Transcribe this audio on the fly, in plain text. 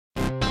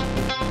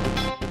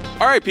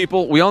All right,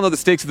 people, we all know the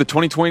stakes of the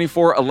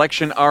 2024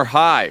 election are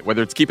high,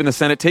 whether it's keeping the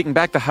Senate, taking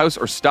back the House,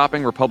 or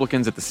stopping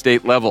Republicans at the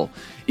state level.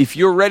 If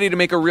you're ready to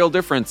make a real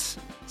difference,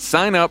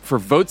 sign up for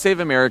Vote Save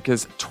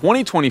America's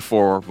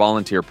 2024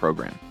 volunteer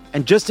program.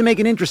 And just to make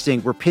it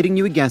interesting, we're pitting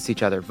you against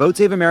each other. Vote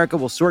Save America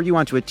will sort you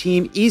onto a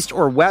team, east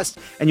or west,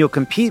 and you'll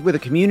compete with a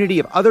community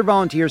of other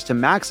volunteers to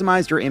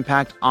maximize your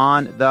impact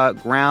on the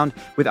ground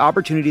with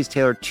opportunities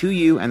tailored to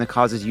you and the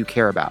causes you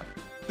care about.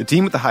 The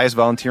team with the highest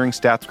volunteering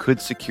stats could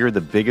secure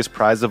the biggest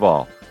prize of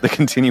all, the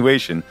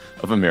continuation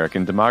of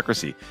American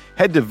democracy.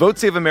 Head to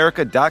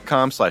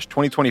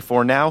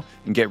votesaveamerica.com/2024 now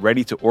and get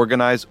ready to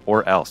organize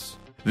or else.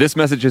 This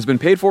message has been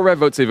paid for by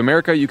Vote Save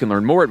America. You can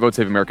learn more at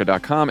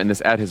votesaveamerica.com, and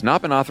this ad has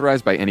not been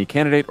authorized by any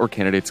candidate or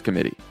candidates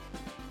committee.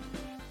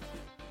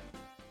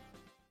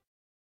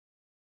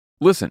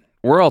 Listen,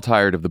 we're all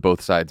tired of the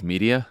both sides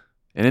media,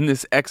 and in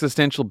this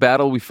existential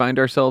battle we find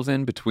ourselves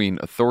in between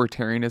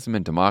authoritarianism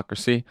and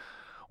democracy,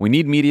 we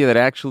need media that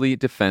actually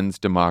defends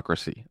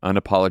democracy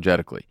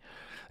unapologetically.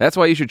 That's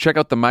why you should check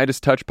out the Midas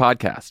Touch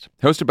podcast.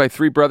 Hosted by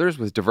three brothers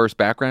with diverse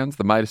backgrounds,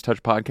 the Midas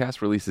Touch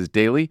podcast releases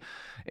daily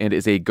and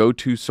is a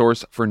go-to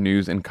source for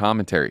news and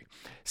commentary.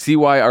 See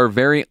why our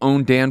very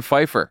own Dan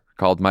Pfeiffer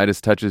called Midas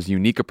Touch's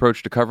unique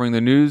approach to covering the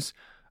news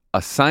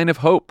a sign of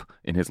hope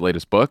in his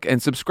latest book,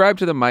 and subscribe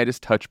to the Midas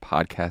Touch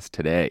podcast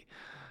today.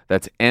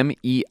 That's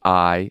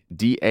MEIDASTOUCH.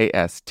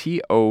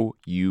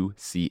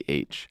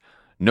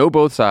 Know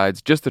both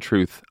sides, just the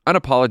truth,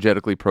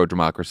 unapologetically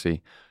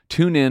pro-democracy.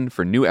 Tune in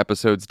for new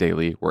episodes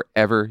daily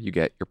wherever you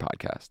get your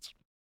podcasts.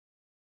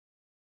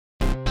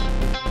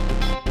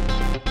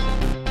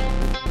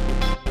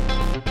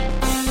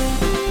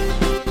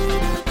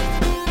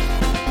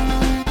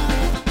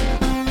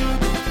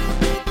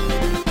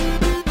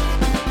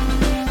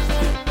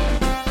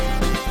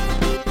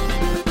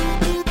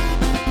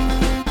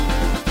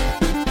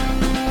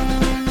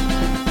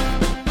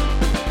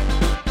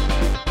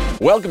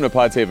 Welcome to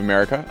Pod Save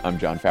America. I'm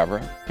John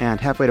Favreau. And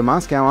halfway to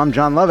Moscow, I'm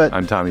John Lovett.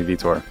 I'm Tommy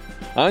Vitor.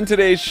 On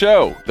today's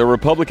show, the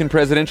Republican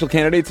presidential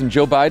candidates and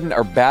Joe Biden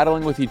are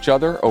battling with each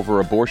other over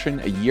abortion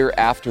a year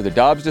after the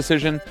Dobbs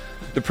decision.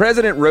 The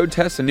president road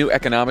tests a new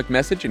economic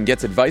message and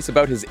gets advice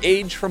about his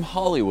age from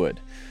Hollywood.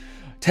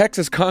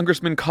 Texas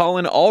Congressman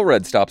Colin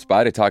Allred stops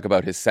by to talk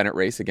about his Senate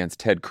race against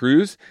Ted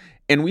Cruz.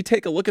 And we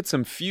take a look at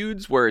some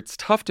feuds where it's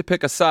tough to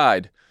pick a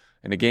side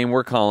in a game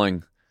we're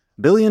calling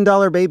 $1 Billion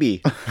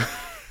Baby.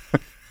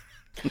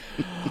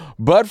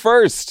 But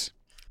first,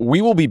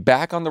 we will be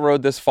back on the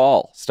road this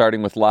fall,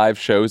 starting with live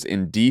shows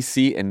in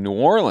D.C. and New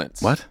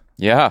Orleans. What?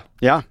 Yeah.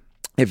 Yeah.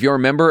 If you're a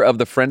member of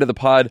the Friend of the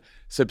Pod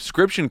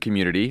subscription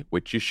community,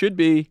 which you should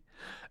be,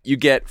 you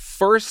get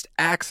first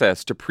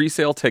access to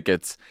pre-sale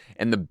tickets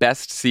and the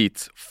best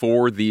seats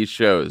for these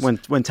shows.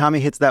 When Tommy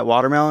hits that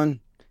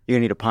watermelon, you're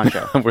going to need a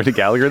poncho. We're to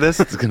Gallagher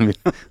this? It's gonna be.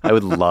 I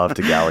would love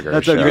to Gallagher.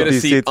 That's show. You get a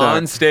These seat seats are-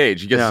 on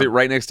stage. You get Yeah. to sit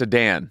right next to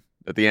Dan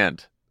at the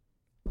end.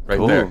 Right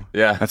Cool. there.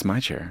 Yeah. That's my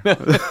chair.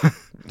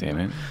 Damn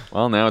it.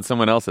 Well, now it's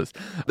someone else's.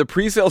 The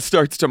pre-sale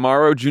starts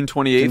tomorrow, June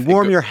 28th. And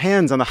warm your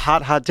hands on the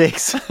hot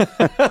takes. All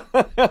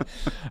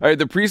right,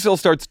 the pre-sale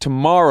starts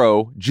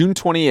tomorrow, June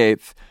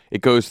 28th.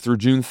 It goes through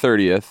June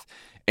 30th.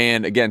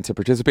 And again, to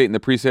participate in the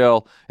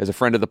pre-sale as a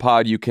friend of the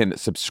pod, you can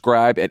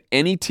subscribe at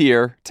any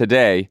tier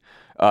today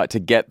to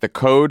get the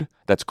code.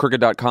 That's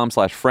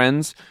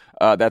crooked.com/friends.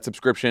 That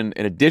subscription,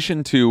 in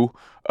addition to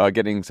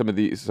getting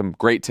some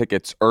great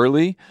tickets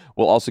early,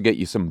 will also get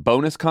you some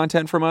bonus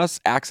content from us,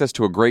 access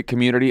to a great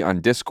community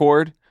on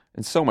Discord,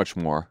 and so much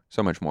more.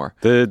 So much more.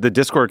 The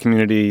Discord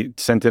community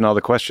sent in all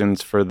the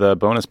questions for the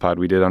bonus pod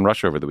we did on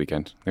Rush over the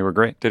weekend. They were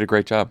great. Did a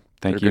great job.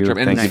 Thank Did a good you. job.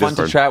 And Thank it's you, fun to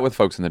Discord. chat with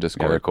folks in the Yeah,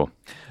 Discord. very cool.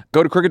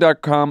 Go to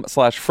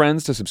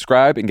crooked.com/friends to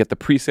subscribe and get the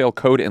pre-sale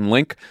code and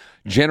link.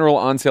 General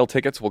on-sale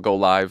tickets will go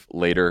live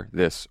later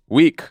this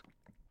week.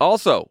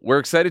 Also, we're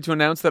excited to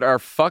announce that our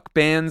Fuck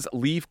Bands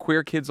Leave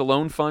Queer Kids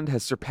Alone Fund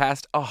has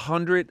surpassed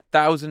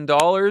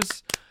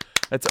 $100,000.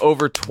 That's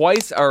over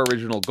twice our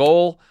original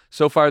goal.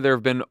 So far, there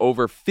have been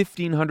over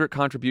 1,500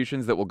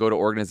 contributions that will go to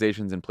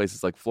organizations in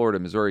places like Florida,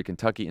 Missouri,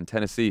 Kentucky, and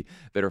Tennessee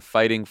that are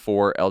fighting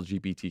for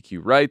LGBTQ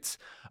rights.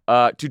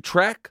 To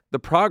track the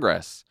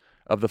progress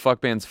of the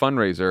Fuck Bands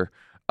fundraiser,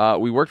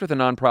 we worked with a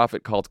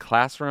nonprofit called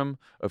Classroom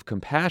of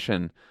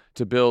Compassion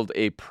to build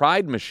a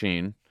pride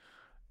machine,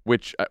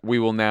 which we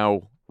will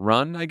now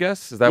run, I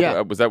guess. Is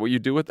that was that what you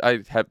do with?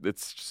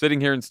 It's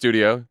sitting here in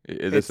studio.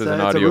 This is an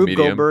audio it's a Rube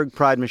medium. Goldberg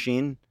pride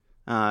machine.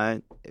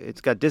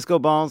 It's got disco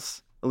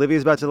balls.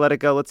 Olivia's about to let it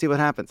go. Let's see what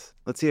happens.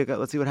 Let's see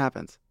what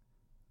happens.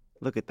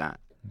 Look at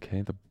that.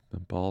 Okay, the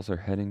balls are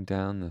heading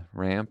down the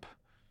ramp.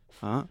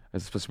 Huh? We're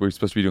supposed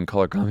to be doing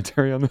color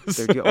commentary on this.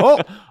 Wait. fell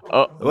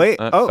Wait.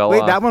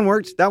 off. That one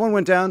worked. That one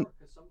went down.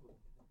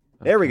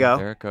 There we go.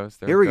 There it goes.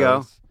 Here we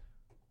go.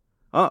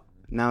 Oh,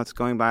 now it's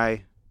going by.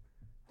 I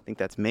think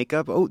that's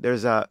makeup. Oh,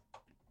 there's a.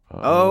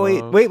 Oh,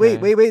 wait.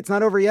 It's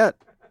not over yet.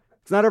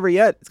 It's not over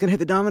yet. It's gonna hit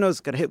the dominoes.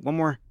 Gotta hit one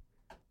more.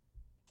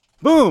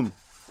 Boom.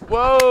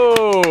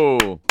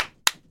 Whoa.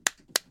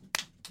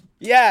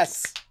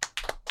 Yes.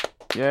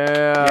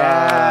 Yeah.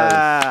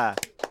 Yeah.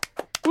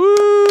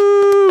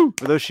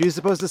 those shoes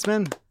supposed to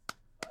spin?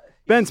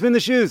 Ben, spin the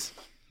shoes.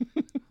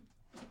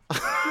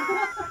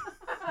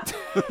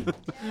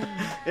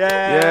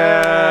 Yeah.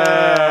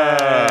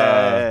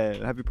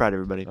 Happy Pride,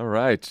 everybody. All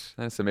right.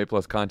 That's some A+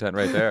 content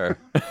right there.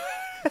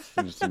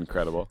 Just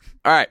incredible.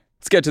 All right.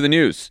 Let's get to the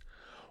news.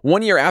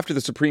 1 year after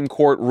the Supreme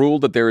Court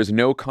ruled that there is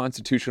no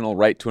constitutional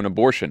right to an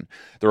abortion,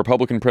 the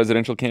Republican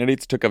presidential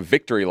candidates took a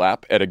victory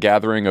lap at a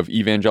gathering of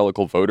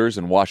evangelical voters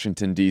in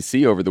Washington,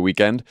 D.C. over the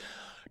weekend.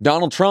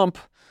 Donald Trump,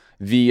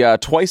 the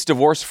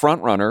twice-divorced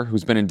frontrunner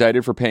who's been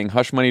indicted for paying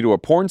hush money to a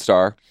porn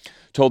star,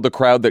 told the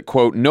crowd that,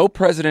 quote, no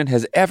president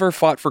has ever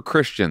fought for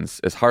Christians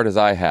as hard as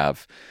I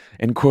have.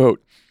 And,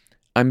 quote,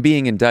 I'm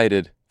being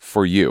indicted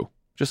for you.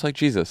 Just like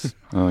Jesus.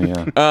 Oh,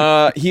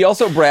 yeah. He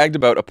also bragged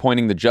about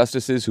appointing the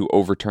justices who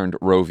overturned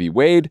Roe v.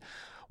 Wade,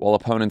 while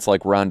opponents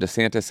like Ron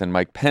DeSantis and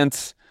Mike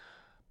Pence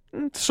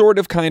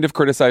kind of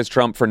criticized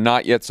Trump for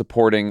not yet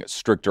supporting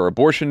stricter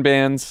abortion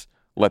bans.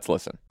 Let's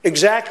listen.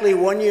 Exactly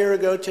 1 year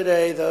ago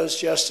today, those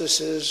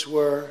justices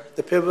were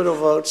the pivotal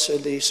votes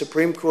in the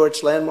Supreme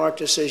Court's landmark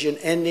decision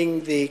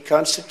ending the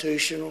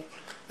constitutional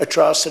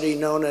atrocity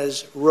known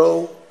as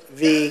Roe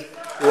v.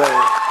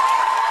 Wade.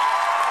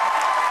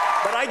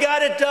 But I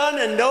got it done,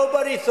 and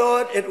nobody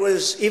thought it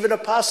was even a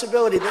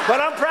possibility. But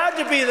I'm proud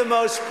to be the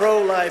most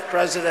pro-life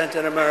president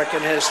in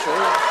American history.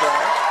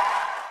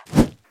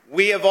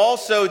 We have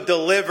also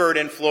delivered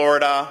in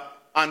Florida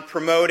on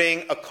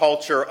promoting a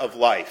culture of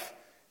life.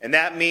 And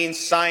that means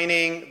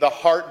signing the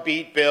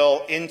heartbeat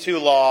bill into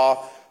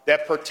law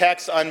that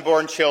protects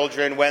unborn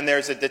children when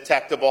there's a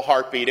detectable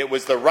heartbeat. It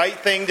was the right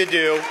thing to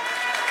do.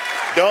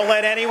 Don't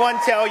let anyone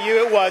tell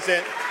you it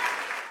wasn't.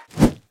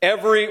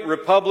 Every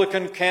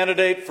Republican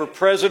candidate for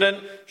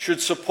president should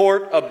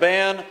support a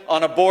ban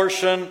on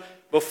abortion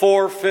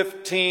before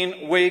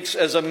 15 weeks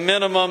as a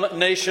minimum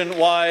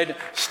nationwide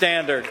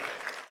standard.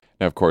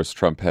 Now, of course,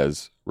 Trump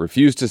has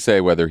refused to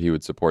say whether he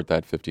would support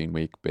that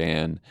 15-week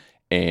ban,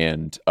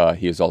 and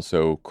he has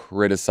also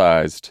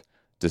criticized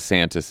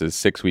DeSantis'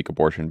 6-week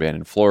abortion ban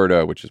in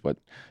Florida, which is what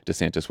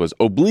DeSantis was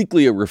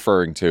obliquely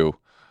referring to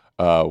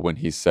when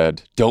he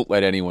said, don't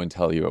let anyone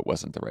tell you it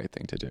wasn't the right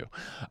thing to do.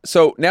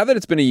 So now that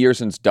it's been a year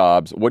since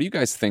Dobbs, what do you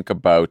guys think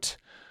about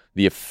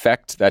the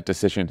effect that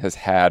decision has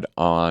had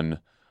on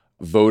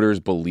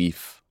voters'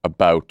 belief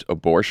about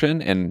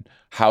abortion and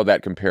how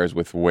that compares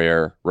with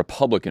where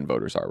Republican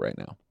voters are right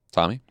now?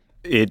 Tommy?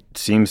 It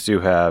seems to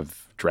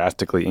have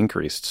drastically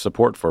increased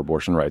support for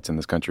abortion rights in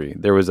this country.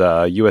 There was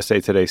a USA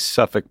Today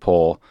Suffolk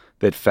poll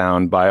that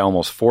found by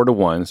almost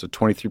 4-1, so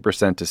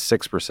 23% to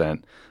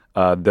 6%,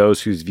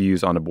 those whose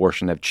views on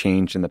abortion have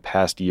changed in the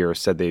past year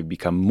said they've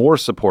become more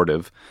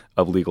supportive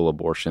of legal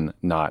abortion,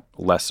 not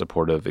less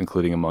supportive,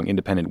 including among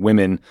independent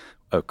women,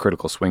 a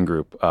critical swing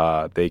group.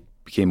 They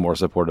became more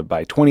supportive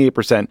by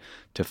 28%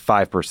 to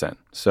 5%.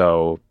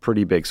 So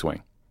pretty big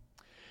swing.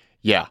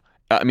 Yeah.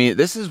 I mean,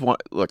 this is one,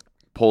 look,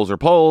 polls are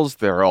polls.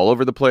 They're all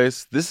over the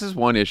place. This is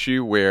one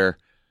issue where,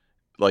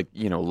 like,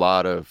 you know, a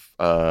lot of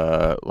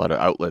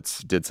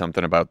outlets did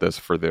something about this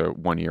for the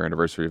 1 year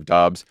anniversary of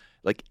Dobbs.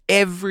 Like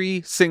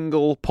every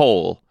single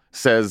poll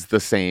says the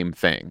same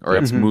thing, or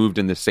it's moved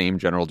in the same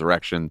general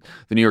direction.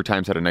 The New York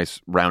Times had a nice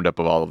roundup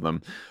of all of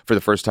them. For the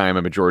first time,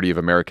 a majority of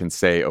Americans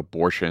say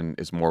abortion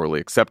is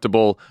morally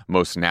acceptable.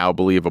 Most now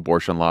believe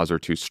abortion laws are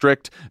too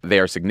strict. They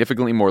are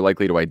significantly more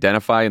likely to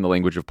identify, in the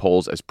language of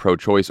polls, as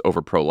pro-choice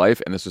over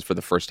pro-life, and this is for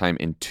the first time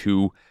in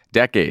 2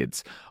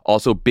 decades.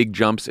 Also, big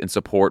jumps in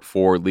support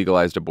for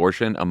legalized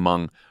abortion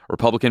among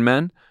Republican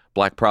men,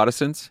 Black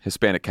Protestants,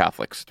 Hispanic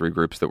Catholics, 3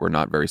 groups that were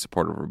not very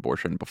supportive of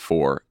abortion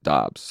before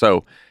Dobbs.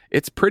 So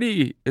it's a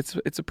pretty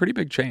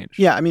big change.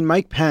 Yeah, I mean,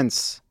 Mike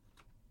Pence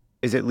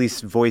is at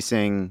least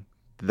voicing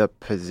the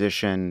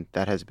position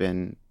that has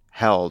been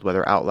held,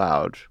 whether out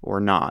loud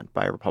or not,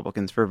 by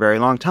Republicans for a very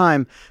long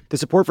time. The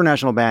support for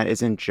national ban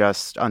isn't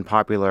just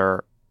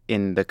unpopular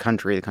in the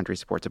country. The country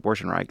supports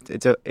abortion rights.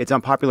 It's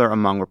unpopular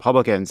among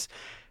Republicans.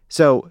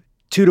 So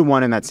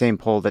 2-1 in that same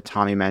poll that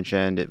Tommy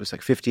mentioned, it was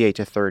like 58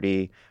 to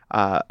 30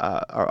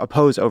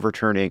 oppose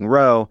overturning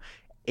Roe.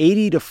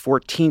 80 to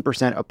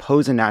 14%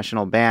 oppose a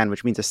national ban,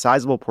 which means a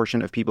sizable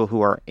portion of people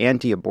who are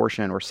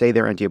anti-abortion or say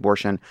they're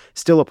anti-abortion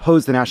still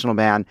oppose the national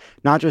ban.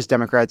 Not just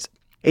Democrats,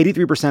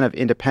 83% of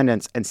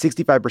independents and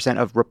 65%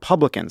 of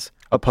Republicans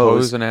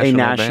oppose a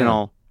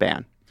national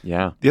ban.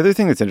 Yeah. The other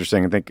thing that's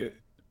interesting, I think,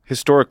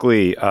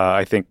 historically,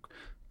 I think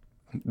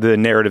the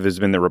narrative has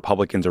been that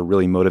Republicans are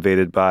really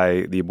motivated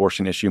by the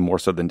abortion issue more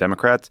so than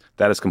Democrats.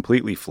 That has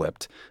completely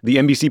flipped. The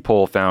NBC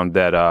poll found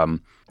that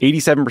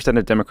 87%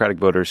 of Democratic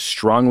voters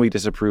strongly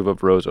disapprove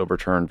of Roe's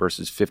overturn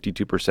versus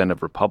 52%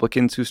 of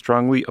Republicans who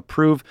strongly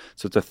approve.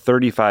 So it's a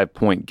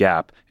 35-point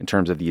gap in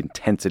terms of the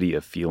intensity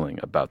of feeling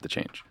about the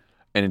change.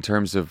 And in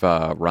terms of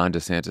Ron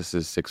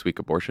DeSantis' 6-week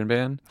abortion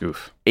ban,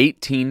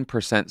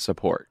 18%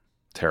 support.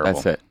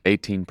 Terrible. That's it,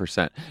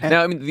 18%.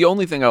 Now, I mean, the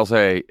only thing I'll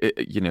say,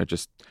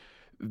 just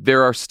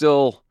there are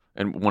still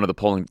and one of the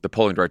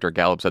polling director at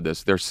Gallup said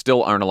this, there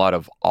still aren't a lot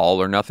of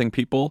all or nothing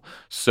people.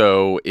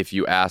 So if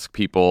you ask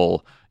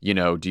people,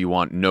 do you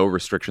want no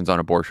restrictions on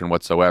abortion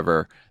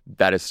whatsoever,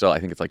 that is still, I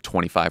think it's like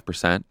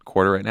 25%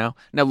 quarter right now.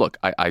 Now, look,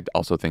 I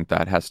also think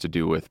that has to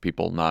do with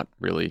people not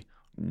really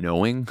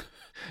knowing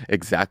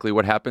exactly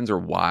what happens or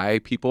why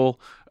people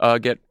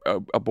get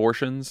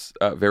abortions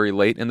very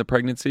late in the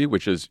pregnancy,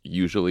 which is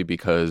usually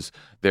because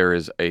there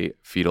is a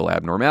fetal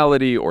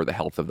abnormality or the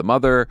health of the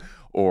mother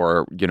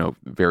or,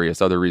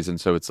 various other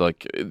reasons. So it's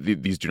like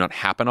these do not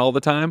happen all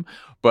the time.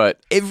 But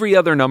every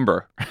other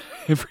number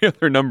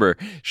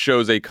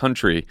shows a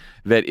country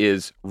that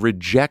is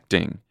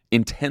rejecting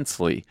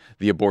intensely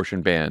the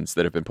abortion bans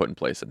that have been put in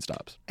place and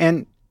stops.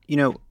 And,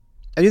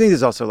 I do think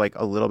there's also like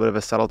a little bit of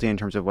a subtlety in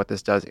terms of what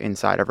this does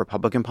inside of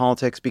Republican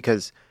politics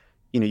because,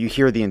 you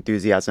hear the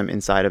enthusiasm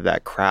inside of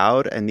that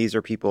crowd, and these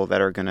are people that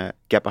are going to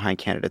get behind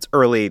candidates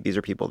early. These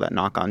are people that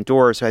knock on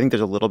doors. So I think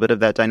there's a little bit of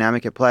that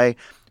dynamic at play.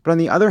 But on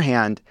the other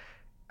hand,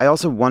 I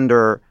also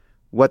wonder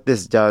what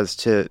this does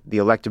to the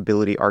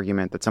electability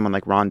argument that someone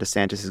like Ron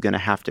DeSantis is going to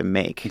have to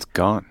make. It's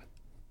gone.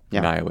 Yeah.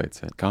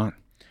 Annihilates it. Gone.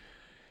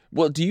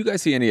 Well, do you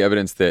guys see any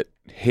evidence that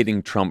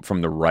hitting Trump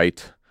from the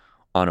right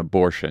on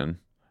abortion,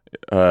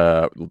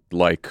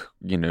 like,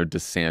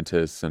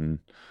 DeSantis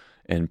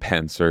and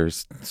Pence are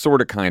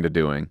sort of kind of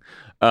doing,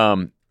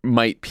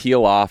 might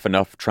peel off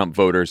enough Trump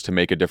voters to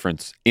make a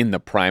difference in the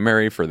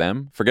primary for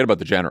them? Forget about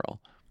the general.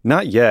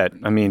 Not yet.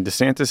 I mean,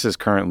 DeSantis is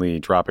currently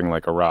dropping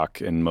like a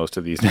rock in most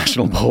of these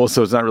national polls,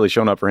 so it's not really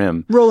showing up for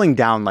him. Rolling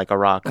down like a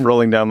rock.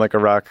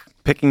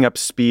 Picking up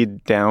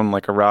speed down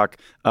like a rock.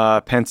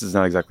 Pence is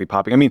not exactly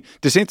popping. I mean,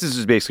 DeSantis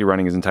is basically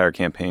running his entire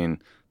campaign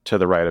to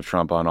the right of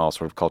Trump on all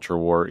sort of culture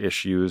war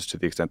issues to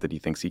the extent that he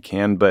thinks he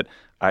can, but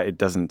it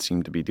doesn't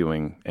seem to be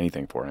doing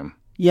anything for him.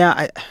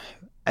 Yeah,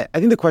 I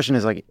think the question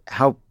is like,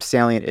 how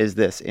salient is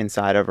this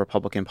inside of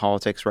Republican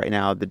politics right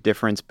now? The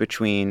difference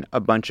between a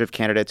bunch of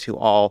candidates who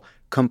all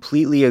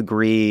completely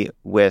agree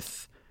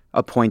with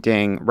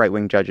appointing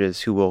right-wing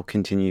judges who will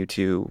continue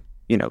to,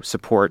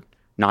 support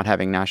not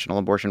having national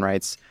abortion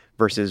rights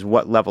versus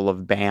what level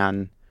of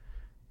ban,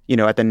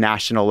 at the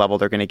national level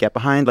they're going to get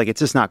behind. Like, it's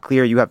just not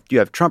clear. You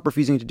have Trump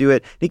refusing to do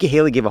it. Nikki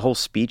Haley gave a whole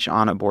speech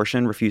on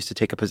abortion, refused to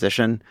take a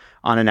position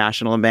on a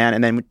national ban.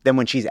 And then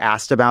when she's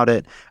asked about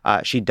it,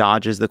 she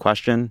dodges the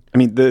question. I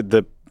mean,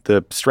 the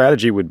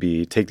strategy would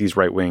be take these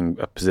right-wing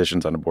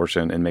positions on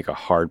abortion and make a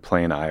hard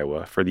play in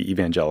Iowa for the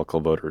evangelical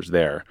voters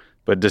there.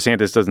 But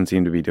DeSantis doesn't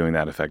seem to be doing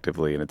that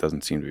effectively, and it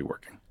doesn't seem to be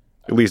working,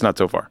 at least not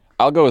so far.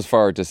 I'll go as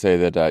far to say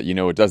that,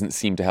 it doesn't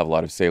seem to have a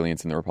lot of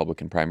salience in the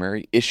Republican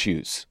primary.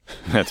 Issues.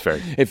 That's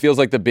fair. It feels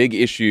like the big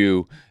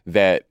issue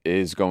that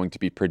is going to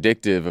be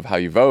predictive of how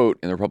you vote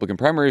in the Republican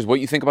primary is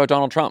what you think about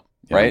Donald Trump,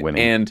 right?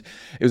 Winning. And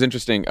it was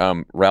interesting.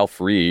 Ralph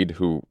Reed,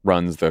 who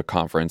runs the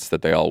conference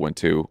that they all went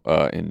to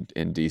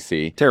in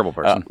D.C. Terrible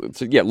person.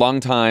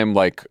 Longtime,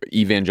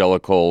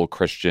 evangelical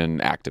Christian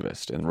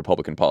activist in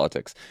Republican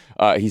politics.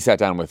 He sat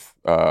down with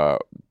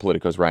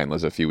Politico's Ryan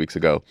Lizza a few weeks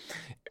ago.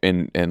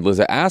 And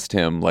Lizza asked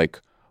him,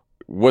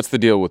 what's the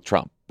deal with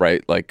Trump,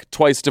 right?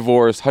 Twice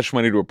divorced, hush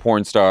money to a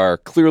porn star,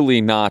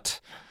 clearly not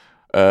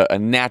a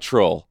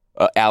natural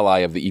ally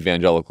of the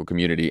evangelical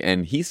community.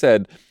 And he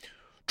said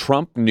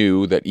Trump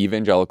knew that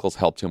evangelicals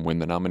helped him win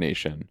the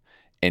nomination,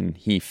 and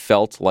he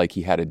felt like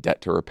he had a debt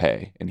to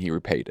repay, and he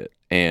repaid it.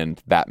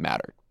 And that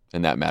mattered.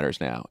 And that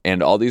matters now.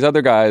 And all these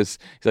other guys,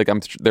 he's like,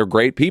 they're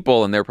great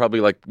people, and they're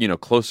probably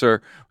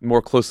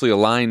more closely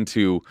aligned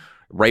to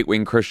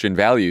right-wing Christian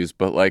values,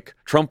 but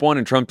Trump won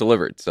and Trump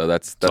delivered. So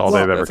that's all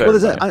they've ever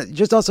said.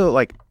 Just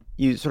also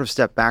you sort of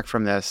step back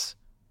from this.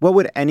 What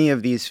would any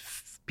of these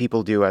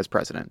people do as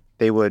president?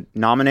 They would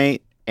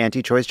nominate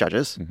anti-choice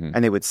judges,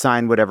 and they would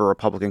sign whatever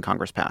Republican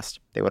Congress passed.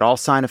 They would all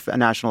sign a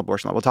national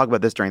abortion law. We'll talk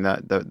about this during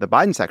the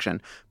Biden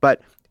section,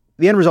 but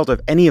the end result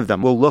of any of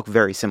them will look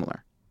very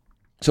similar.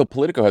 So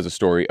Politico has a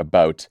story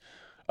about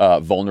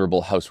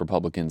vulnerable House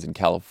Republicans in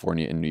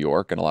California and New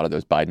York and a lot of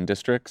those Biden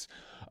districts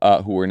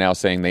who are now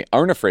saying they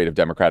aren't afraid of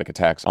Democratic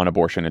attacks on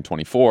abortion in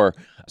 2024,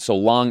 so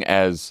long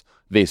as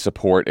they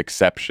support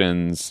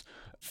exceptions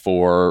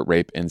for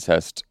rape,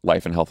 incest,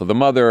 life and health of the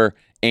mother,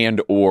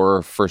 and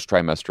or first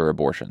trimester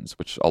abortions,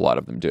 which a lot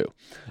of them do.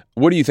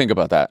 What do you think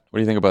about that? What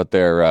do you think about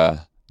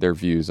their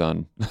views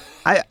on?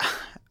 I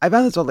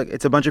found this all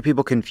it's a bunch of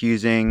people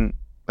confusing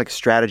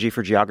strategy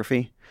for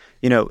geography.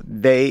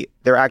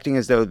 They're acting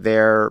as though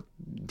they're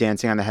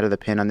dancing on the head of the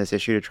pin on this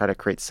issue to try to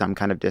create some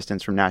kind of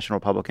distance from national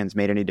Republicans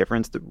made any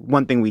difference. The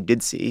one thing we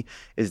did see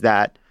is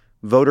that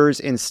voters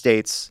in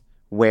states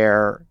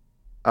where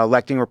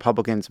electing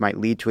Republicans might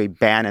lead to a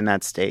ban in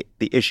that state,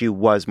 the issue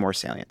was more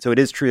salient. So it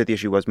is true that the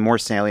issue was more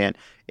salient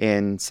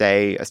in,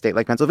 say, a state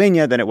like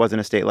Pennsylvania than it was in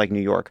a state like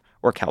New York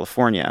or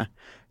California.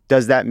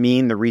 Does that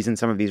mean the reason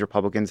some of these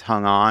Republicans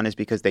hung on is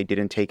because they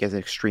didn't take as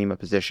extreme a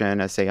position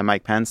as, say, a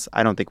Mike Pence?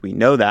 I don't think we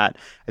know that.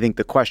 I think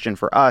the question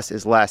for us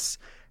is less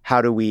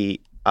how do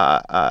we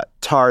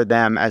tar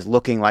them as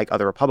looking like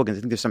other Republicans.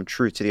 I think there's some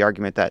truth to the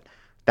argument that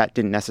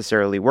didn't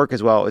necessarily work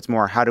as well. It's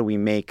more how do we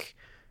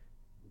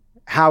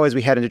how, as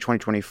we head into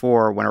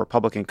 2024, when a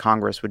Republican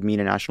Congress would mean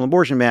a national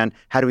abortion ban,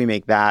 how do we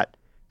make that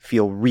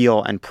feel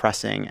real and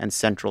pressing and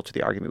central to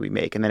the argument we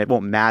make? And then it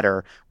won't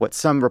matter what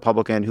some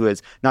Republican who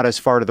is not as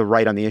far to the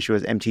right on the issue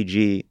as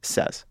MTG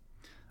says.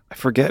 I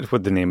forget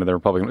what the name of the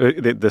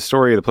Republican. The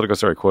story, the Politico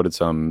story, quoted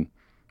some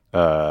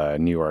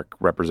New York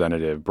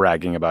representative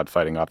bragging about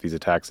fighting off these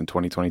attacks in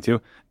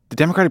 2022. The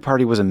Democratic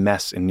Party was a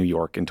mess in New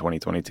York in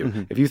 2022.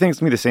 Mm-hmm. If you think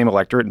it's going to be the same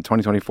electorate in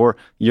 2024,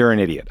 you're an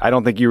idiot. I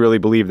don't think you really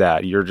believe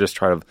that. You're just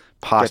trying to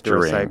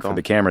posturing for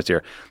the cameras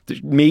here.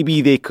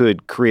 Maybe they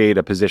could create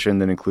a position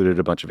that included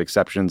a bunch of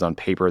exceptions on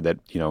paper that,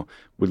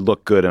 would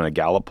look good in a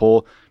Gallup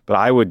poll. But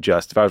I would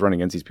just, if I was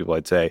running against these people,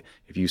 I'd say,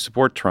 if you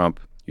support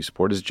Trump, you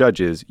support his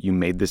judges, you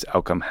made this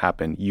outcome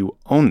happen. You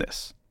own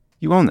this.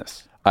 You own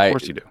this. Of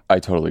course you do. I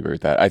totally agree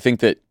with that. I think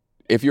that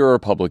if you're a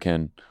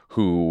Republican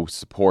who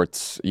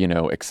supports,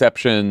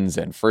 exceptions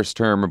and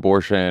first-term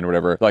abortion or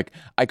whatever,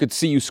 I could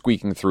see you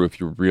squeaking through if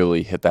you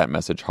really hit that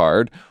message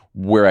hard.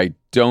 Where I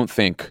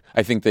think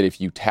that if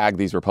you tag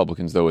these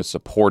Republicans, though, as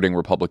supporting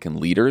Republican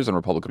leaders and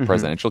Republican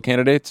presidential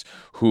candidates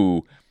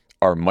who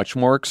are much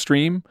more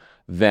extreme,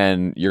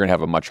 then you're going to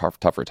have a much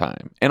tougher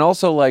time. And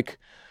also,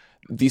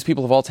 these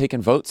people have all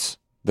taken votes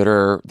that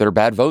are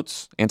bad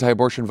votes,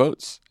 anti-abortion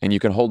votes, and you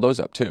can hold those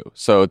up too.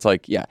 So it's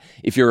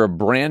if you're a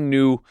brand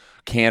new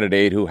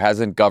candidate who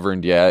hasn't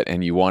governed yet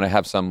and you want to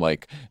have some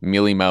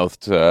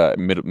mealy-mouthed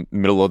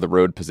middle of the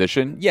road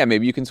position,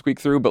 maybe you can squeak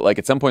through. But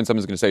at some point,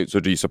 someone's going to say, "So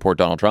do you support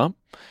Donald Trump?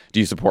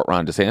 Do you support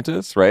Ron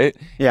DeSantis? Right?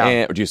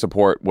 Yeah. Or do you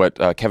support what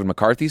Kevin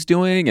McCarthy's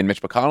doing and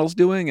Mitch McConnell's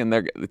doing?" And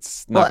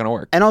it's not going to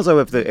work. And also,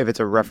 if it's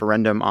a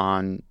referendum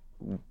on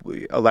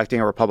electing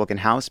a Republican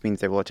House means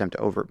they will attempt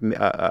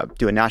to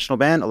do a national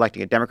ban.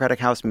 Electing a Democratic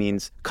House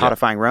means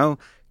codifying Roe.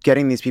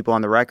 Getting these people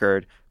on the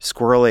record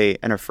squirrely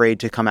and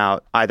afraid to come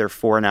out either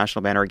for a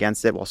national ban or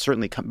against it, while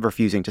certainly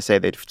refusing to say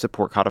they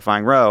support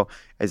codifying Roe,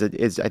 is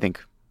I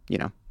think,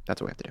 that's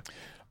what we have to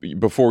do.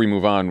 Before we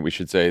move on, we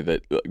should say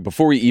that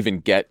before we even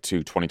get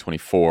to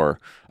 2024,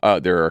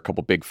 there are a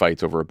couple big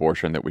fights over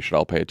abortion that we should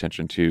all pay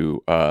attention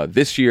to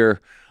this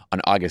year. On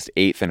August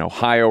 8th in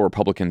Ohio,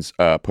 Republicans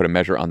put a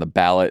measure on the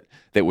ballot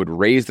that would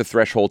raise the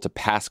threshold to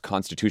pass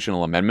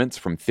constitutional amendments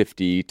from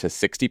 50 to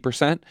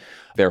 60%.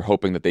 They're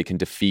hoping that they can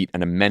defeat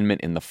an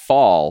amendment in the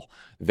fall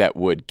that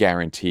would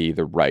guarantee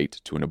the right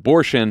to an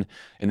abortion.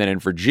 And then in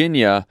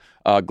Virginia,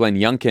 Glenn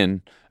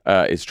Youngkin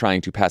is trying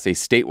to pass a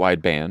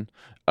statewide ban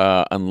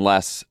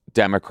unless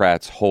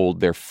Democrats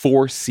hold their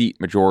 4-seat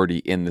majority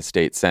in the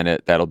state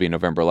Senate. That'll be a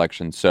November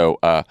election. So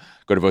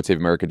go to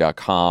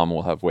votesaveamerica.com.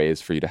 We'll have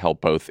ways for you to help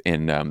both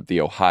in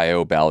the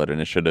Ohio ballot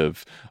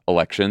initiative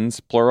elections,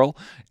 plural,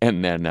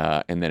 and then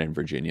in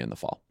Virginia in the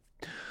fall.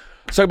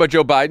 Let's talk about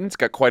Joe Biden. He's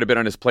got quite a bit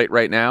on his plate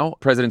right now. The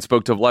president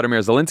spoke to Vladimir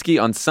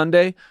Zelensky on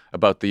Sunday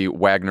about the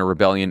Wagner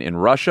rebellion in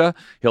Russia.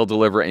 He'll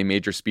deliver a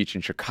major speech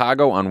in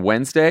Chicago on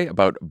Wednesday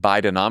about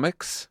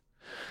Bidenomics.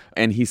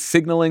 And he's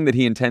signaling that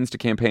he intends to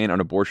campaign on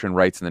abortion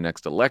rights in the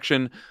next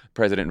election.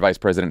 President and vice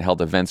president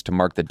held events to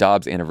mark the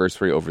Dobbs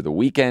anniversary over the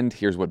weekend.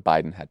 Here's what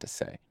Biden had to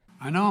say.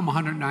 I know I'm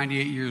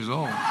 198 years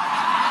old.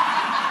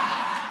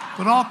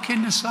 But all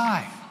kidding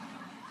aside,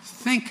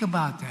 think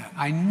about that.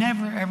 I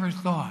never, ever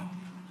thought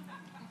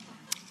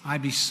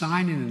I'd be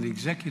signing an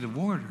executive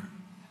order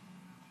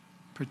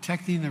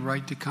protecting the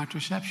right to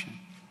contraception.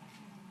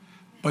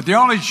 But the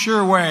only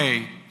sure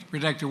way to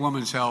protect a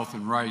woman's health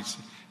and rights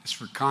is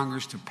for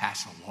Congress to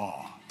pass a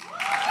law.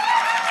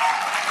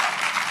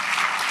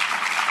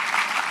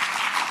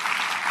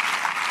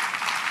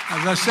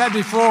 As I said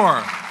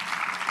before,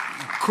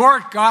 the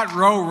court got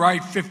Roe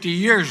right 50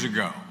 years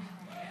ago.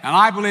 And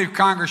I believe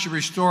Congress should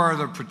restore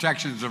the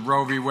protections of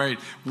Roe v. Wade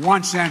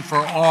once and for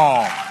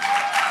all.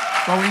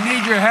 But we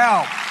need your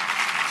help.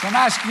 So I'm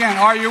asking again,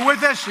 are you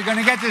with us? You're going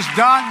to get this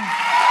done?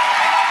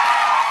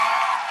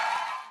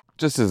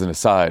 Just as an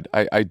aside,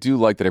 I do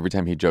like that every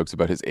time he jokes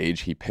about his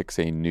age, he picks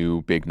a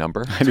new big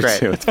number. I do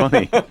too. It's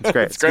funny. It's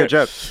great. It's a good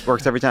joke.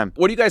 Works every time.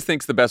 What do you guys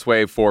think is the best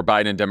way for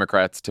Biden and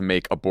Democrats to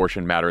make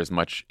abortion matter as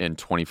much in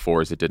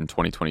 24 as it did in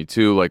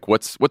 2022?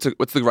 What's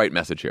the right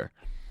message here?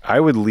 I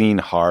would lean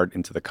hard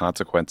into the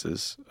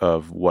consequences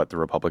of what the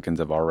Republicans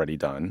have already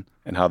done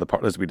and how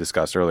as we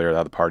discussed earlier,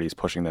 how the party is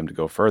pushing them to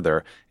go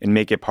further and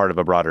make it part of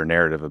a broader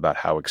narrative about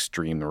how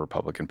extreme the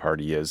Republican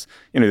Party is.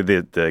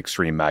 The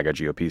extreme MAGA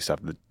GOP stuff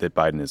that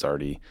Biden is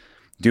already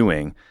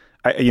doing.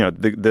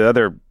 The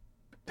other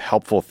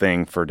helpful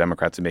thing for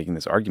Democrats in making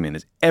this argument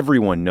is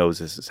everyone knows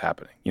this is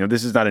happening.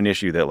 This is not an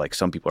issue that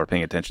some people are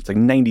paying attention. It's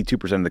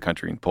 92% of the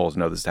country in polls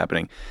know this is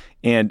happening,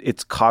 and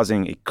it's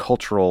causing a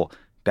cultural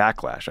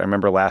backlash. I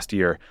remember last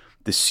year,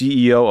 the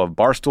CEO of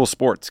Barstool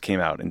Sports came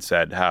out and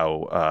said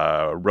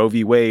how Roe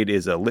v. Wade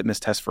is a litmus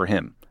test for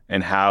him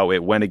and how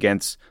it went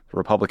against the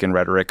Republican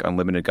rhetoric on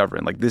limited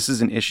government. This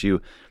is an issue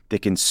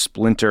that can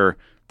splinter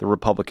the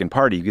Republican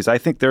Party, because I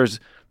think there's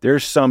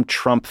some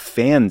Trump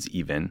fans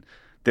even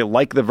that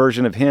like the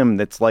version of him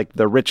that's like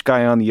the rich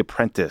guy on The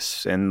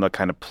Apprentice and the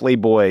kind of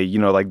playboy, you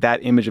know, like that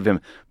image of him.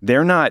 They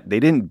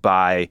didn't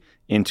buy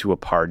into a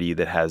party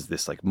that has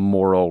this like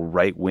moral,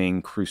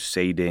 right-wing,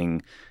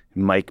 crusading,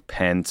 Mike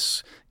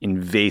Pence,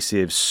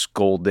 invasive,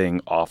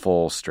 scolding,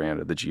 awful strand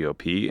of the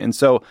GOP. And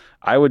so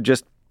I would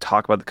just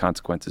talk about the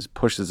consequences,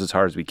 push this as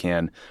hard as we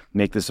can,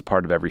 make this a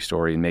part of every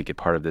story, and make it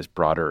part of this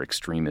broader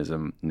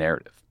extremism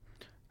narrative.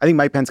 I think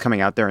Mike Pence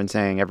coming out there and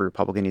saying every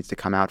Republican needs to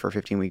come out for a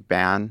 15-week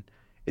ban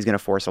is going to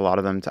force a lot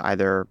of them to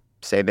either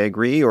say they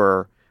agree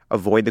or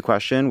avoid the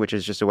question, which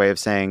is just a way of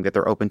saying that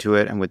they're open to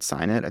it and would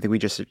sign it. I think we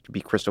just have to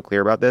be crystal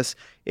clear about this.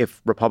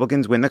 If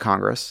Republicans win the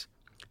Congress,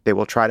 they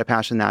will try to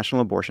pass a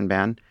national abortion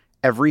ban.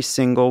 Every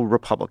single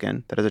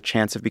Republican that has a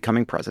chance of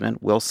becoming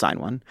president will sign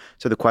one.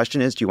 So the question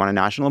is, do you want a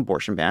national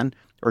abortion ban,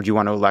 or do you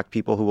want to elect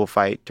people who will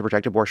fight to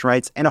protect abortion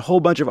rights and a whole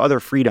bunch of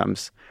other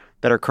freedoms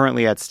that are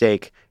currently at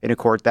stake in a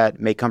court that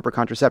may come for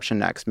contraception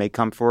next, may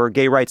come for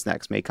gay rights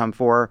next, may come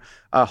for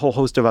a whole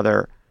host of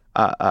other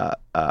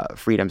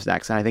freedoms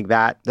next? And I think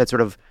that's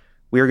sort of,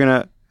 we're going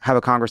to have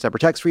a Congress that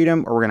protects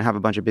freedom, or we're going to have a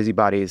bunch of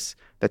busybodies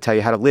that tell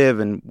you how to live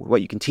and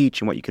what you can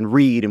teach and what you can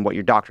read and what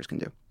your doctors can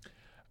do.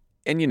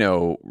 And, you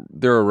know,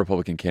 there are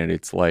Republican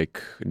candidates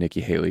like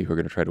Nikki Haley who are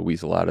going to try to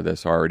weasel out of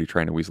this, are already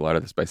trying to weasel out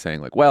of this by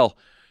saying, like, well,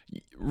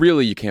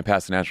 really, you can't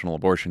pass a national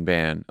abortion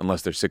ban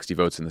unless there's 60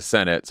 votes in the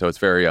Senate, so it's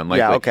very unlikely.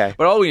 Yeah, okay.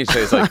 But all we need to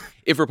say is, like,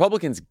 if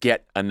Republicans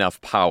get enough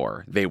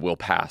power, they will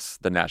pass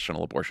the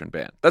national abortion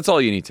ban. That's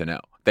all you need to know.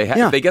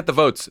 If they get the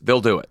votes,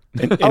 they'll do it.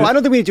 I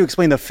don't think we need to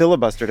explain the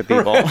filibuster to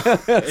people. I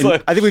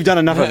think we've done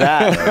enough of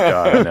that.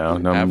 Oh,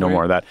 God, no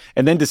more of that.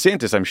 And then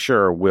DeSantis, I'm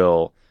sure,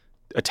 will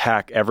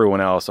attack everyone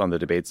else on the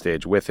debate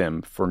stage with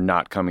him for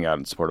not coming out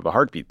in support of a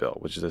heartbeat bill,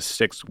 which is a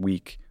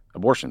 6-week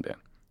abortion ban.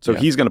 So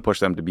he's going to push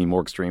them to be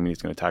more extreme, and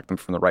he's going to attack them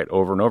from the right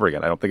over and over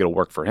again. I don't think it'll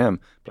work for him,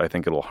 but I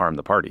think it'll harm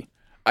the party.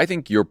 I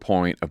think your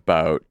point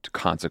about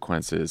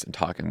consequences and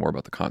talking more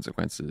about the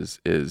consequences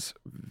is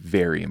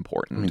very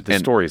important. I mean, the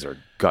stories are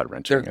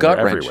gut-wrenching. They're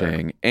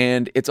gut-wrenching.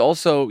 And it's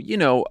also, you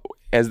know,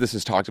 as this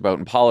is talked about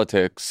in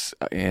politics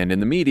and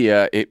in the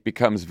media, it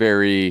becomes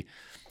very...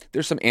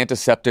 There's some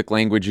antiseptic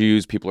language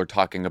used. People are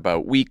talking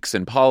about weeks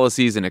and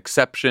policies and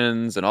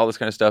exceptions and all this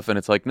kind of stuff. And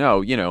it's like, no,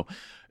 you know,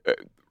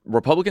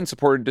 Republicans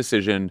supported a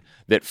decision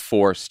that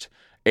forced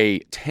a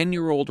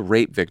 10-year-old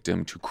rape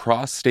victim to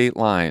cross state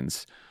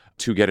lines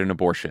to get an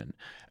abortion,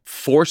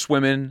 forced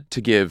women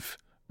to give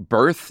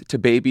birth to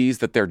babies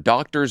that their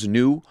doctors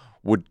knew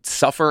would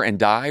suffer and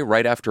die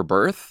right after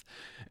birth,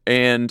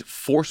 and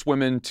force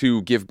women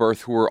to give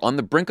birth who were on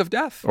the brink of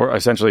death. Or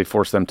essentially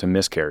force them to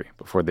miscarry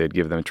before they'd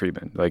give them a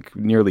treatment, like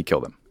nearly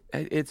kill them.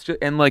 It's just,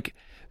 and like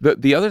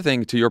the other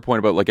thing to your point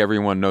about like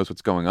everyone knows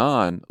what's going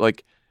on,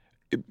 like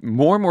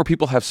more and more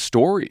people have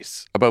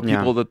stories about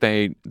people that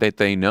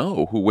they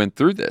know who went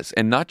through this,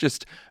 and not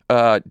just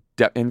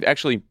and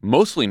actually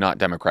mostly not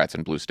Democrats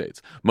in blue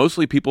states,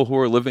 mostly people who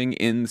are living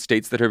in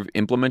states that have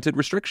implemented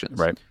restrictions.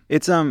 Right.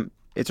 It's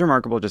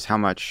remarkable just how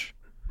much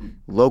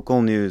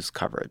local news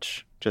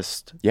coverage,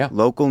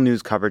 local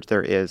news coverage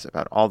there is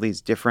about all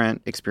these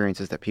different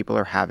experiences that people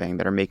are having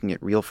that are making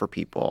it real for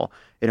people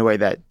in a way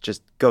that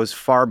just goes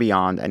far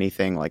beyond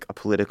anything like a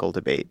political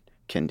debate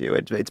can do.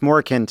 It's more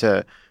akin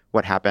to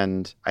what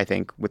happened, I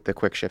think, with the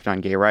quick shift on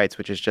gay rights,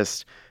 which is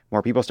just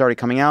more people started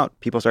coming out,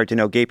 people started to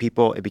know gay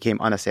people, it became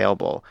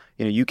unassailable.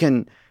 You know, you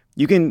can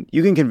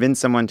convince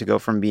someone to go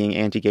from being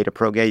anti-gay to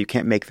pro-gay. You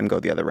can't make them go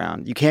the other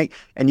round. You can't,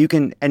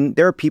 and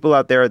there are people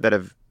out there that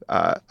have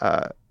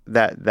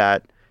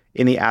that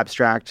in the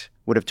abstract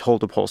would have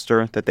told a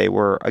pollster that they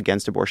were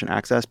against abortion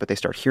access, but they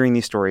start hearing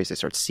these stories, they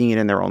start seeing it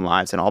in their own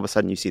lives, and all of a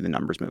sudden you see the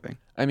numbers moving.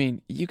 I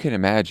mean, you can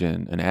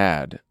imagine an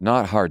ad,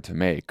 not hard to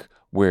make,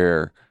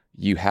 where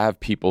you have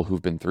people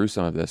who've been through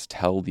some of this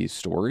tell these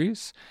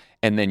stories,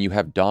 and then you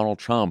have Donald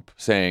Trump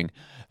saying,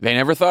 they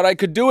never thought I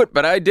could do it,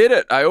 but I did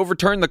it. I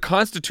overturned the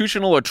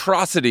constitutional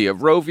atrocity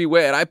of Roe v.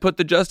 Wade. I put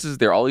the justices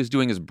there. All he's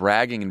doing is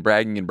bragging and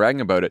bragging and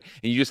bragging about it.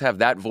 And you just have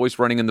that voice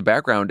running in the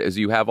background as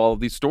you have all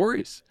of these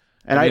stories.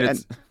 And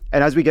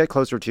and as we get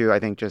closer to, I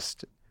think,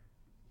 just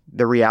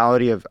the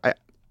reality of,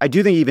 I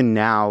do think even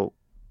now,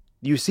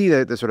 you see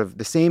the sort of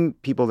the same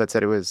people that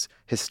said it was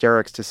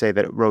hysterics to say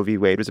that Roe v.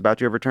 Wade was about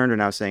to be overturned are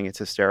now saying it's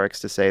hysterics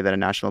to say that a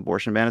national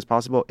abortion ban is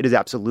possible. It is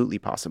absolutely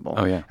possible.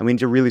 Oh, yeah. And we need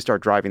to really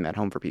start driving that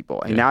home for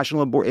people.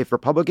 If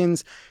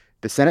Republicans,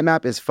 the Senate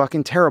map is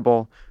fucking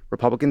terrible,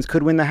 Republicans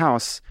could win the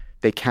House,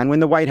 they can win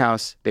the White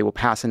House, they will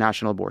pass a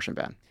national abortion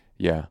ban.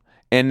 Yeah.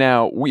 And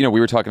now, we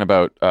were talking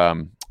about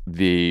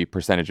the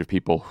percentage of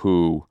people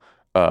who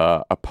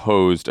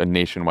opposed a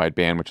nationwide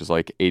ban, which is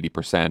like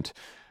 80%.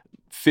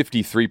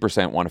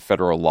 53% want a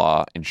federal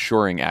law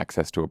ensuring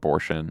access to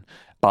abortion.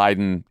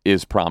 Biden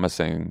is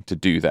promising to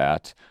do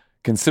that.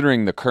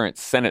 Considering the current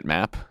Senate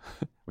map,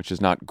 which is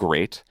not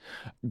great,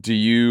 do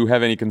you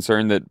have any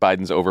concern that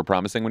Biden's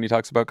overpromising when he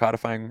talks about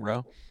codifying Roe?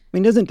 I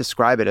mean, he doesn't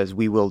describe it as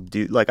we will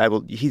do,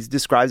 he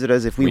describes it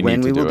as if we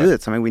win, we will do it.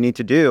 It's something we need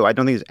to do. I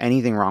don't think there's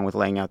anything wrong with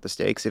laying out the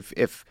stakes.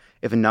 If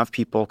enough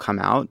people come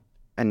out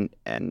and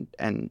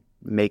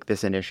make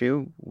this an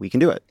issue, we can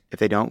do it. If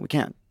they don't, we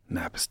can't.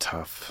 Nap is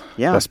tough.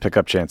 Yeah. Best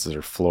pickup chances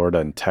are Florida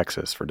and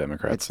Texas for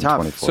Democrats It's in tough.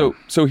 24.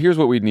 So here's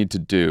what we need to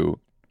do.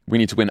 We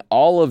need to win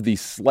all of the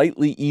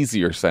slightly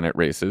easier Senate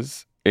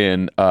races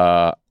in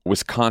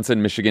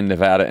Wisconsin, Michigan,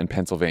 Nevada, and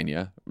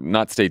Pennsylvania.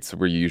 Not states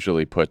where you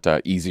usually put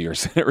easier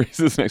Senate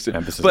races next to.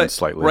 Emphasis but on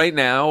slightly. Right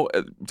now,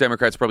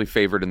 Democrats are probably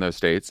favored in those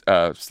states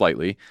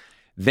slightly.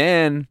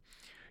 Then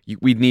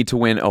we'd need to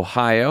win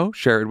Ohio.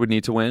 Sherrod would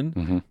need to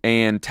win,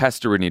 and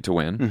Tester would need to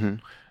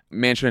win.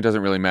 Manchin, it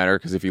doesn't really matter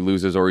because if he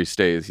loses or he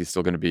stays, he's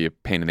still going to be a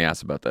pain in the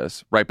ass about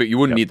this, right? But you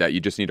wouldn't need that.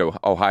 You just need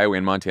Ohio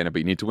and Montana, but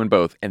you need to win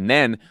both. And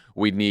then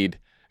we'd need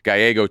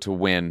Gallego to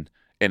win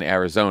in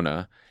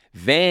Arizona.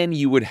 Then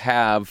you would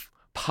have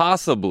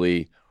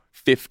possibly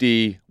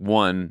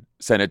 51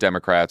 Senate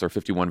Democrats or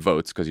 51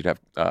 votes because you'd have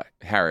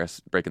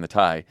Harris breaking the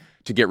tie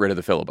to get rid of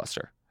the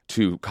filibuster,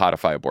 to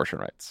codify abortion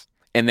rights.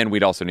 And then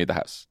we'd also need the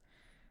House.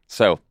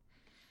 So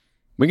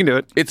we can do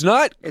it. it's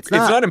not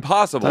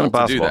impossible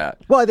to do that.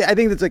 Well, I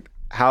think that's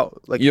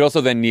You'd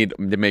also then need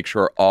to make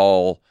sure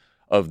all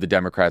of the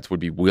Democrats would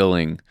be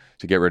willing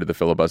to get rid of the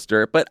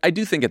filibuster. But I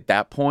do think at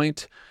that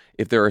point,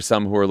 if there are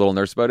some who are a little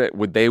nervous about it,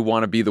 would they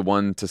want to be the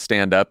one to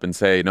stand up and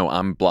say, no,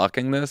 I'm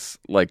blocking this?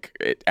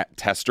 Like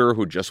Tester,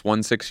 who just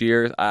won 6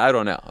 years? I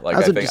don't know. Like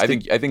I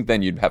think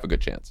then you'd have a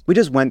good chance. We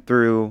just went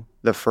through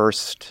the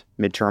first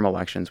midterm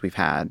elections we've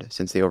had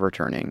since the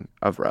overturning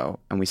of Roe,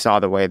 and we saw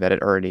the way that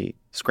it already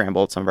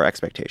scrambled some of our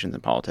expectations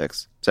in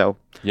politics. So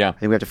yeah, I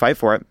think we have to fight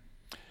for it.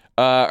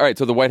 All right,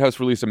 so the White House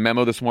released a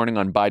memo this morning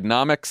on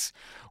Bidenomics,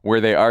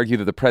 where they argue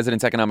that the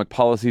president's economic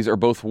policies are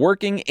both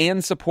working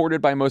and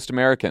supported by most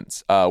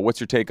Americans. What's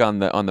your take on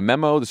the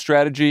memo, the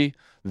strategy,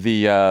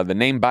 the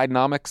name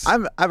Bidenomics?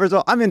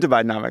 I'm into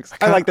Bidenomics.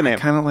 I like the name. I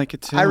kind of like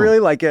it too. I really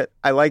like it.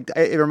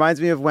 It reminds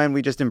me of when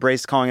we just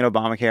embraced calling it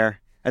Obamacare,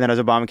 and then as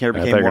Obamacare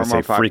became more and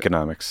more popular.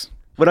 Freakonomics.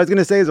 What I was going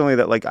to say is only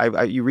that, like,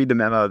 you read the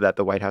memo that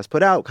the White House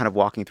put out, kind of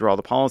walking through all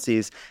the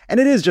policies, and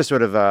it is just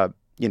sort of a,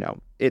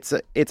 it's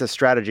a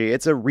strategy.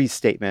 It's a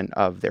restatement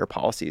of their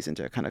policies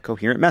into a kind of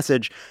coherent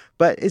message.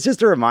 But it's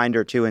just a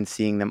reminder, too, in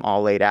seeing them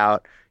all laid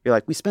out. You're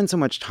like, we spend so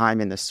much time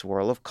in this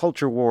swirl of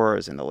culture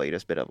wars and the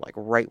latest bit of like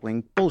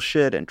right-wing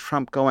bullshit and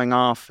Trump going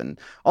off and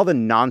all the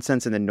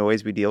nonsense and the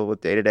noise we deal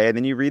with day to day. And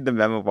then you read the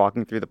memo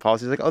walking through the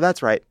policies like, oh,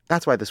 that's right.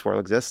 That's why this swirl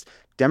exists.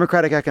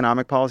 Democratic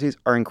economic policies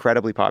are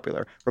incredibly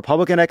popular.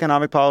 Republican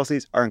economic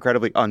policies are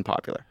incredibly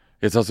unpopular.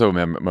 It's also a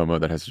memo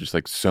that has just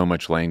like so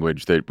much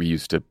language that we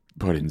used to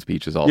put in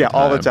speeches all the time.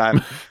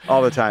 Yeah,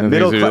 all the time.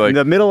 Like,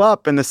 the middle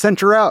up and the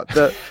center out,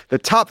 the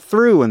top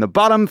through and the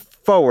bottom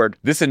forward.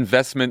 This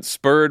investment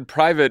spurred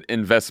private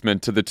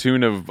investment to the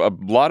tune of a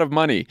lot of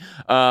money.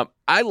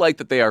 I like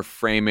that they are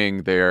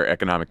framing their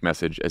economic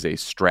message as a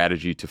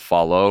strategy to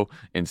follow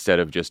instead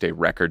of just a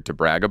record to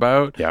brag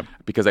about. Yeah.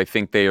 Because I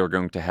think they are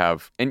going to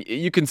have, and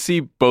you can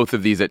see both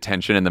of these at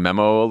tension in the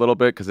memo a little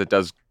bit because it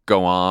does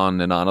go on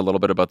and on a little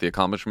bit about the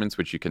accomplishments,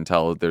 which you can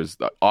tell there's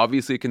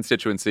obviously a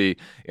constituency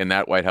in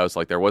that White House,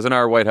 like there was in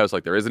our White House,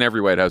 like there is in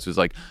every White House, who's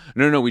like,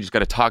 no, we just got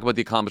to talk about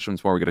the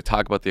accomplishments more. We got to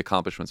talk about the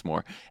accomplishments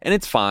more. And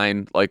it's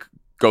fine. Like,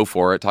 go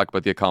for it. Talk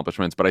about the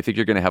accomplishments. But I think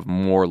you're going to have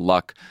more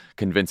luck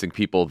convincing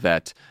people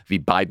that the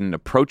Biden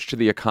approach to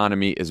the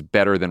economy is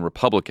better than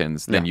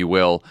Republicans than you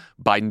will.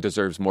 Biden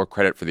deserves more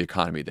credit for the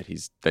economy that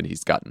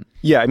he's gotten.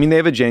 Yeah, I mean, they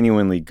have a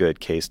genuinely good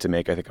case to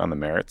make, I think, on the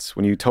merits.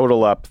 When you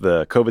total up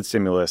the COVID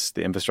stimulus,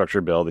 the infrastructure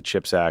bill, the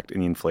CHIPS Act,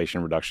 and the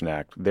Inflation Reduction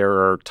Act, there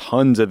are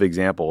tons of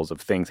examples of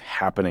things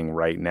happening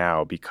right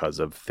now because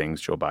of things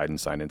Joe Biden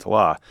signed into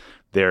law.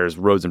 There's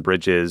roads and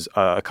bridges.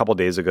 A couple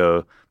days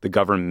ago, the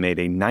government made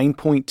a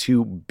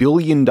 $9.2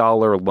 billion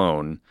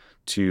loan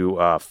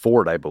to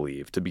Ford, I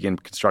believe, to begin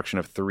construction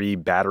of 3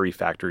 battery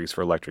factories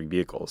for electric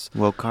vehicles.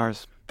 Woke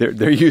cars.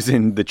 They're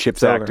using the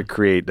CHIPS Act to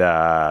create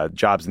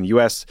jobs in the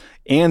U.S.,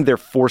 and they're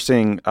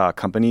forcing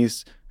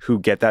companies who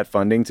get that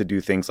funding to do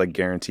things like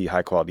guarantee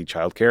high-quality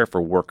childcare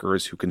for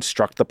workers who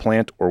construct the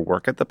plant or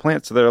work at the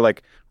plant. So they're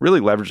like really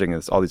leveraging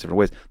this all these different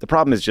ways. The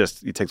problem is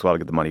just it takes a while to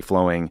get the money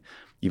flowing.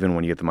 Even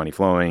when you get the money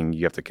flowing,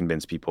 you have to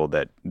convince people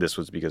that this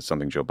was because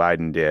something Joe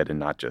Biden did and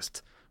not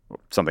just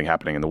something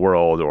happening in the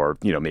world, or,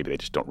 maybe they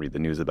just don't read the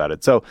news about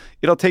it. So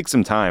it'll take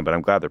some time, but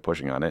I'm glad they're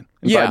pushing on it.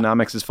 And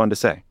Bidenomics is fun to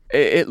say.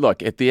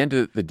 Look, at the end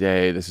of the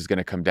day, this is going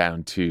to come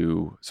down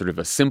to sort of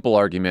a simple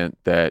argument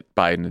that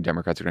Biden and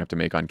Democrats are going to have to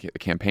make on the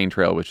campaign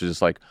trail, which is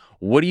just like,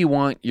 what do you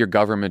want your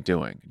government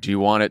doing? Do you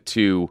want it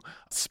to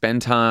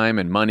spend time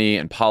and money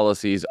and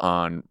policies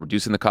on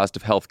reducing the cost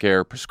of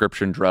healthcare,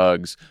 prescription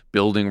drugs,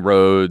 building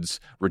roads,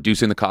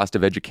 reducing the cost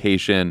of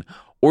education?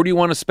 Or do you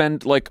want to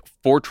spend like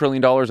 $4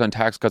 trillion on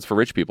tax cuts for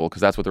rich people? Because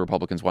that's what the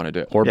Republicans want to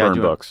do. Or burn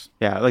books.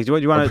 Yeah. Like, do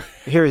you want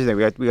to, here's the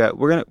thing.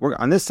 We're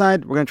on this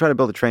side, we're going to try to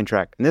build a train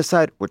track. On this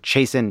side, we're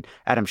chasing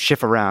Adam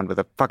Schiff around with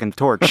a fucking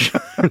torch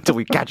until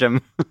we catch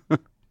him.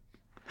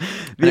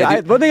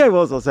 One thing I will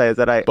also say is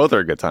that both are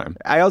a good time.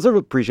 I also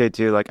appreciate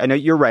too, like, I know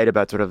you're right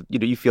about sort of,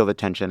 you feel the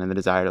tension and the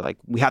desire to like,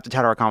 we have to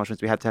tout our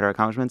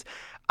accomplishments.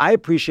 I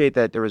appreciate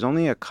that there was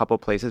only a couple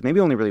places,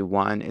 maybe only really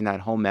one in that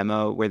whole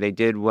memo where they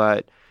did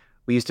what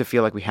we used to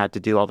feel like we had to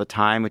do all the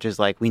time, which is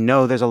like, we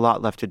know there's a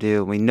lot left to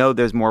do. We know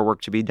there's more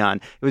work to be done.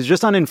 It was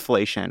just on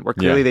inflation, where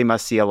clearly they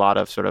must see a lot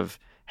of sort of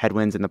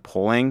headwinds in the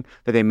polling,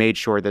 that they made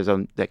sure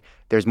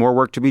there's more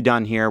work to be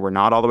done here. We're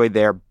not all the way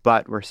there,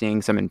 but we're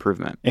seeing some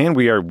improvement. And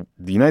the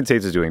United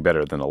States is doing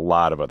better than a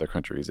lot of other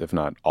countries, if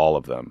not all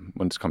of them,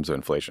 when it comes to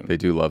inflation. They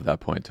do love that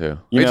point, too.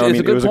 It's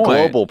a good point. A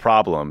global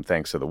problem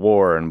thanks to the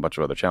war and a bunch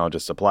of other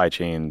challenges, supply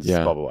chains,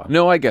 blah, blah, blah.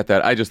 No, I get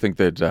that. I just think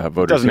that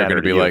voters are going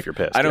to be like, if you're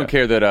pissed, I don't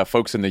care that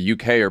folks in the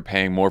UK are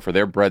paying more for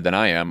their bread than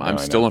I am. I'm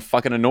still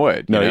fucking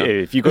annoyed. No,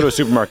 if you go to a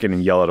supermarket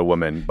and yell at a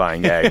woman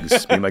buying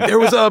eggs, being like, there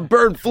was a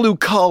bird flu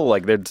cull,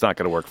 like, it's not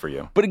going to work for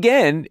you. But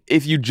again,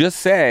 if you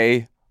just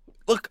say,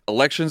 look,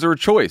 elections are a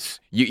choice.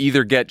 You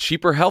either get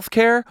cheaper health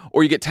care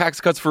or you get tax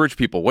cuts for rich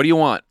people. What do you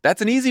want?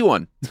 That's an easy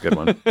one. It's a good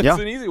one. It's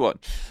an easy one.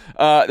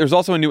 There's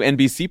also a new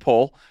NBC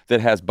poll that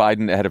has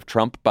Biden ahead of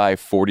Trump by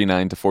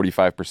 49 to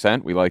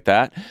 45%. We like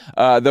that.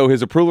 Though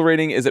his approval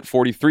rating is at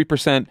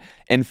 43%,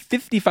 and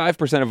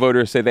 55% of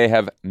voters say they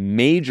have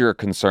major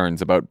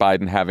concerns about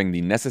Biden having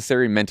the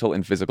necessary mental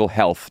and physical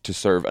health to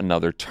serve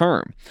another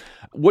term.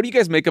 What do you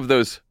guys make of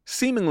those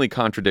seemingly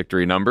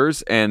contradictory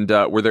numbers? And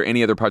were there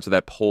any other parts of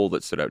that poll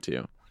that stood out to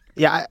you?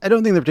 Yeah, I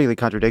don't think they're particularly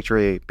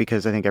contradictory,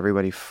 because I think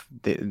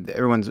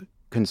everyone's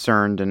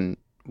concerned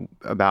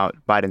about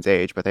Biden's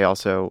age, but they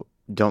also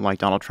don't like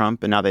Donald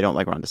Trump, and now they don't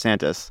like Ron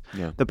DeSantis.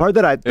 Yeah.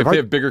 They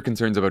have bigger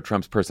concerns about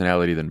Trump's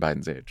personality than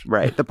Biden's age.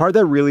 Right. The part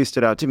that really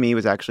stood out to me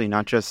was actually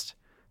not just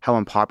how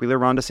unpopular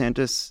Ron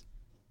DeSantis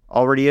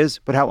already is,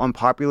 but how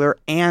unpopular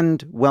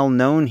and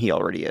well-known he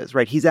already is,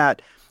 right? He's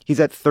at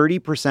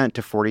 30%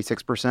 to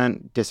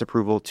 46%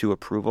 disapproval to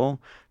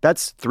approval.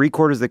 That's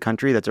 3/4 of the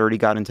country that's already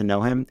gotten to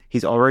know him.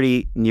 He's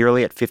already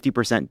nearly at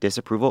 50%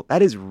 disapproval.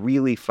 That is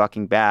really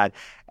fucking bad.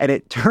 And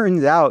it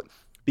turns out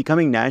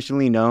becoming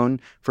nationally known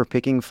for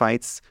picking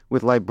fights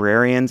with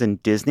librarians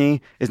and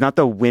Disney is not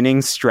the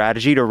winning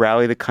strategy to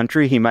rally the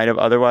country he might have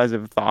otherwise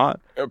have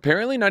thought.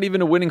 Apparently not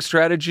even a winning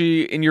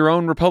strategy in your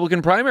own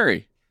Republican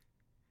primary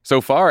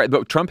so far.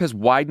 But Trump has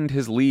widened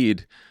his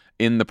lead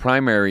in the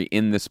primary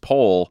in this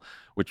poll,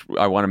 which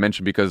I want to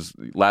mention because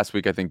last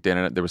week I think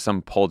there was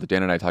some poll that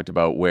Dan and I talked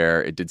about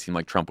where it did seem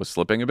like Trump was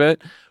slipping a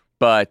bit.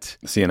 But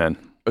CNN.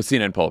 A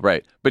CNN poll,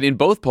 right. But in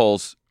both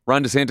polls,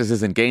 Ron DeSantis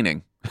isn't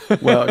gaining.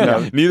 Well,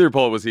 no. Neither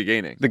poll was he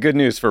gaining. The good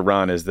news for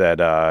Ron is that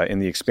in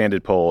the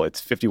expanded poll,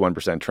 it's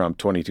 51% Trump,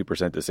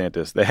 22%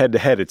 DeSantis. The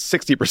head-to-head, it's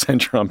 60%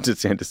 Trump,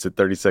 DeSantis at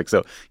 36%.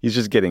 So he's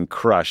just getting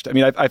crushed. I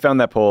mean, I found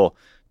that poll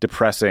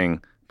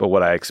depressing, but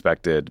what I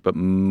expected. But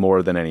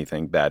more than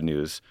anything, bad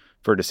news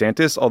for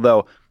DeSantis.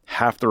 Although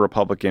half the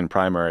Republican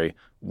primary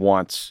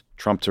wants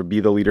Trump to be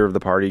the leader of the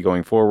party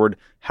going forward.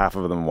 Half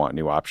of them want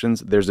new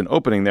options. There's an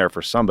opening there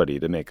for somebody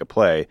to make a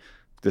play.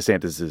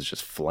 DeSantis is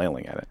just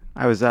flailing at it.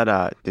 I was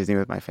at Disney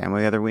with my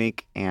family the other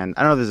week, and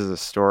I don't know if this is a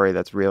story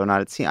that's real or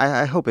not.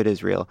 I hope it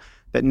is real,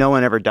 that no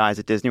one ever dies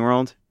at Disney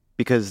World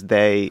because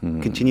they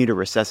continue to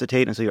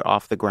resuscitate until you're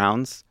off the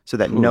grounds, so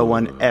that no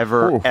one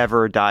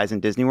ever dies in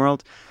Disney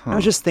World. I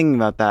was just thinking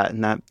about that,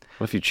 and that...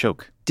 What if you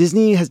choke?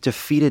 Disney has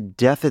defeated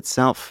death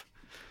itself.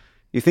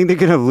 You think they're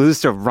going to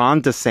lose to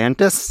Ron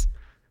DeSantis?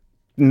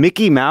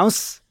 Mickey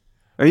Mouse?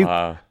 Are you?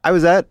 I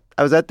was at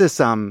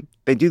this.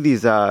 They do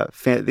these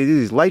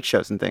light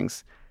shows and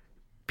things.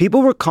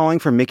 People were calling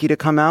for Mickey to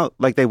come out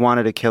like they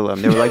wanted to kill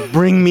him. They were like,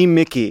 "Bring me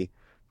Mickey."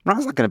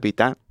 Ron's not going to beat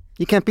that.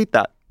 You can't beat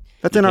that.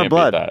 That's in our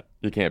blood.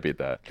 You can't beat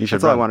that.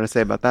 That's all I wanted to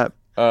say about that.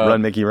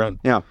 Run, Mickey, run.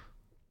 Yeah.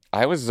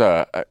 I was,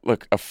 a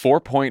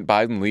 4-point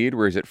Biden lead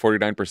where he's at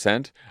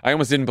 49%. I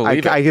almost didn't believe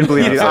it. I can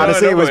believe it.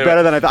 Honestly, it was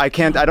better than I thought. I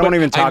don't want to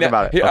even talk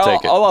about it. I'll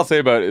take it. All I'll say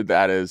about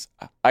that is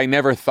I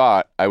never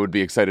thought I would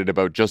be excited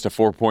about just a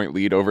 4-point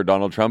lead over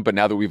Donald Trump. But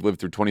now that we've lived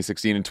through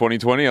 2016 and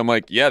 2020, I'm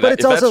like, yeah, if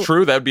that's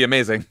true, that'd be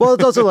amazing. Well,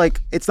 it's also like,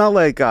 it's not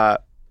like,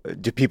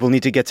 do people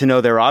need to get to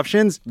know their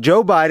options?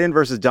 Joe Biden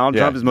versus Donald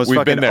Trump is the most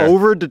fucking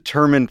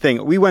over-determined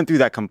thing. We went through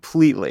that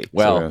completely.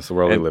 Well, it's the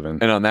world we live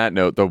in. And on that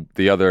note,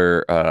 the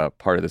other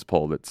part of this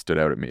poll that stood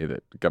out at me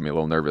that got me a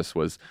little nervous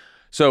was,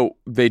 so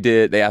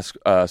they asked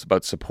us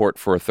about support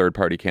for a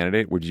third-party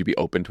candidate. Would you be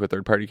open to a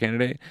third-party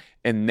candidate?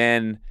 And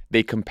then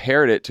they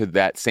compared it to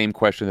that same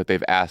question that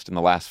they've asked in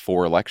the last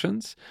 4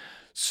 elections.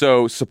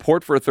 So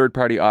support for a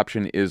third-party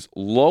option is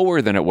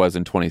lower than it was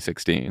in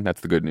 2016. That's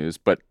the good news,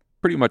 but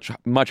pretty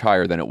much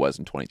higher than it was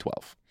in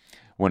 2012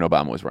 when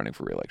Obama was running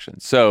for re-election.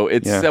 So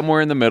it's somewhere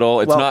in the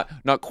middle. It's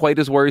not quite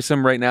as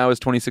worrisome right now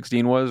as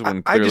 2016 was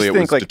when clearly it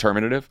was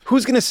determinative.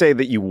 Who's going to say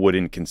that you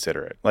wouldn't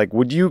consider it? Like,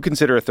 would you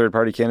consider a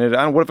third-party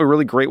candidate? What if a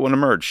really great one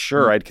emerged?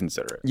 Sure, I'd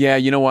consider it. Yeah,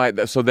 you know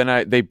why? So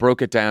then they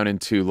broke it down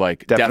into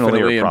like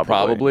definitely and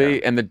probably.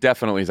 Yeah. And the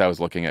definitely's I was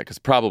looking at, because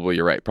probably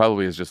you're right.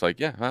 Probably is just like,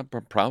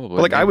 probably.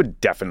 But like, I would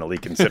definitely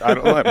consider.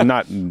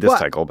 Not this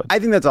cycle, but I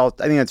think that's all.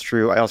 I think that's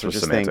true. I also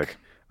just think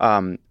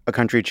a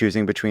country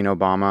choosing between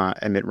Obama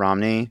and Mitt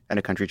Romney and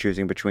a country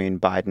choosing between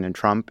Biden and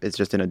Trump is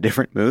just in a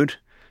different mood.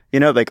 You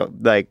know,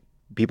 like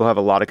People have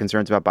a lot of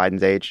concerns about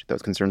Biden's age.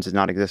 Those concerns did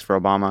not exist for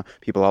Obama.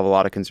 People have a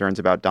lot of concerns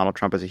about Donald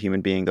Trump as a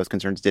human being. Those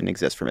concerns didn't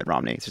exist for Mitt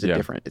Romney. It's just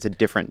it's a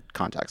different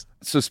context.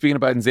 So speaking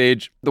of Biden's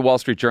age, the Wall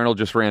Street Journal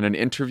just ran an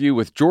interview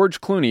with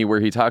George Clooney where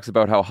he talks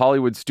about how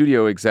Hollywood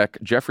studio exec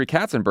Jeffrey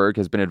Katzenberg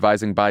has been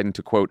advising Biden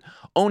to, quote,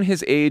 own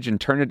his age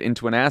and turn it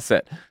into an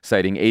asset,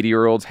 citing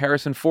 80-year-olds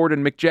Harrison Ford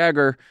and Mick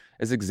Jagger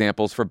as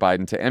examples for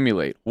Biden to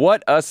emulate.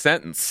 What a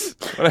sentence.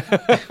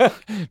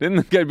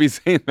 Didn't think I'd be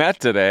saying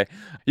that today.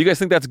 You guys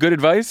think that's good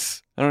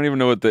advice? I don't even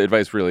know what the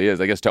advice really is.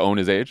 I guess to own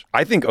his age?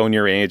 I think own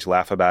your age,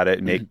 laugh about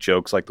it, make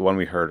jokes like the one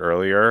we heard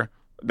earlier.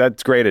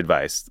 That's great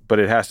advice, but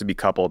it has to be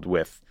coupled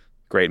with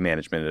great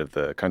management of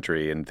the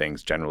country and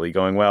things generally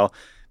going well.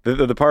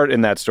 The part in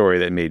that story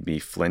that made me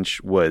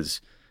flinch was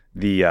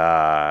the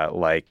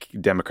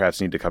Democrats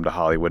need to come to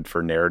Hollywood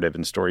for narrative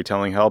and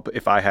storytelling help.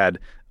 If I had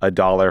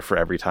 $1 for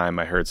every time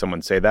I heard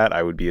someone say that,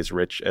 I would be as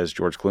rich as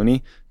George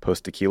Clooney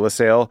post tequila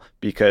sale,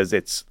 because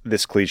it's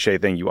this cliche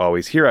thing you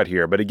always hear out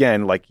here. But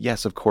again,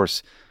 yes, of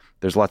course,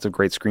 there's lots of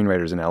great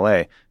screenwriters in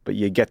LA, but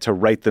you get to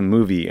write the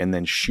movie and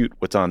then shoot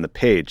what's on the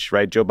page,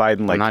 right? Joe Biden,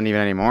 not even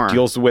anymore,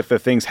 deals with the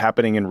things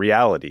happening in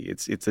reality.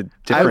 It's a different.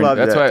 I love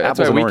that's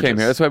why we oranges. came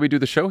here. That's why we do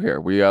the show here.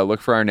 We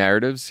look for our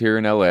narratives here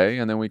in LA,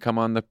 and then we come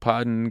on the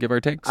pod and give our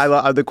takes.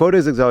 The quote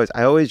is always,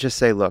 I always just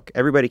say, look,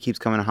 everybody keeps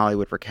coming to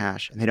Hollywood for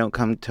cash, and they don't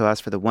come to us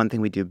for the one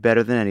thing we do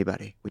better than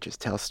anybody, which is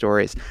tell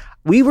stories.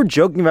 We were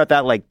joking about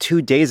that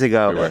 2 days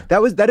ago.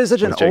 That is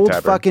such an old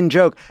fucking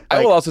joke.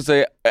 I will also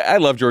say I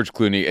love George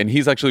Clooney, and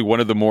he's actually one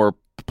of the more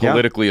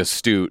politically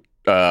astute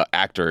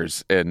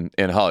actors in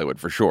Hollywood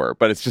for sure.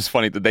 But it's just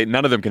funny that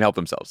none of them can help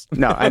themselves.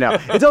 No, I know.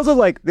 It's also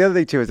the other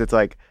thing too is it's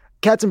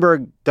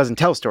Katzenberg doesn't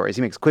tell stories.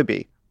 He makes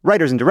Quibi.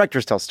 Writers and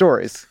directors tell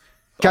stories.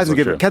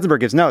 Katzenberg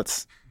gives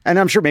notes. And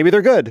I'm sure maybe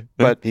they're good,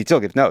 but he still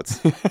gives notes.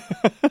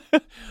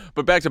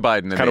 But back to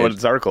Biden. Kind of what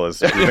this article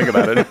is, if you think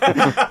about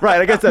it.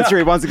 Right, I guess that's true.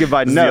 He wants to give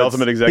Biden notes. The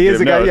ultimate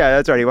executive note. Yeah,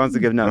 that's right. He wants to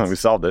give notes. We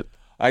solved it.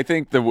 I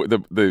think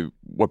the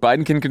what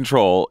Biden can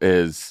control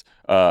is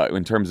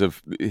in terms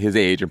of his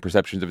age and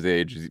perceptions of his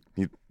age.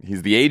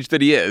 He's the age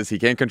that he is. He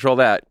can't control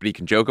that, but he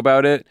can joke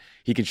about it.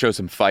 He can show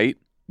some fight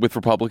with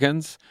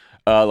Republicans,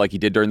 like he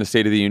did during the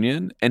State of the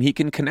Union, and he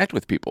can connect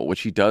with people,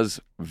 which he does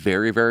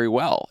very, very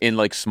well in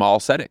small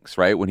settings,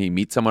 right? When he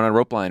meets someone on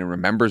rope line and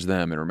remembers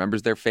them and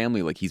remembers their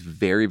family, he's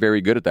very,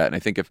 very good at that. And I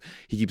think if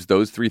he keeps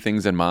those three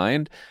things in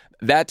mind,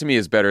 that to me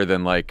is better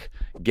than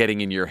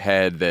getting in your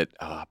head that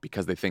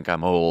because they think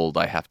I'm old,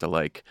 I have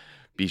to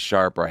be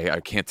sharp, or I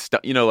can't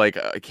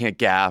I can't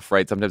gaff,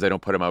 right? Sometimes I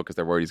don't put him out because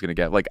they're worried he's going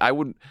to gaff.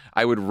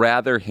 I would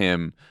rather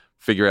him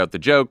figure out the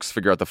jokes,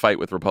 figure out the fight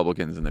with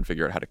Republicans, and then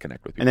figure out how to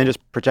connect with people. And then just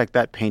project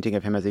that painting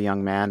of him as a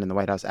young man in the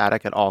White House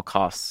attic at all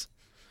costs.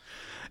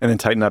 And then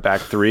tighten up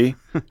Act 3,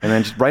 and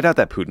then just write out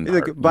that Putin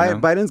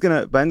part. Biden's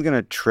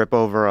gonna trip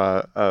over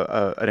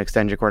an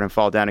extension cord and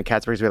fall down, and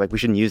Katzenberg's we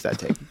shouldn't use that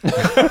tape.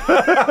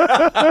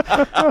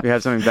 We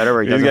have something better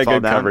where he doesn't fall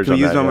down. Can we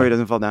use one where he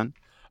doesn't fall down?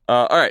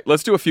 All right,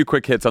 let's do a few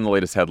quick hits on the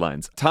latest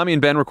headlines. Tommy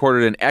and Ben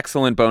recorded an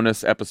excellent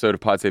bonus episode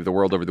of Pod Save the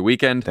World over the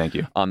weekend. Thank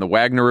you. On the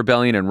Wagner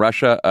Rebellion in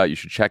Russia. You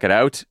should check it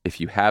out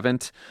if you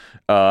haven't.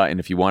 And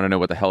if you want to know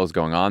what the hell is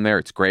going on there,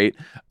 it's great.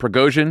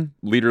 Prigozhin,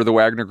 leader of the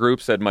Wagner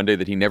Group, said Monday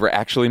that he never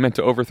actually meant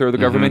to overthrow the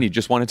government. He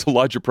just wanted to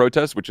lodge a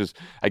protest, which is,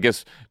 I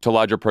guess, to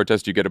lodge a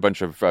protest, you get a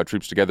bunch of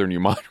troops together and you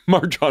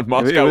march on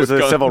Moscow. It was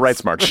a civil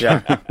rights march.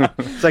 Yeah.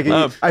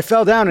 It's I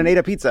fell down and ate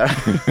a pizza.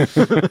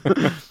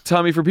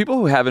 Tommy, for people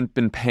who haven't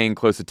been paying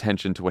close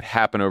attention to what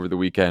happened over the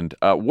weekend,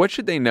 what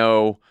should they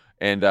know?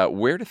 And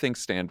where do things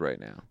stand right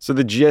now? So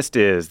the gist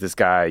is this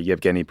guy,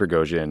 Yevgeny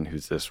Prigozhin,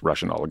 who's this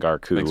Russian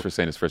oligarch who... Thanks for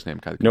saying his first name.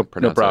 No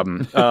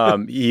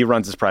problem. He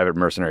runs this private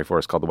mercenary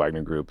force called the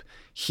Wagner Group.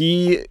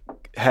 He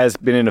has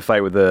been in a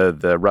fight with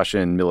the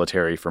Russian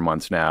military for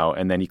months now,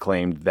 and then he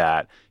claimed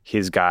that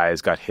his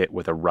guys got hit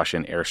with a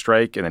Russian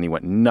airstrike, and then he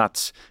went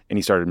nuts, and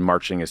he started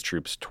marching his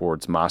troops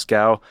towards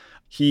Moscow.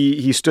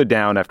 He stood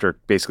down after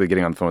basically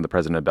getting on the phone with the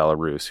president of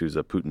Belarus, who's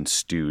a Putin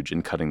stooge,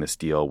 and cutting this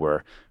deal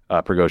where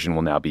Prigozhin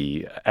will now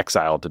be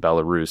exiled to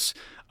Belarus.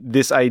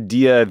 This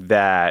idea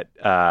that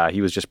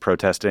he was just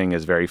protesting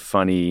is very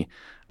funny.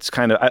 It's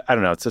kind of, I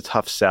don't know, it's a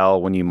tough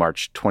sell when you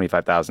march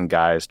 25,000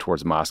 guys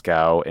towards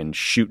Moscow and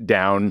shoot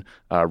down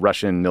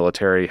Russian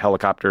military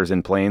helicopters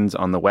and planes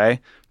on the way.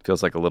 It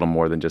feels like a little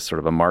more than just sort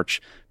of a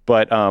march.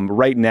 But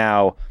right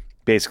now,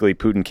 basically,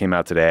 Putin came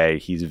out today.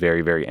 He's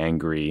very, very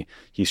angry.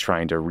 He's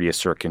trying to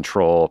reassert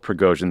control.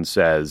 Prigozhin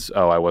says,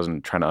 I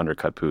wasn't trying to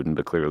undercut Putin,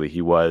 but clearly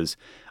he was.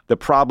 The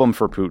problem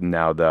for Putin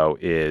now, though,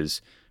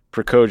 is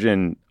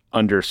Prigozhin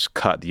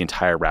undercut the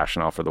entire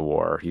rationale for the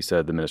war. He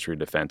said the Ministry of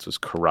Defense was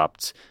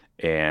corrupt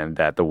and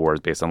that the war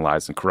is based on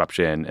lies and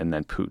corruption. And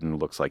then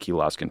Putin looks like he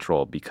lost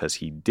control because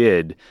he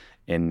did.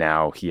 And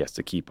now he has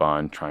to keep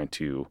on trying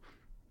to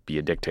be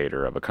a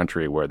dictator of a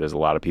country where there's a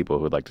lot of people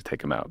who would like to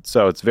take him out.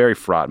 So it's a very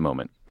fraught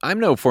moment.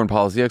 I'm no foreign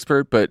policy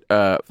expert, but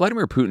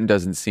Vladimir Putin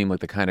doesn't seem like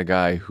the kind of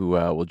guy who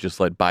will just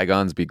let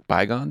bygones be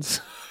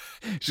bygones.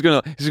 She's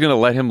gonna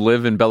let him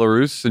live in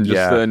Belarus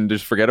and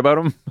just forget about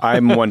him.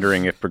 I'm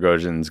wondering if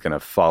Prigozhin's going to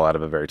fall out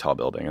of a very tall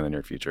building in the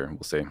near future.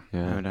 We'll see.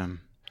 Yeah.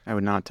 I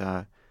would not.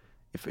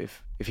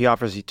 If he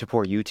offers you to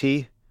pour you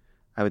tea,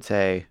 I would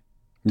say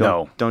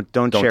No.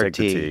 Don't share take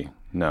tea. the tea.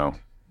 No.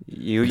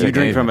 You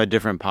drink from a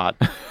different pot.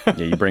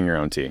 Yeah, you bring your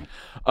own tea.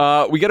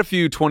 We got a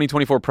few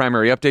 2024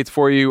 primary updates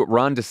for you.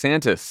 Ron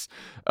DeSantis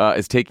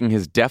is taking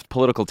his deft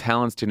political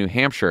talents to New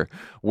Hampshire,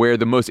 where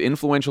the most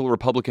influential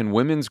Republican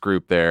women's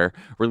group there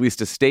released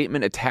a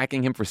statement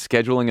attacking him for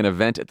scheduling an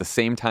event at the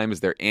same time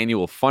as their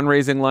annual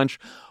fundraising lunch.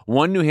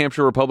 One New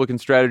Hampshire Republican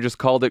strategist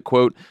called it,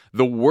 quote,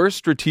 the worst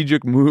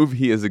strategic move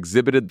he has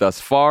exhibited thus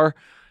far,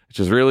 which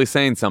is really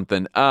saying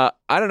something. I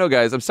don't know,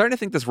 guys. I'm starting to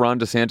think this Ron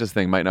DeSantis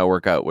thing might not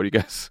work out. What do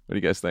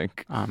you guys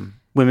think?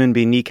 Women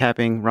be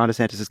kneecapping Ron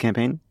DeSantis'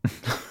 campaign.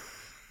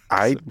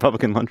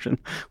 Republican luncheon.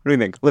 What do you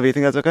think? Olivia, you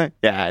think that's okay?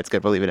 Yeah, it's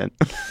good. We'll leave it in.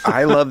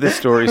 I love this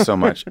story so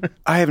much.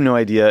 I have no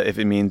idea if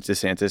it means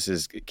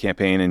DeSantis'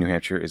 campaign in New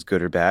Hampshire is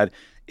good or bad.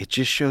 It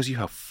just shows you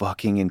how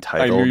fucking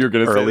entitled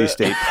early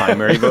state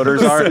primary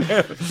voters are.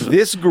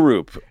 This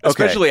group,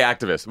 especially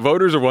activists.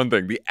 Voters are one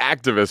thing. The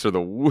activists are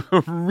the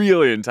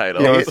really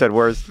entitled. Yeah, you said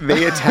worse.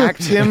 They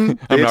attacked him.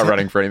 I'm not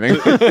running for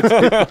anything.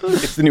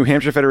 It's the New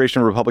Hampshire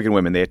Federation of Republican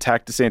Women. They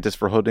attacked DeSantis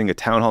for holding a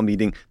town hall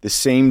meeting the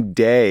same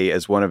day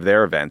as one of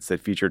their events that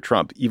featured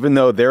Trump, even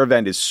though their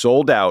event is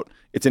sold out.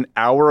 It's an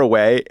hour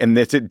away, and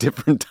it's at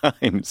different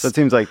times. So it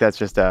seems like that's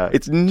just a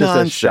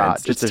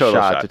shot. Just a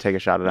shot to take a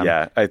shot at him.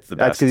 Yeah, it's the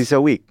best. That's because he's so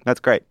weak.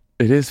 That's great.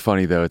 It is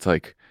funny, though. It's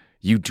like,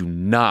 you do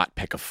not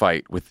pick a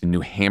fight with the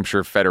New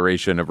Hampshire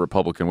Federation of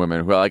Republican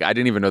Women. Well, like, I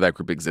didn't even know that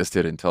group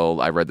existed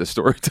until I read this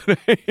story today.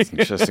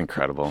 It's just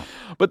incredible.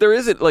 But there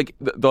isn't, like,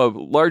 the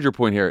larger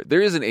point here, there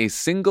isn't a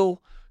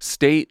single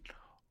state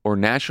or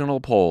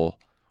national poll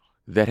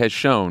that has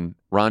shown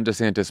Ron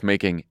DeSantis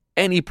making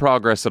any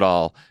progress at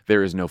all.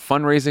 There is no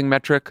fundraising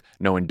metric,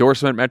 no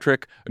endorsement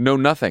metric, no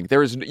nothing.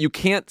 You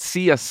can't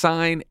see a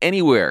sign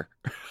anywhere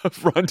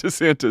of Ron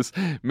DeSantis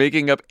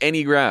making up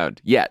any ground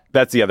yet.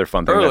 That's the other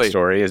fun thing of that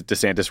story is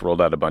DeSantis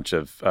rolled out a bunch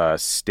of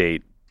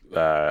state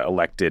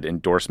elected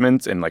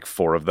endorsements, and like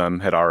 4 of them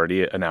had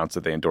already announced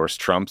that they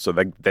endorsed Trump. So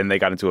then they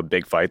got into a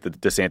big fight. The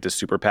DeSantis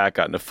super PAC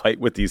got in a fight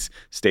with these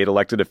state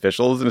elected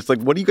officials, and it's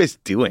like, what are you guys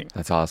doing?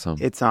 That's awesome.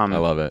 I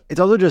love it.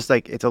 It's also just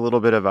like it's a little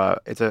bit of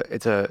it's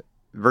a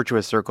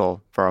virtuous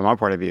circle from our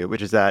point of view,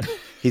 which is that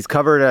he's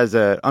covered as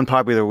an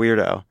unpopular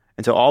weirdo.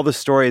 And so all the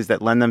stories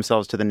that lend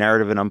themselves to the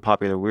narrative of an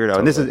unpopular weirdo,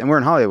 and we're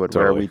in Hollywood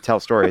where we tell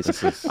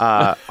stories,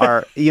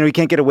 are, you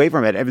can't get away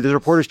from it. And there's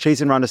reporters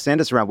chasing Ron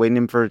DeSantis around,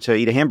 waiting for him to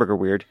eat a hamburger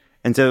weird.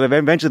 And so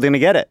eventually they're going to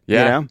get it.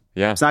 Yeah.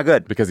 Yeah. It's not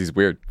good. Because he's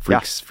weird.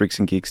 Freaks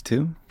and Geeks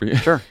too?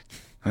 Sure.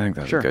 I think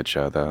that's a good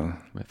show, though.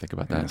 I think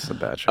about that. That's a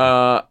bad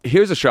show.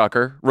 Here's a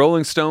shocker.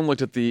 Rolling Stone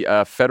looked at the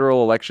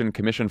Federal Election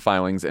Commission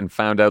filings and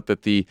found out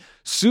that the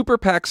super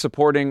PAC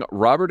supporting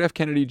Robert F.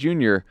 Kennedy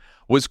Jr.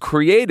 was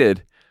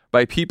created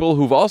by people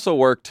who've also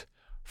worked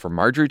for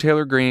Marjorie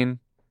Taylor Greene,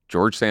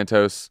 George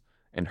Santos,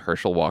 and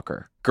Herschel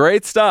Walker.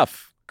 Great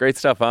stuff. Great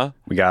stuff, huh?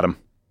 We got him.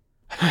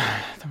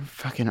 The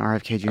fucking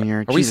RFK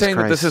Jr. Are we saying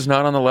that this is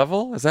not on the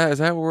level? Is that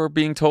what we're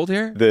being told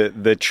here?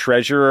 The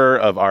treasurer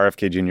of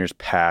RFK Jr.'s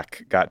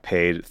PAC got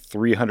paid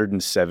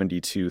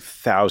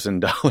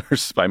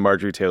 $372,000 by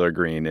Marjorie Taylor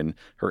Greene and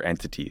her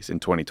entities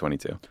in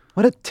 2022.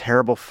 What a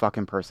terrible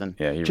fucking person.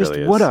 Yeah, he just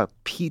really is.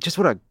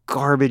 What a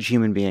garbage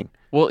human being.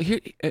 Well,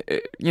 here,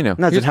 not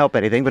doesn't help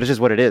anything, but it's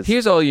just what it is.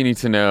 Here's all you need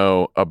to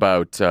know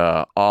about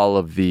all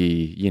of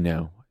the,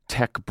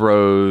 tech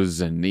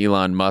bros and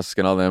Elon Musk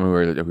and all them who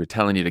are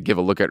telling you to give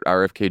a look at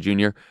RFK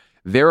Jr.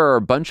 There are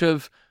a bunch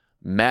of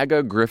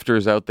MAGA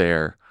grifters out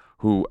there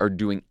who are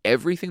doing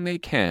everything they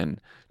can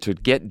to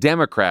get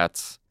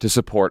Democrats to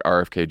support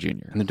RFK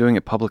Jr. And they're doing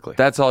it publicly.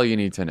 That's all you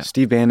need to know.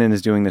 Steve Bannon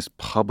is doing this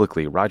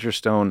publicly. Roger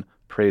Stone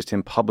praised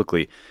him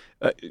publicly.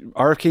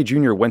 RFK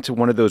Jr. went to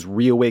one of those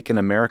Reawaken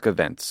America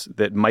events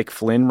that Mike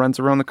Flynn runs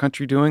around the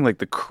country doing, like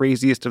the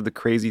craziest of the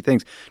crazy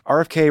things.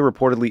 RFK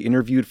reportedly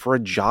interviewed for a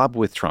job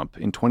with Trump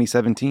in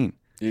 2017.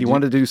 He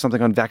wanted to do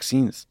something on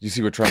vaccines. You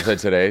see what Trump said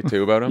today,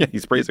 too, about him? Yeah,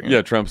 he's praising him.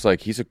 Yeah, Trump's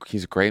like, he's a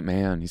great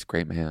man. He's a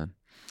great man.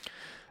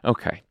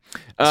 Okay.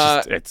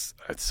 It's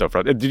so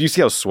frustrating. Did you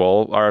see how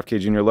swole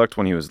RFK Jr. looked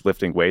when he was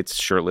lifting weights,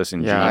 shirtless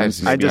in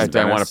jeans? I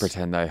want to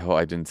pretend I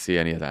didn't see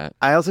any of that.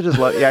 I also just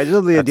love, I just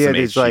love the idea that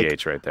he's like,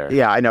 HGH right there.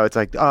 Yeah, I know. It's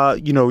like, there's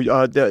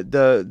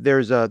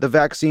the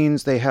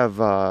vaccines. They have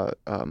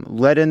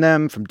lead in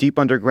them from deep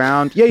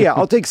underground. Yeah.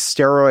 I'll take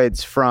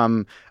steroids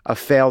from a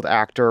failed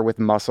actor with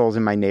muscles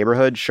in my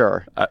neighborhood.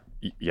 Sure.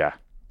 Yeah.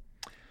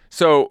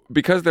 So,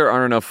 because there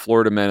aren't enough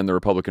Florida men in the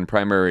Republican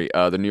primary,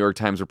 the New York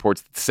Times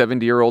reports that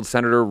 70-year-old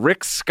Senator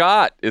Rick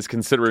Scott is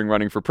considering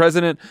running for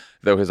president.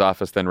 though his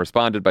office then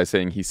responded by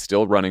saying he's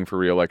still running for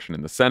re-election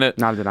in the Senate.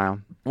 Not a denial.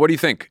 What do you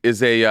think?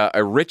 Is a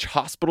rich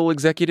hospital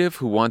executive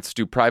who wants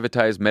to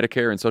privatize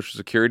Medicare and Social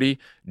Security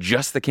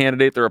just the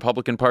candidate the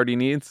Republican Party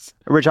needs?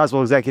 A rich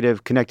hospital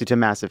executive connected to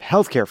massive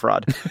healthcare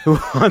fraud who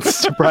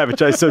wants to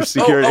privatize Social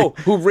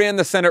Security. Who ran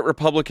the Senate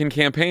Republican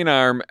campaign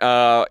arm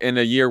in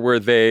a year where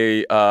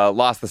they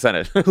lost the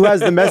Senate. Who has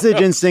the message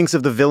instincts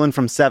of the villain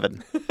from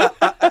Seven.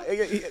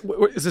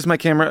 Is this my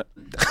camera?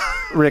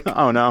 Rick,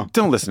 Oh, no.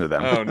 don't listen to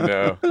them. Oh,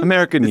 no.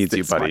 America needs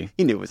you, buddy.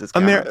 He knew it was his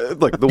camera.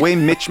 Look, the way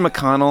Mitch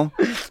McConnell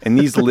and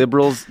these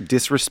liberals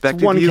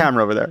disrespected One you.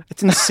 camera over there.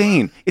 It's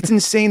insane. It's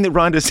insane that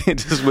Ron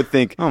DeSantis would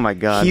think, Oh, my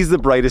God. he's the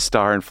brightest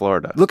star in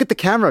Florida. Look at the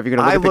camera if you're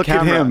going to look at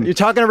the camera. him. You're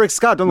talking to Rick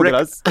Scott. Don't look Rick-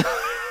 at us.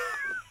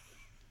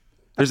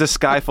 There's a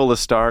sky full of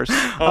stars. And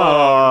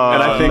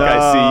I think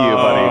I see you,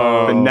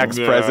 buddy. The next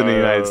president of the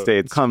United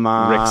States. Come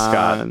on. Rick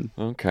Scott.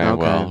 Okay,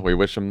 well, we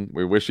wish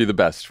you the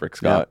best, Rick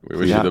Scott. We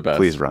wish you the best.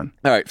 Please run.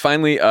 All right,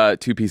 finally,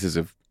 two pieces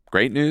of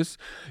great news.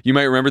 You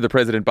might remember that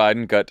President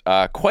Biden got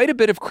quite a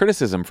bit of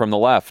criticism from the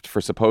left for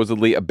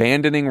supposedly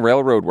abandoning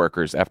railroad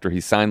workers after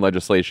he signed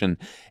legislation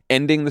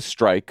ending the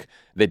strike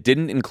that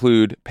didn't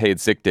include paid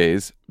sick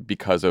days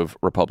because of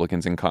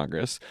Republicans in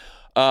Congress.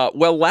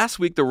 Well, last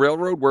week, the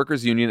Railroad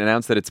Workers Union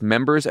announced that its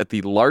members at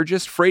the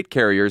largest freight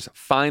carriers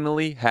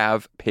finally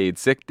have paid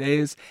sick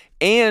days.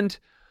 And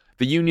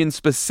the union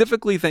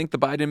specifically thanked the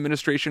Biden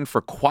administration for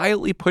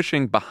quietly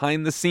pushing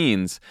behind the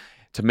scenes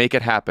to make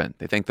it happen.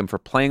 They thanked them for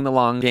playing the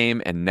long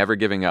game and never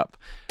giving up.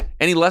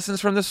 Any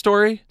lessons from this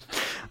story?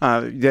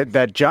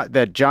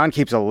 That John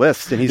keeps a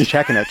list and he's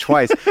checking it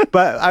twice.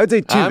 But I would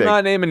say two things. I'm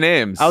not naming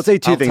names. I'll say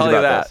two things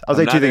about this. I'll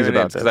say two things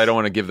about this. Because I don't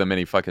want to give them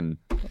any fucking...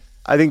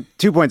 I think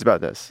 2 points about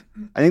this.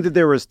 I think that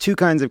there was two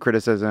kinds of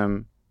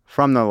criticism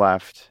from the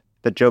left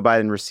that Joe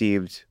Biden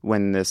received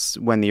when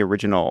the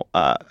original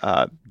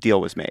deal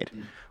was made.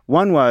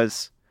 One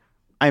was,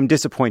 I'm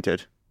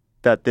disappointed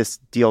that this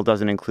deal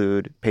doesn't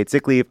include paid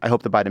sick leave. I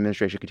hope the Biden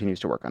administration continues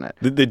to work on it.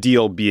 The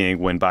deal being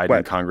when Biden Right.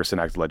 and Congress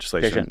enacted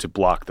legislation to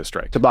block the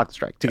strike. To block the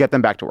strike, to get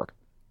them back to work,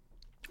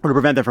 or to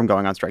prevent them from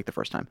going on strike the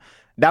first time.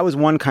 That was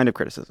one kind of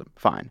criticism.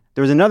 Fine.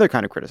 There was another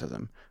kind of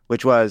criticism,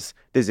 which was,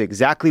 this is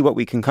exactly what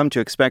we can come to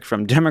expect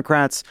from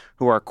Democrats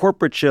who are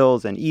corporate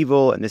shills and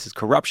evil, and this is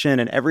corruption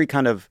and every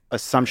kind of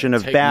assumption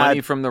of Take bad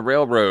money from the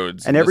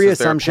railroads. and every this is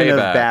their assumption of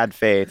payback. bad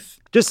faith.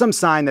 Just some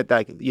sign that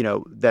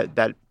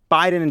that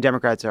Biden and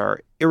Democrats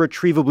are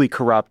irretrievably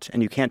corrupt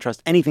and you can't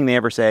trust anything they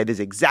ever say. This is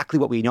exactly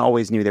what we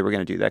always knew they were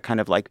going to do. That kind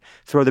of like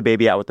throw the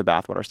baby out with the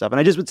bathwater stuff. And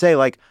I just would say,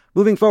 like,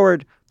 moving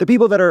forward, the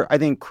people that are, I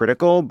think,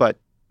 critical but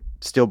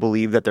still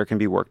believe that there can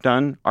be work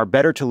done are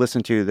better to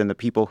listen to than the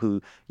people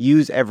who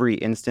use every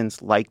instance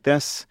like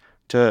this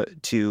to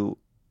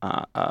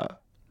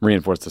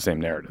Reinforce the same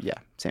narrative. yeah,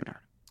 same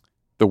narrative.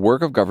 The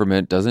work of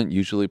government doesn't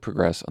usually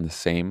progress on the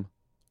same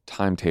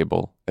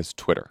timetable as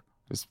Twitter,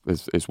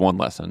 is one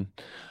lesson.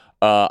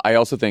 I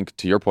also think,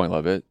 to your point,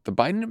 Levitt, the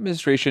Biden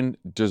administration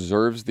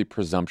deserves the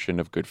presumption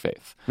of good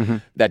faith. Mm-hmm.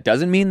 That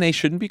doesn't mean they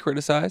shouldn't be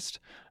criticized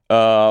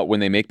when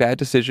they make bad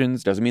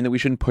decisions. Doesn't mean that we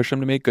shouldn't push them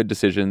to make good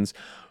decisions.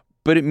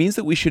 But it means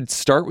that we should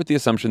start with the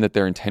assumption that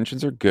their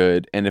intentions are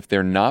good. And if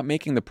they're not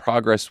making the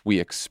progress we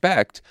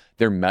expect,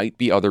 there might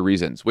be other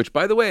reasons. Which,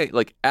 by the way,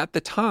 like at the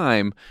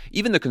time,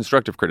 even the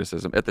constructive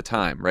criticism at the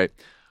time, right?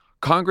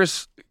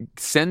 Congress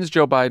sends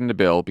Joe Biden a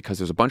bill because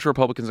there's a bunch of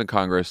Republicans in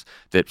Congress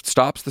that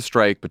stops the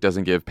strike but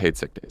doesn't give paid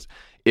sick days.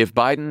 If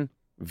Biden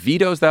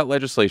vetoes that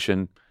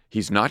legislation,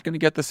 he's not going to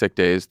get the sick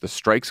days. The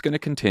strike's going to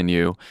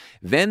continue.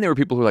 Then there were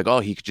people who were like,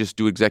 oh, he could just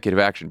do executive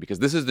action because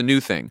this is the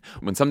new thing.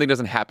 When something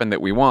doesn't happen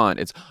that we want,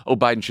 it's, oh,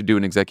 Biden should do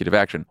an executive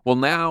action. Well,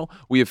 now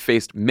we have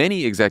faced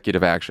many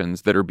executive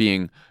actions that are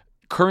being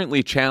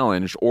currently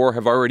challenged or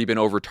have already been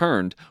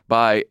overturned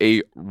by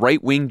a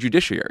right-wing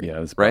judiciary. Yeah,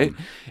 that's right.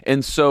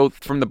 And so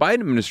from the Biden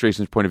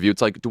administration's point of view,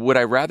 it's like, would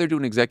I rather do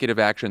an executive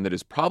action that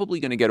is probably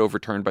going to get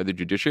overturned by the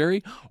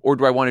judiciary, or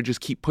do I want to just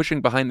keep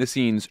pushing behind the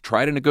scenes,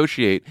 try to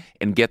negotiate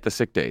and get the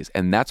sick days?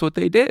 And that's what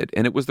they did.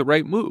 And it was the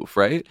right move,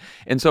 right?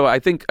 And so I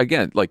think,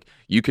 again, like,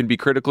 you can be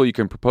critical, you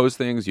can propose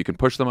things, you can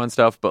push them on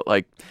stuff, but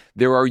like,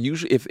 there are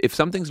usually, if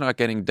something's not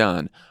getting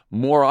done,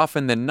 more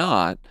often than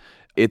not,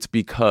 it's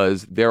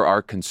because there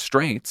are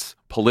constraints,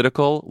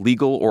 political,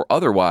 legal, or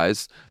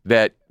otherwise,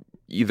 that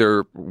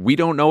either we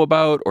don't know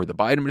about or the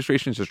Biden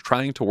administration is just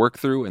trying to work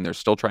through and they're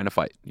still trying to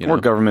fight. Or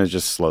government is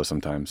just slow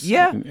sometimes.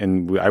 Yeah.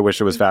 And I wish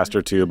it was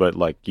faster too, but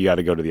like you got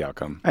to go to the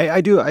outcome. I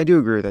do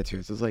agree with that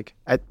too. So it's like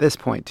at this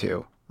point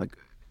too, like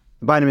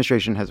the Biden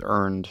administration has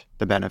earned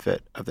the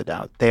benefit of the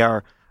doubt. They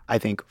are, I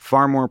think,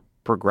 far more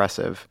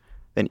progressive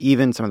than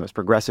even some of those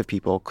progressive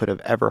people could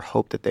have ever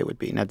hoped that they would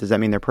be. Now, does that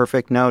mean they're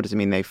perfect? No. Does it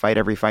mean they fight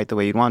every fight the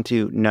way you'd want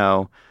to?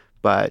 No.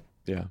 But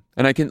yeah,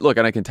 and I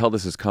can tell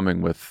this is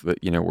coming with,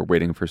 we're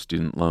waiting for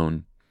student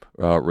loan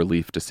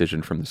relief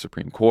decision from the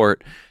Supreme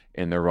Court,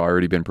 and there have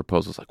already been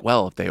proposals like,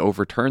 well, if they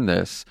overturn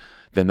this,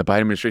 then the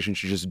Biden administration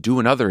should just do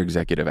another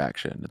executive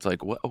action. It's like,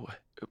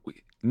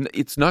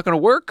 It's not going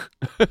to work.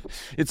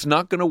 It's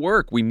not going to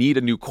work. We need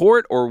a new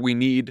court, or we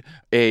need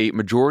a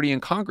majority in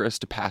Congress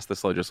to pass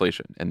this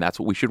legislation, and that's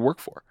what we should work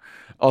for.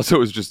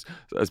 Also, it's just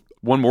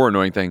one more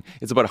annoying thing.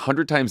 It's about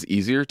 100 times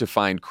easier to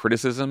find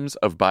criticisms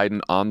of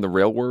Biden on the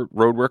railroad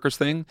workers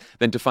thing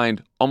than to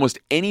find almost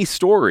any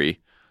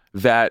story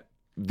that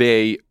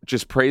they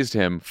just praised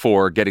him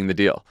for getting the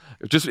deal.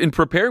 Just in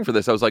preparing for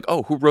this, I was like,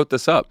 oh, who wrote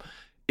this up?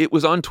 It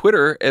was on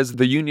Twitter as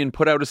the union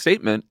put out a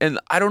statement, and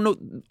I don't know,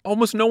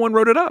 almost no one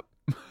wrote it up.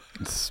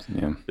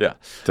 Yeah.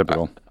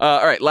 Typical.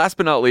 All right. Last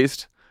but not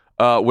least,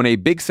 when a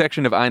big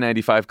section of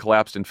I-95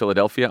 collapsed in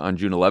Philadelphia on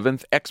June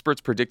 11th,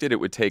 experts predicted it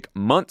would take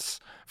months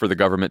for the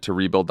government to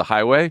rebuild the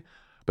highway.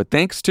 But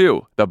thanks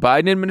to the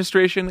Biden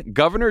administration,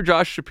 Governor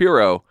Josh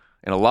Shapiro,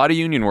 and a lot of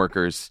union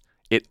workers,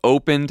 it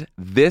opened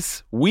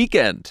this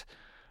weekend.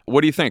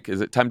 What do you think?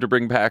 Is it time to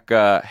bring back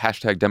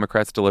hashtag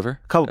Democrats Deliver?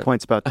 A couple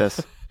points about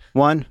this.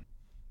 One,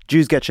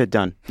 Jews get shit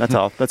done. That's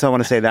all. That's all I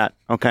want to say that.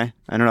 Okay?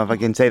 I don't know if I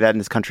can say that in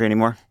this country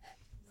anymore.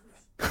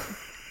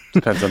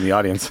 Depends on the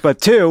audience. But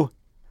two,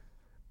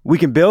 we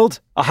can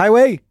build a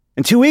highway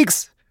in 2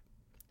 weeks.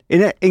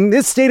 In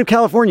this state of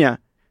California,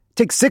 it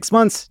takes 6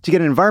 months to get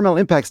an environmental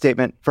impact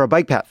statement for a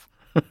bike path.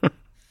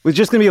 It's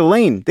just going to be a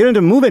lane. They don't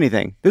have to move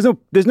anything. There's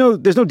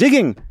no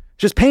digging.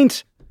 Just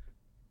paint.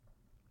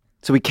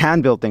 So we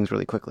can build things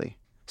really quickly.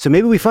 So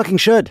maybe we fucking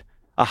should.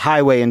 A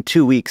highway in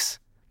 2 weeks.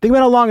 Think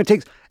about how long it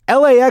takes.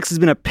 LAX has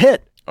been a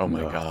pit. Oh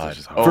my God.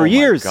 For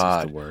years. It's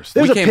the worst.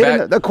 There's a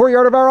pit in the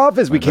courtyard of our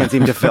office we can't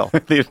seem to fill.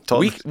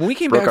 When we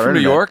came back from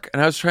New York,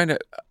 and I was trying to,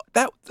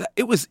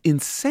 it was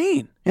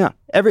insane. Yeah.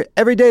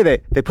 Every day they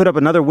put up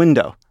another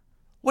window.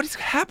 What is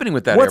happening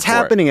with that What's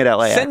airport? happening at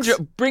LAX?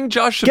 Bring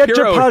Josh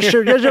Shapiro.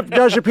 Get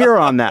Josh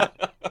Shapiro on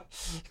that.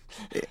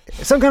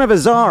 Some kind of a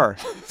czar.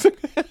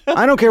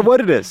 I don't care what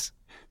it is.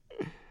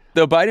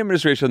 The Biden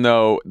administration,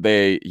 though,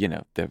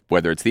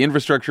 whether it's the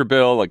infrastructure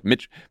bill, like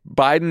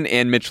Biden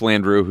and Mitch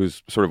Landrieu,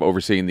 who's sort of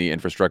overseeing the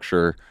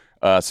infrastructure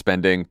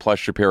spending, plus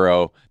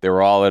Shapiro, they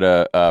were all at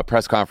a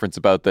press conference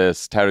about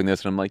this, touting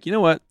this, and I'm like, you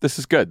know what? This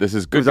is good. This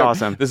is good. It was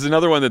awesome. This is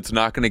another one that's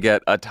not going to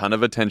get a ton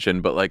of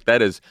attention, but like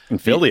that is in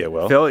Philly it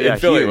will. Philly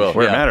it will.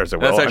 Where it matters, it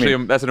will.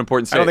 That's an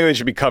important state. I don't think we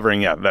should be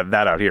covering that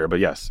out here,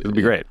 but yes, it'll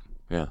be great.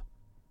 Yeah.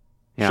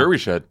 Sure we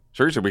should.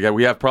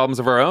 We have problems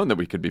of our own that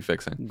we could be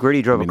fixing.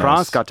 Gritty drove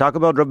across, got Taco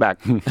Bell, drove back.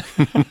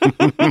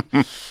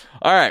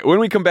 All right. When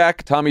we come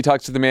back, Tommy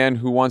talks to the man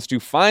who wants to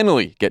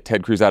finally get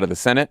Ted Cruz out of the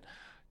Senate,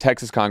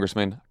 Texas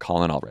Congressman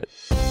Colin Allred.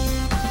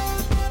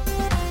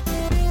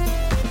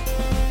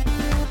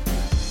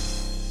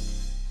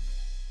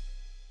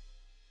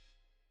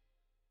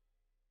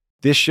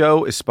 This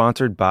show is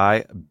sponsored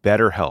by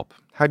BetterHelp.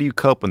 How do you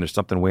cope when there's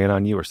something weighing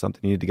on you or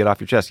something you need to get off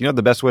your chest? You know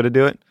the best way to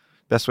do it?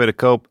 Best way to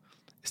cope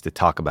is to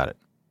talk about it.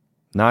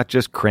 Not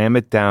just cram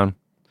it down,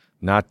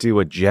 not do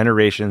what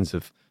generations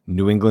of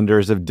New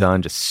Englanders have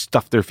done, just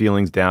stuff their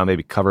feelings down,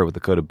 maybe cover it with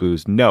a coat of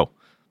booze. No,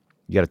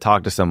 you got to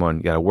talk to someone,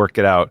 you got to work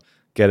it out,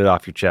 get it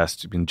off your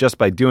chest. And just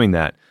by doing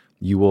that,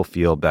 you will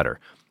feel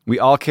better. We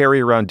all carry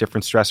around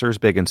different stressors,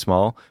 big and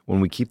small. When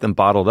we keep them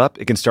bottled up,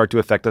 it can start to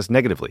affect us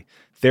negatively.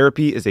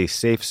 Therapy is a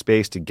safe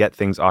space to get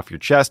things off your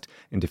chest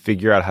and to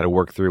figure out how to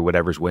work through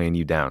whatever's weighing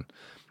you down.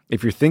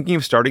 If you're thinking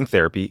of starting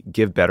therapy,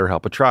 give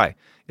BetterHelp a try.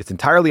 It's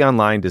entirely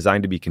online,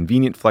 designed to be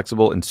convenient,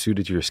 flexible, and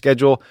suited to your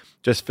schedule.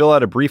 Just fill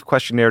out a brief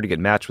questionnaire to get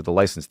matched with a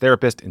licensed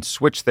therapist and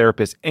switch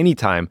therapists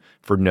anytime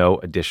for no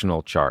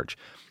additional charge.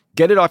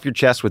 Get it off your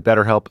chest with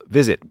BetterHelp.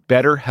 Visit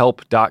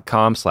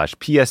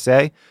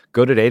betterhelp.com/PSA.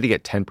 Go today to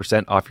get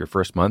 10% off your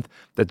first month.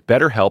 That's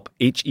BetterHelp,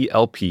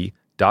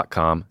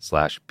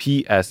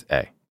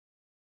 HELP.com/PSA.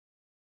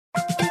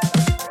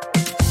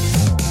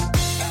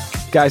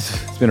 Guys,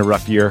 it's been a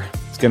rough year.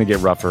 It's going to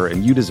get rougher,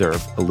 and you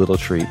deserve a little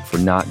treat for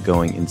not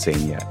going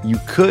insane yet. You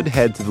could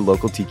head to the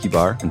local tiki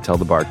bar and tell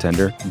the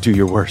bartender, do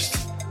your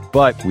worst.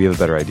 But we have a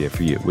better idea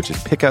for you, which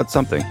is pick out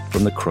something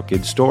from the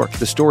Crooked Store.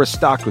 The store is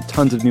stocked with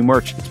tons of new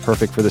merch. It's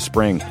perfect for the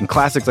spring. And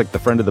classics like the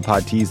Friend of the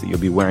Pod tees that you'll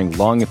be wearing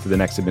long after the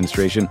next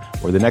administration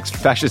or the next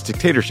fascist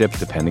dictatorship,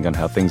 depending on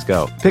how things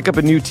go. Pick up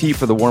a new tee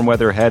for the warm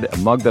weather ahead, a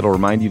mug that'll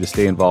remind you to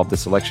stay involved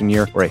this election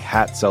year, or a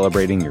hat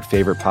celebrating your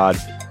favorite pod.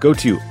 Go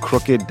to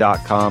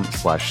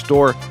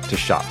crooked.com/store to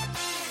shop.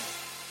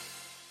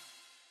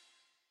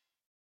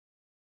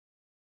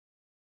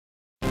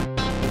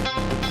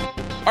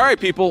 All right,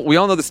 people, we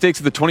all know the stakes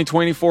of the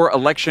 2024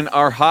 election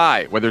are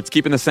high, whether it's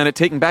keeping the Senate,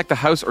 taking back the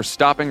House, or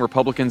stopping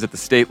Republicans at the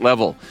state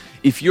level.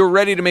 If you're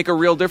ready to make a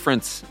real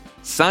difference,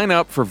 sign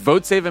up for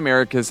Vote Save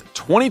America's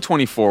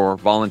 2024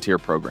 volunteer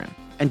program.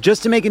 And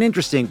just to make it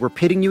interesting, we're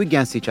pitting you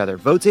against each other.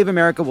 Vote Save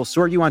America will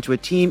sort you onto a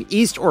team,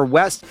 East or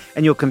West,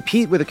 and you'll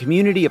compete with a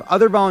community of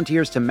other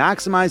volunteers to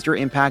maximize your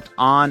impact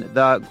on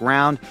the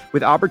ground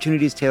with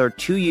opportunities tailored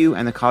to you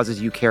and the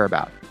causes you care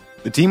about.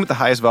 The team with the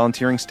highest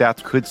volunteering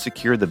stats could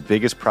secure the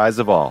biggest prize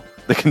of all,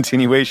 the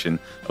continuation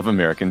of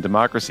American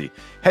democracy.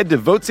 Head to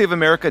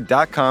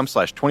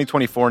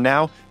votesaveamerica.com/2024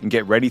 now and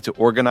get ready to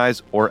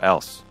organize or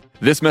else.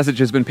 This message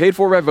has been paid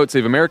for by Vote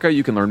Save America.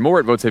 You can learn more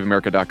at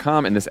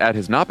votesaveamerica.com, and this ad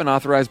has not been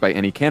authorized by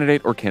any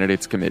candidate or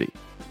candidates committee.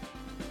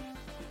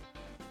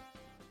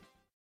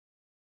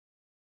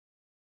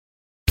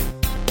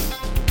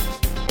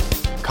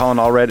 Colin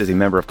Allred is a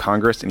member of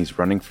Congress, and he's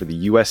running for the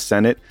U.S.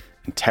 Senate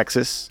in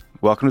Texas.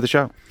 Welcome to the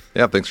show.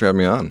 Yeah, thanks for having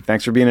me on.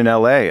 Thanks for being in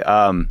L.A.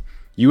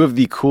 You have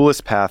the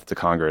coolest path to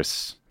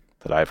Congress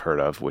that I've heard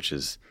of, which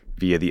is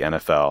via the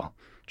NFL,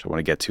 which I want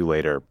to get to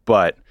later.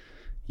 But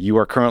you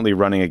are currently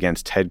running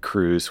against Ted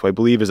Cruz, who I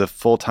believe is a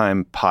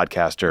full-time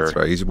podcaster. That's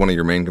right. He's one of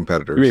your main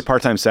competitors. You're a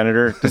part-time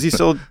senator. Does he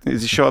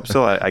show up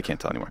still? I can't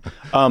tell anymore.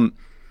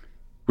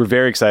 We're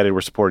very excited.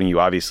 We're supporting you,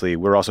 obviously.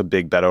 We're also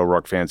big Beto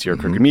O'Rourke fans here at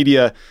Crooked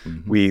Media.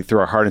 We threw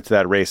our heart into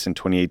that race in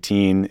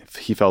 2018.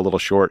 He fell a little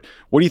short.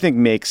 What do you think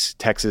makes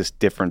Texas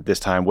different this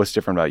time? What's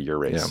different about your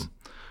race? Yeah.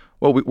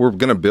 Well, we're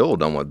going to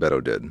build on what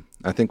Beto did.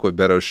 I think what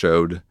Beto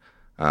showed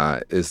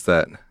is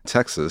that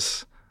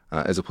Texas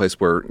is a place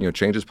where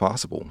change is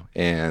possible,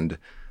 and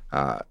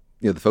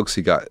the folks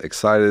he got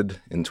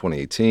excited in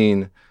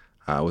 2018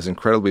 was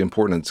incredibly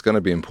important. And it's going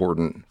to be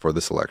important for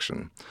this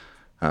election.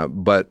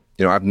 But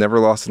I've never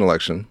lost an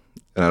election,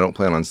 and I don't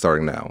plan on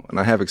starting now. And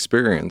I have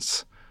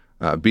experience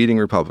beating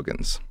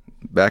Republicans.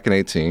 Back in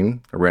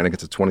 2018, I ran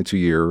against a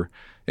 22-year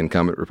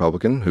incumbent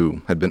Republican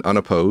who had been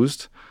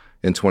unopposed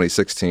in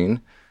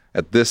 2016.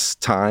 At this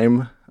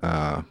time,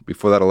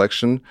 before that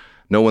election,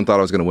 no one thought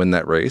I was going to win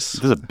that race.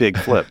 This is a big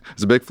flip.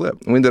 It's a big flip.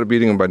 We ended up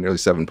beating him by nearly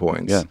 7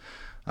 points.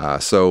 Yeah.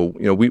 So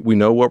we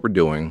know what we're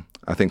doing.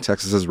 I think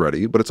Texas is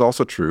ready, but it's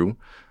also true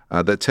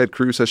that Ted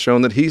Cruz has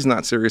shown that he's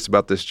not serious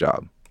about this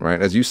job,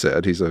 right? As you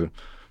said, he's a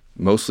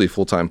mostly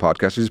full-time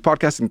podcaster. He's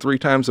podcasting 3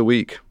 times a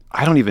week.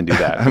 I don't even do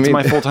that. It's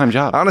my full-time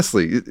job.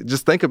 Honestly,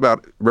 just think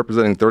about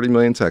representing 30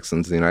 million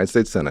Texans in the United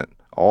States Senate,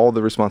 all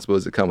the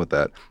responsibilities that come with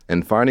that,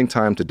 and finding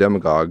time to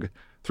demagogue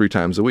 3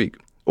 times a week.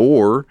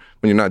 Or,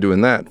 when you're not doing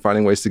that,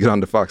 finding ways to get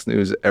onto Fox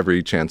News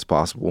every chance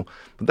possible.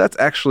 But that's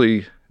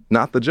actually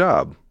not the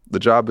job. The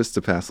job is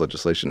to pass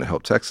legislation to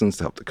help Texans,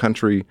 to help the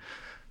country.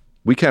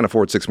 We can't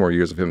afford 6 more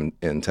years of him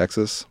in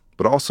Texas,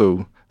 but also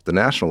at the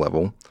national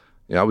level.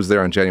 I was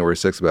there on January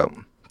 6th, about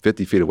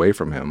 50 feet away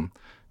from him,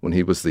 when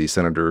he was the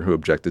senator who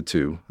objected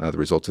to the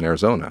results in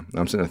Arizona. And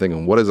I'm sitting there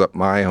thinking, what does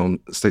my own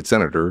state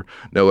senator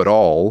know at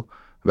all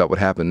about what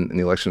happened in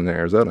the election in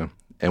Arizona?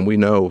 And we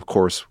know, of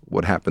course,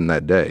 what happened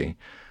that day.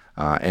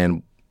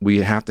 And we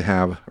have to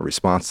have a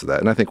response to that,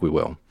 and I think we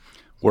will.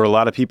 Were a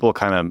lot of people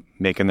kind of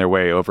making their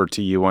way over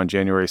to you on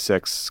January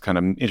 6th, kind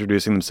of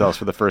introducing themselves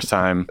for the first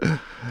time?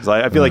 Because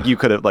I feel like you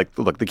could have,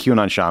 look, the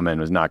QAnon shaman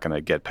was not going to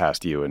get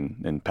past you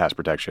in pass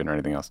protection or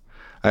anything else.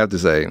 I have to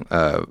say,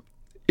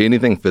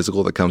 anything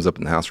physical that comes up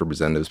in the House of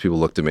Representatives, people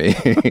look to me.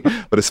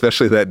 But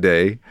especially that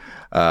day,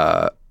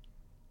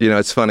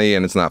 it's funny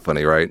and it's not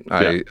funny, right?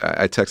 Yeah.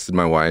 I texted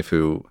my wife,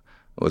 who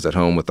was at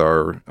home with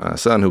our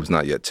son, who was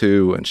not yet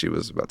 2, and she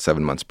was about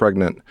 7 months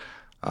pregnant.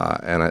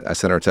 And I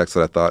sent her a text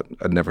that I thought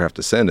I'd never have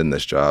to send in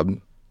this job.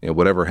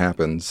 Whatever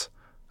happens,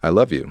 I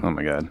love you. Oh,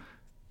 my God.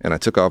 And I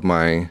took off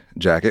my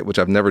jacket, which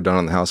I've never done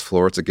on the House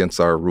floor. It's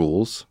against our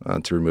rules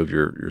to remove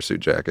your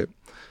suit jacket.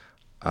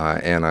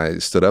 And I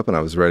stood up and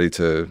I was ready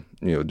to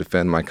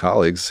defend my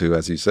colleagues who,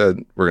 as you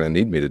said, were going to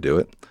need me to do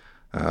it.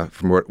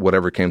 From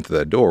whatever came through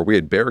that door. We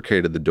had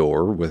barricaded the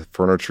door with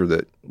furniture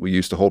that we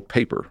used to hold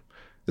paper.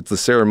 It's the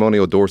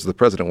ceremonial doors that the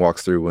president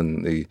walks through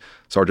when the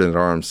sergeant at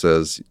arms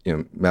says,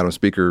 Madam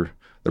Speaker,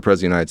 the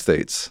President of the United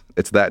States.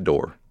 It's that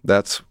door.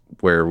 That's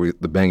where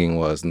the banging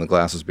was and the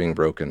glass was being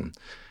broken.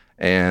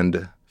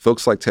 And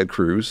folks like Ted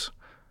Cruz,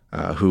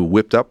 who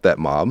whipped up that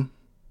mob,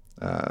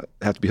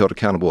 have to be held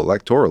accountable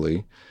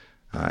electorally.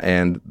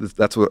 And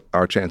that's what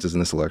our chances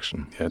in this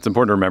election. Yeah, it's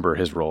important to remember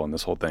his role in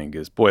this whole thing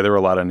is, boy, there were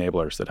a lot of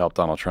enablers that helped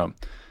Donald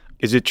Trump.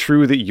 Is it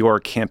true that your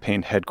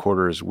campaign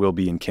headquarters will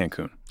be in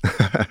Cancun?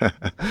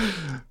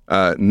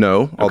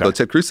 No, although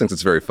Ted Cruz thinks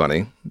it's very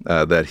funny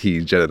that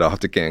he jetted off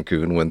to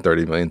Cancun when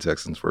 30 million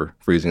Texans were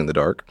freezing in the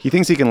dark. He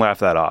thinks he can laugh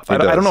that off. I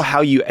don't know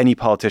how any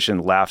politician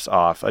laughs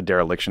off a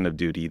dereliction of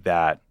duty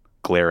that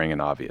glaring and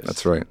obvious.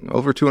 That's right.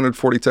 Over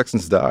 240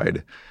 Texans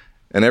died,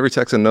 and every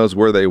Texan knows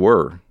where they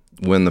were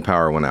when the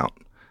power went out.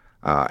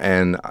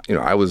 And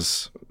I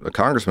was a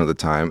congressman at the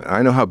time, and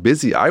I know how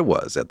busy I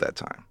was at that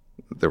time.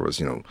 There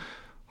was,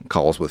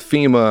 calls with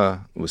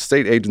FEMA, with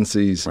state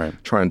agencies, right,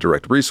 trying to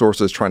direct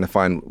resources, trying to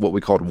find what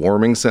we called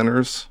warming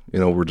centers.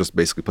 Were just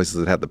basically places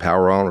that had the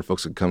power on where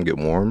folks could come get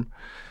warm.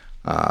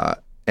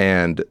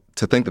 And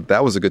to think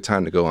that was a good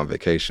time to go on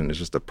vacation is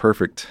just a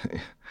perfect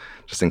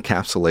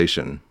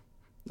encapsulation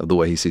of the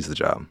way he sees the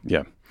job.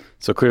 Yeah.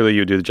 So clearly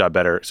you do the job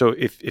better. So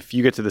if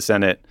you get to the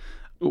Senate,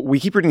 we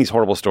keep reading these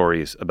horrible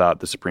stories about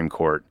the Supreme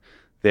Court.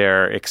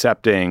 They're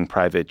accepting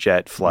private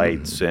jet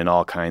flights and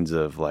all kinds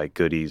of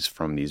goodies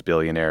from these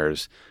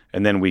billionaires.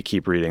 And then we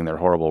keep reading their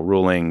horrible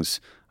rulings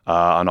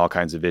on all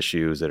kinds of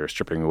issues that are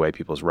stripping away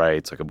people's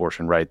rights, like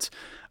abortion rights.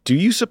 Do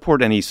you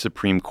support any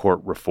Supreme Court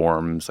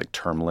reforms, like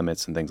term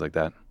limits and things like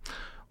that?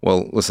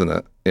 Well, listen,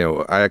 I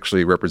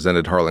actually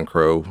represented Harlan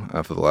Crow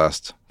for the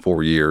last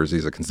 4 years.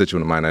 He's a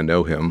constituent of mine. I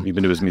know him. You've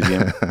been to his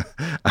museum?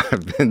 I've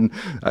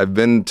I've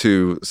been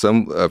to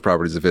some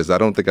properties of his. I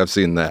don't think I've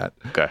seen that.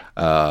 Okay.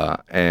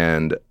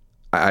 And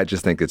I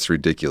just think it's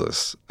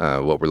ridiculous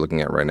what we're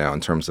looking at right now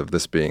in terms of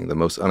this being the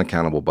most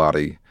unaccountable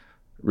body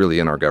really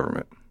in our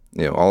government.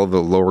 All of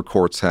the lower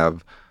courts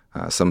have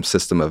some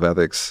system of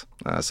ethics,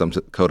 some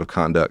code of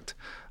conduct,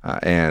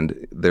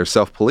 and they're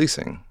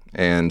self-policing.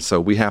 And so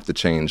we have to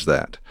change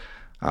that.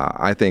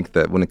 I think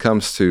that when it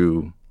comes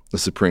to the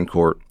Supreme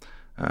Court,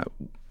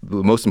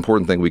 the most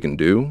important thing we can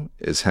do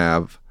is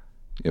have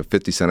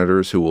 50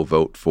 senators who will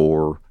vote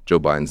for Joe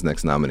Biden's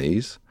next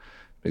nominees.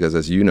 Because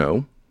as you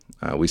know,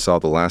 we saw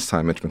the last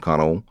time Mitch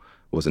McConnell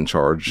was in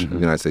charge of the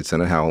United States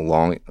Senate, how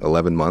long,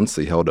 11 months,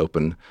 he held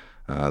open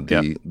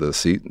the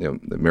seat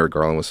that Merrick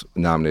Garland was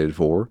nominated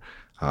for.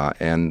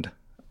 And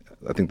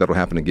I think that'll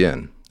happen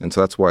again. And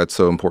so that's why it's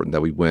so important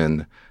that we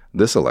win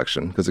this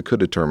election, because it could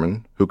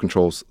determine who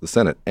controls the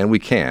Senate. And we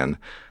can.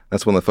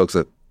 That's one of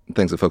the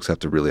things that folks have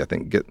to really, I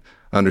think,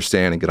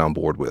 understand and get on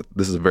board with.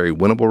 This is a very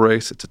winnable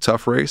race. It's a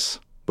tough race,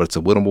 but it's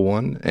a winnable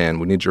one,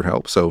 and we need your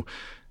help. So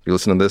if you're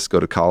listening to this, go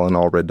to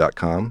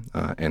colinallred.com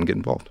and get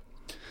involved.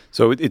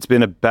 So it's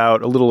been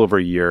about a little over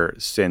a year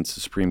since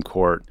the Supreme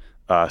Court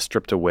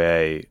stripped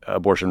away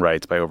abortion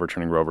rights by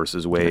overturning Roe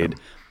versus Wade.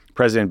 Yeah.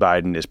 President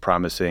Biden is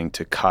promising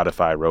to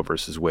codify Roe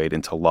versus Wade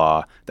into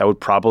law. That would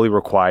probably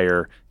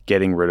require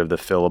getting rid of the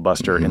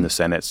filibuster in the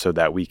Senate so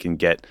that we can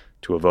get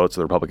to a vote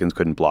so the Republicans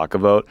couldn't block a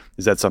vote.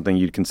 Is that something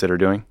you'd consider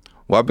doing?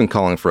 Well, I've been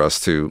calling for us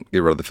to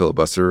get rid of the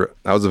filibuster.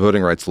 I was a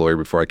voting rights lawyer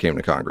before I came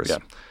to Congress. Yeah.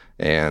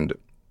 And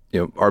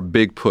our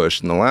big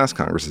push in the last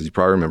Congress, as you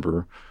probably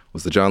remember,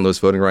 was the John Lewis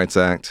Voting Rights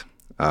Act.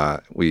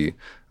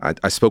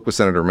 I spoke with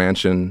Senator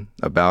Manchin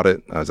about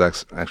it. I was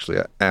actually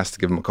asked to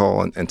give him a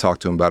call and talk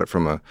to him about it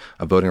from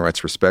a voting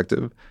rights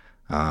perspective.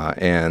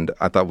 And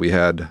I thought we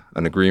had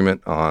an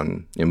agreement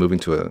on moving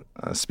to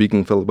a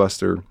speaking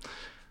filibuster.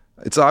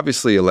 It's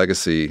obviously a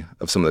legacy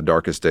of some of the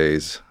darkest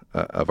days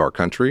of our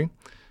country,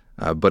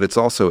 but it's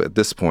also at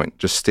this point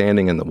just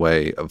standing in the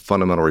way of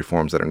fundamental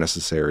reforms that are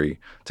necessary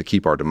to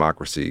keep our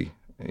democracy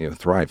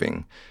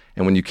thriving.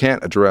 And when you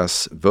can't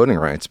address voting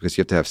rights because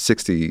you have to have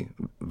 60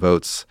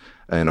 votes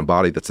in a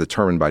body that's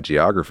determined by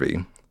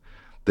geography,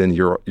 then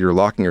you're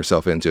locking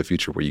yourself into a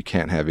future where you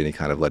can't have any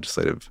kind of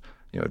legislative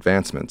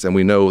advancements. And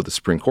we know the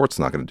Supreme Court's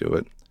not going to do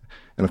it.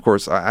 And of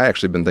course, I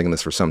actually been thinking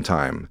this for some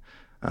time,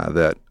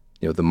 that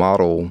the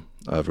model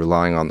of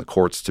relying on the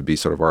courts to be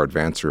sort of our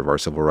advancer of our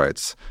civil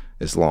rights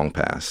is long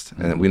past.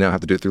 And we now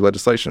have to do it through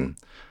legislation.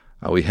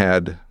 We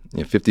had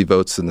 50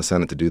 votes in the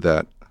Senate to do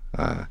that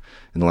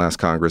in the last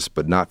Congress,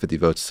 but not 50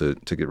 votes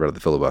to get rid of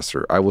the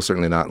filibuster. I will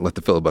certainly not let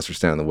the filibuster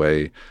stand in the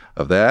way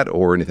of that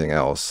or anything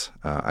else.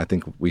 I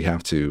think we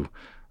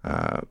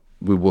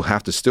will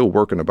have to still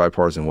work in a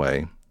bipartisan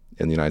way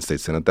in the United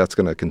States Senate. That's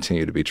going to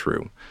continue to be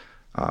true.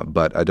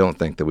 But I don't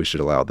think that we should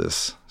allow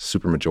this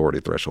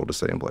supermajority threshold to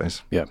stay in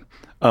place. Yeah.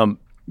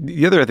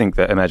 The other, I think,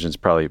 that I imagine is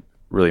probably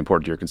really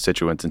important to your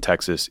constituents in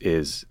Texas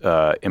is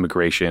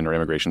immigration or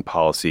immigration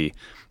policy.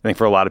 I think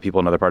for a lot of people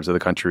in other parts of the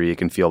country, it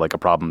can feel like a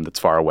problem that's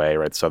far away,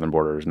 right? The southern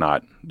border is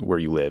not where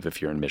you live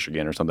if you're in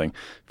Michigan or something.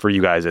 For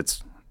you guys,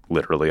 it's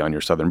literally on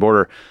your southern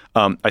border.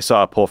 I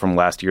saw a poll from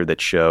last year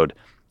that showed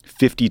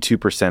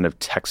 52% of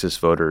Texas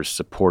voters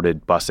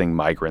supported busing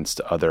migrants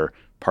to other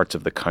parts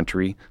of the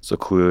country. So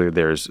clearly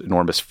there's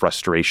enormous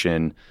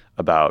frustration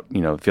about,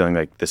 feeling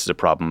like this is a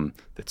problem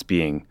that's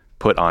being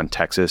put on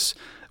Texas.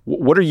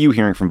 What are you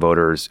hearing from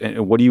voters,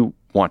 and what do you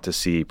want to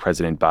see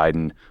President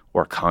Biden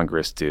or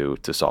Congress do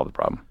to solve the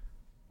problem?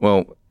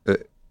 Well,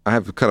 I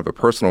have kind of a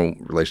personal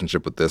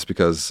relationship with this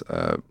because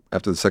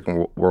after the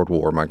Second World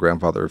War, my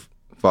grandfather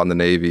fought in the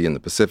Navy in the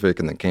Pacific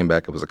and then came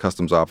back and was a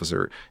customs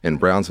officer in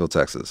Brownsville,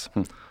 Texas,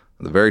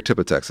 the very tip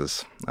of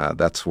Texas.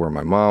 That's where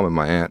my mom and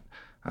my aunt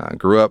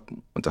grew up,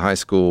 went to high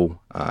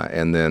school,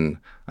 and then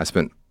I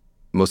spent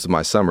most of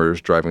my summers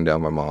driving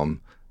down my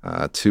mom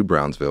to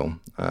Brownsville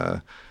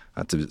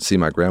to see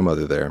my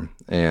grandmother there.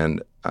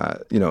 And,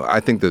 I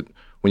think that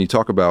when you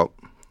talk about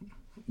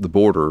the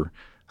border,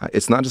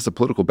 it's not just a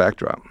political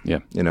backdrop. Yeah.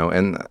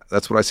 And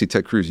that's what I see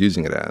Ted Cruz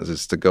using it as,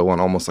 is to go on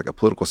almost like a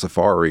political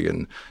safari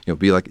and,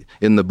 be like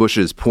in the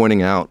bushes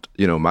pointing out,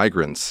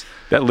 migrants.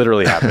 That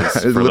literally happens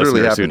it for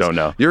literally listeners happens. who don't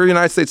know. You're a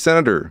United States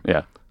Senator.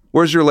 Yeah.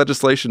 Where's your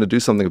legislation to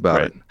do something about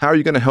Right. it? How are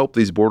you going to help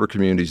these border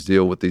communities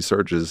deal with these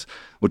surges,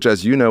 which,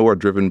 as you know, are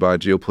driven by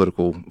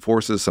geopolitical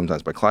forces,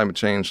 sometimes by climate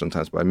change,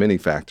 sometimes by many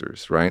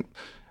factors, right?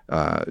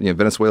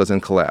 Venezuela's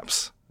in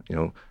collapse.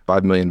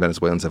 5 million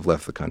Venezuelans have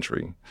left the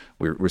country.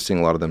 We're seeing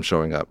a lot of them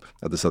showing up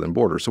at the southern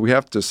border. So we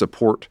have to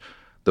support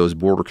those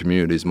border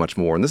communities much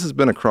more. And this has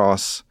been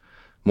across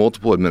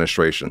multiple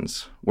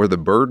administrations where the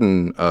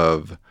burden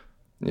of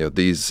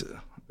these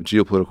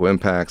geopolitical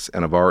impacts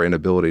and of our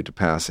inability to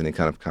pass any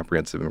kind of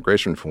comprehensive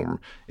immigration reform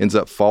ends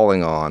up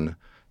falling on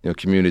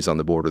communities on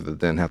the border that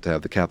then have to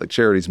have the Catholic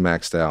Charities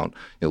maxed out,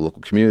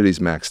 local communities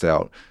maxed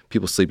out,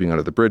 people sleeping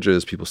under the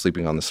bridges, people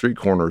sleeping on the street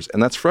corners,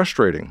 and that's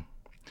frustrating.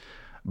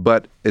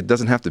 But it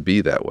doesn't have to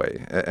be that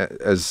way.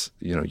 As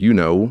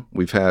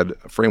we've had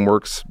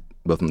frameworks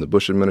both in the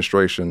Bush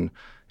administration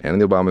and in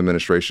the Obama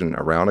administration,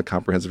 around a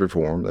comprehensive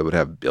reform that would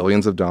have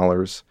billions of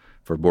dollars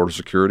for border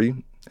security.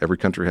 Every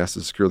country has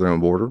to secure their own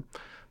border,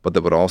 but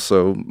that would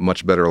also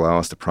much better allow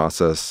us to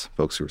process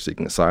folks who are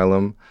seeking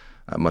asylum,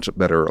 much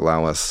better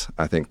allow us,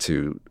 I think,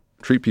 to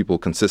treat people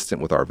consistent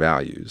with our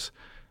values,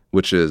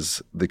 which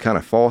is the kind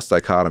of false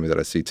dichotomy that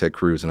I see Ted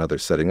Cruz and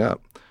others setting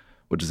up,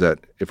 which is that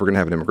if we're going to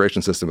have an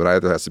immigration system, it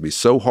either has to be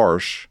so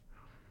harsh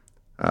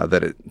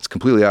that it's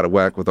completely out of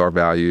whack with our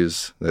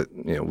values, that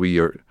we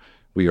are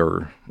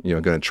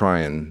going to try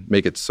and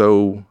make it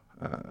so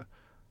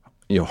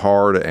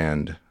hard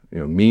and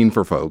mean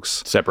for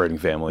folks, separating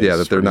families,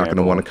 that they're not going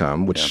to want to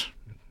come, which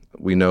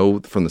we know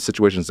from the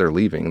situations they're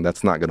leaving,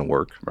 that's not going to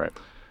work. Right.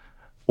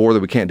 Or that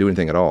we can't do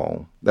anything at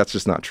all. That's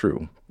just not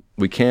true.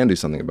 We can do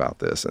something about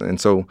this. And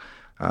so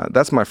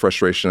that's my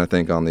frustration, I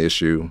think, on the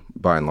issue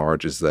by and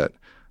large, is that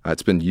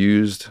it's been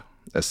used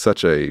as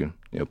such a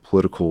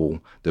political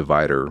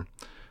divider.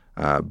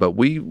 But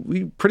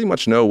we pretty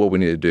much know what we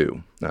need to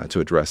do to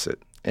address it.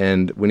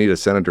 And we need a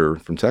senator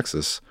from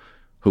Texas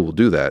who will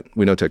do that.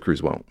 We know Ted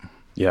Cruz won't.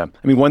 Yeah.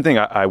 I mean, one thing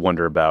I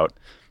wonder about,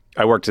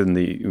 we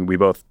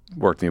both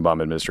worked in the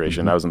Obama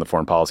administration. I was on the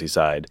foreign policy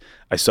side.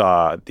 I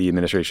saw the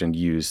administration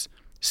use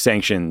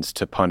sanctions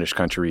to punish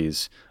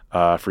countries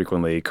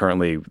frequently.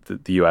 Currently,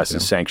 the U.S.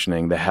 is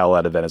sanctioning the hell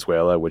out of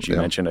Venezuela, which you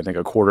mentioned. I think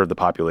a quarter of the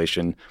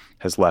population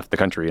has left the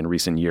country in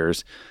recent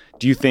years. What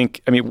do you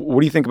think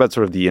about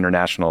sort of the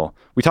international?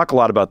 We talk a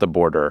lot about the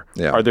border.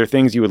 Yeah. Are there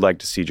things you would like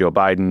to see Joe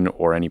Biden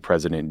or any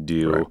president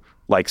do,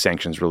 like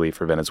sanctions relief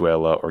for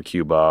Venezuela or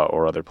Cuba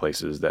or other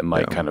places that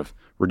might kind of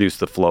reduce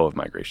the flow of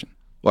migration?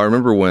 Well, I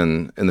remember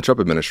when in the Trump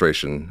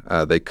administration,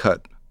 they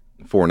cut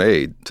foreign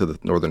aid to the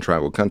Northern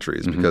Triangle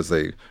countries because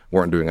they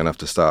weren't doing enough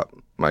to stop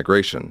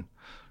migration.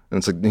 And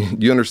it's like,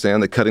 do you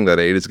understand that cutting that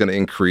aid is going to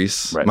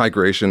increase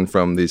migration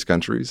from these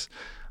countries?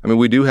 I mean,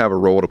 we do have a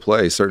role to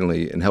play,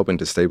 certainly, in helping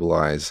to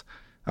stabilize,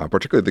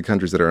 particularly the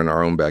countries that are in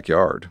our own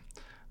backyard.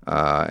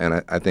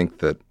 And I think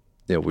that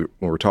when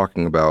we're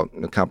talking about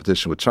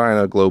competition with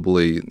China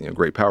globally,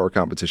 great power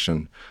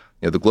competition,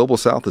 the global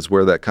South is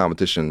where that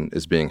competition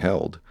is being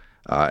held.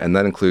 And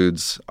that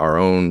includes our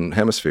own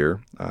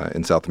hemisphere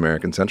in South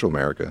America and Central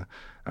America,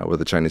 where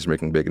the Chinese are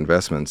making big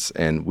investments.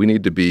 And we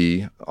need to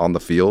be on the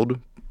field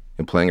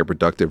and playing a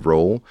productive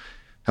role,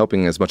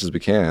 helping as much as we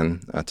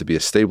can to be a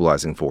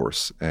stabilizing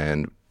force.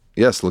 And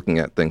yes, looking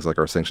at things like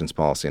our sanctions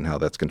policy and how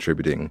that's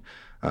contributing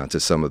to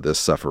some of this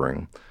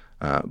suffering,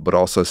 but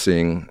also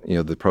seeing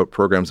the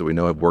programs that we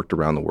know have worked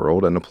around the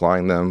world and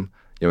applying them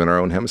in our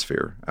own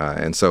hemisphere.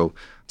 And so,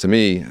 to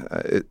me,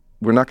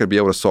 we're not going to be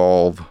able to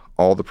solve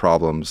all the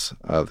problems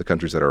of the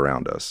countries that are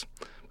around us,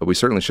 but we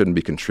certainly shouldn't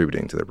be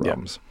contributing to their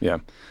problems. Yeah.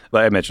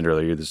 Like I mentioned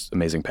earlier, you had this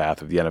amazing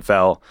path of the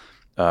NFL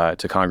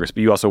to Congress,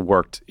 but you also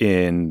worked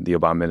in the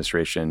Obama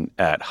administration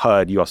at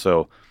HUD. You went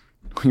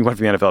from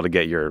the NFL to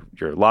get your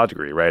law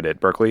degree, right, at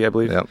Berkeley, I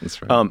believe? Yeah,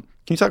 that's right. Can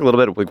you talk a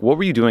little bit, like, what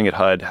were you doing at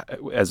HUD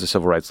as a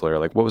civil rights lawyer?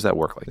 Like, what was that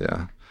work like?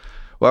 Yeah.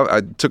 Well,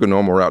 I took a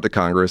normal route to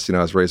Congress. I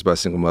was raised by a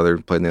single mother,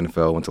 played in the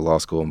NFL, went to law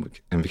school,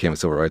 and became a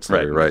civil rights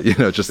lawyer, right?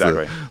 Just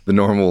exactly. the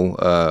normal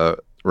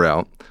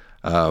route.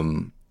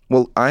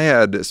 Well, I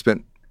had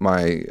spent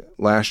my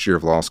last year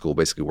of law school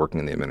basically working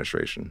in the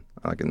administration,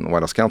 like in the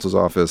White House counsel's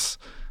office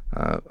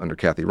under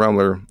Kathy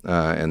Rumler,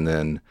 and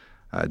then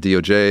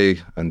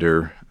DOJ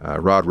under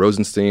Rod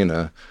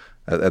Rosenstein,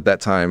 at that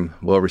time,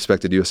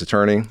 well-respected U.S.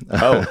 attorney.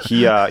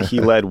 He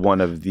led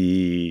one of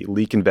the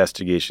leak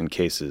investigation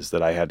cases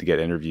that I had to get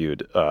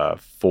interviewed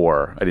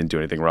for. I didn't do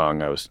anything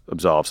wrong. I was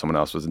absolved. Someone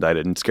else was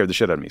indicted and scared the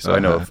shit out of me. So I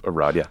know of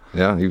Rod, yeah.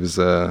 Yeah, he was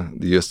the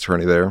U.S.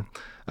 attorney there.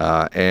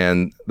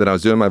 And then I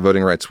was doing my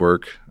voting rights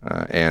work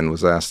and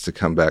was asked to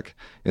come back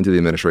into the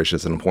administration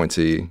as an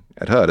appointee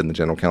at HUD in the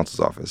general counsel's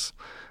office.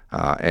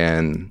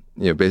 And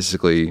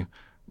basically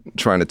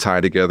trying to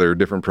tie together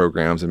different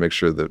programs and make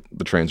sure that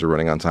the trains were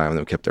running on time and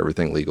that we kept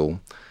everything legal.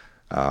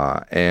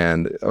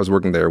 And I was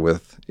working there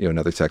with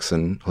another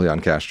Texan,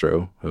 Julian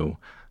Castro, who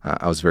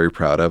I was very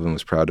proud of and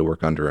was proud to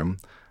work under him.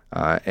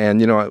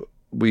 And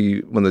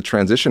when the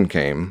transition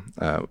came,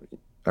 I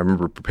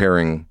remember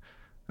preparing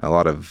a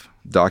lot of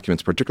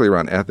documents, particularly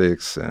around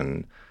ethics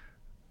and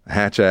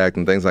Hatch Act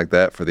and things like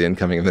that for the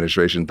incoming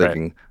administration,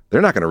 thinking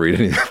they're not going to read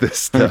any of this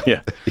stuff.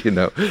 You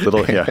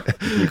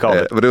called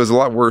it. But it was a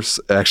lot worse,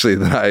 actually,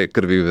 than I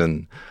could have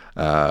even,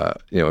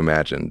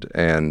 imagined.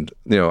 And,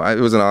 it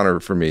was an honor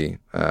for me,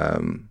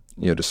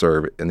 to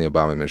serve in the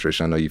Obama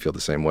administration. I know you feel the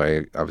same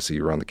way. Obviously,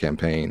 you were on the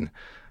campaign.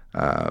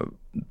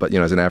 But,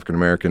 as an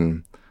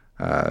African-American,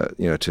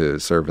 to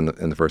serve in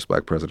the first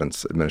Black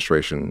president's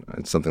administration,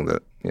 it's something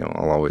that,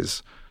 I'll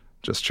always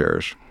just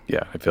cherish.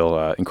 Yeah, I feel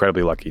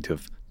incredibly lucky to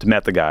have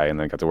met the guy and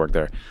then got to work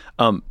there.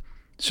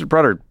 Just a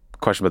broader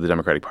question about the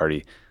Democratic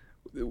Party.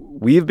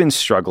 We've been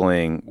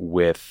struggling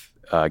with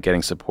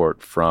getting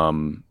support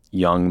from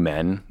young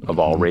men of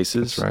all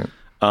races. That's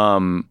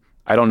right.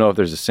 I don't know if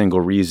there's a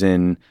single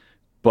reason,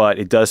 but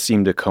it does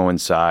seem to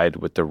coincide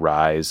with the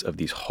rise of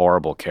these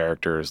horrible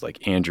characters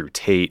like Andrew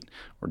Tate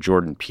or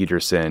Jordan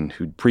Peterson,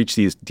 who preach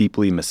these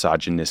deeply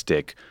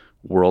misogynistic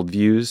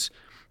worldviews.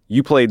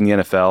 You played in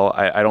the NFL.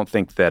 I don't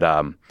think that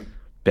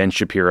Ben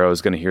Shapiro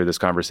is going to hear this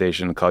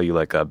conversation and call you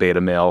like a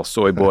beta male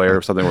soy boy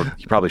or something, or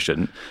he probably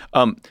shouldn't.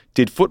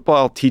 Did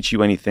football teach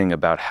you anything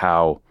about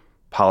how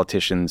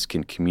politicians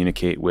can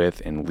communicate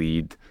with and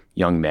lead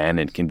young men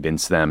and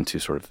convince them to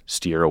sort of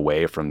steer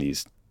away from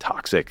these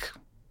toxic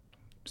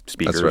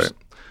speakers? That's right.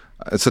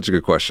 It's such a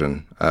good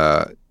question.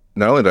 Not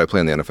only did I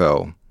play in the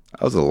NFL,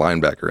 I was a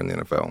linebacker in the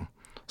NFL.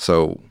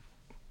 So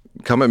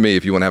come at me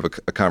if you want to have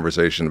a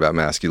conversation about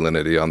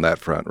masculinity on that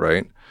front,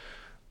 right?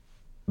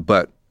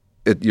 But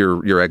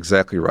you're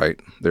exactly right.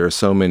 There are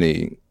so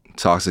many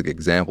toxic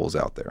examples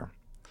out there.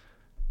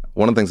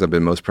 One of the things I've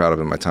been most proud of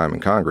in my time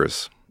in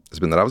Congress has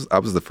been that I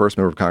was the first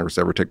member of Congress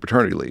to ever take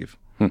paternity leave.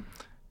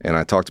 And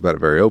I talked about it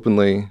very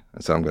openly. I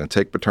said, I'm going to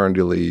take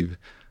paternity leave.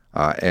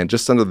 And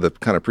just under the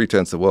kind of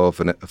pretense that, well, if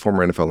a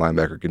former NFL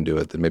linebacker can do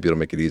it, then maybe it'll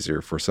make it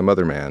easier for some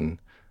other man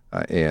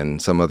in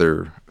some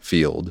other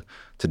field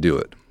to do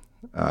it.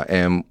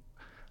 And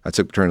I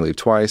took paternity leave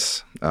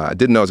twice. I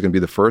didn't know I was going to be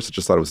the first. I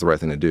just thought it was the right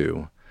thing to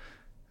do.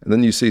 And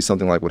then you see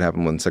something like what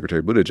happened when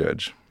Secretary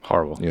Buttigieg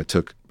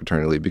took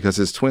paternity leave because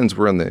his twins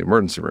were in the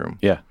emergency room.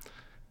 Yeah.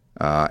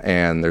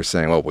 And they're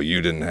saying, well,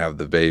 you didn't have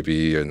the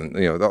baby. And,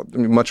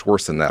 much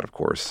worse than that, of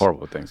course.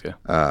 Horrible things,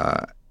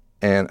 yeah.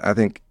 And I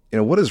think,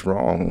 what is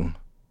wrong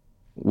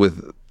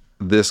with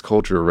this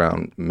culture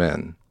around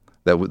men?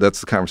 That's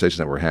the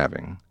conversation that we're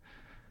having.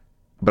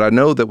 But I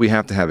know that we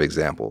have to have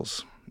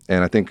examples.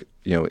 And I think,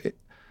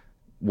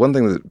 one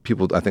thing that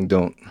people, I think,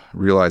 don't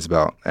realize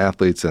about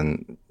athletes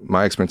and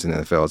my experience in the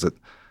NFL is that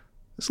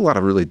there's a lot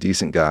of really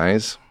decent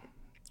guys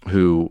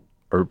who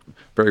are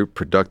very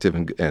productive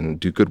and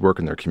do good work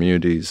in their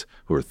communities,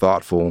 who are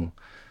thoughtful,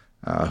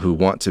 who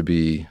want to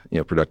be,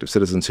 productive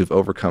citizens, who've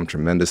overcome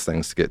tremendous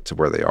things to get to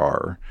where they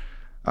are.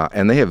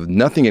 And they have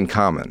nothing in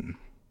common,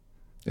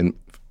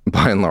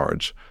 by and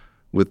large,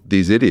 with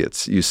these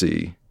idiots you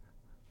see,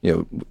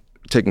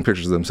 taking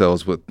pictures of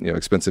themselves with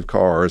expensive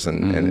cars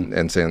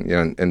and saying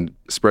and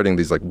spreading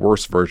these like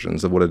worse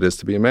versions of what it is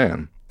to be a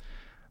man.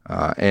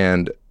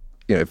 And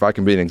if I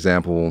can be an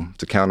example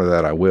to counter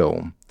that, I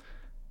will.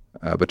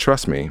 But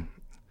trust me,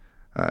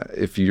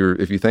 if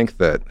you think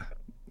that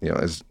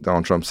as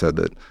Donald Trump said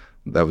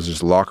that was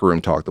just locker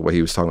room talk, the way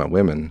he was talking about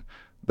women,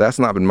 that's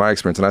not been my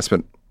experience, and I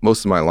spent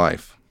most of my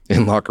life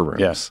in locker rooms.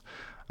 Yes.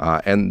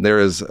 And there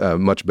is a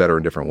much better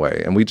and different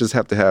way, and we just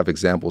have to have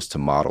examples to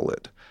model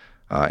it.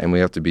 And we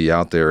have to be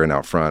out there and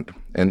out front.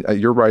 And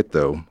you're right,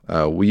 though.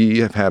 We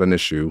have had an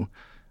issue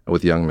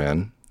with young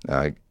men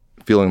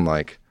feeling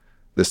like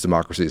this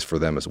democracy is for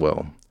them as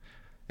well.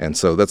 And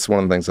so that's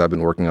one of the things I've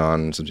been working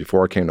on since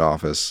before I came to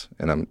office,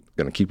 and I'm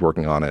going to keep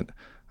working on it,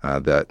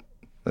 that,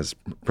 as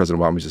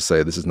President Obama used to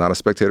say, this is not a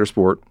spectator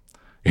sport.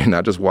 You're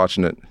not just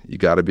watching it. You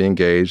got to be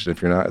engaged. And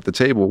if you're not at the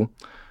table,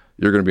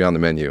 you're going to be on the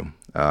menu.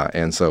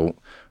 And so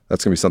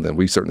that's going to be something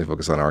we certainly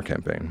focus on in our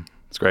campaign.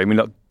 That's great. I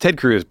mean, Ted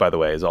Cruz, by the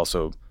way, is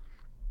also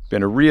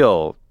been a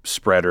real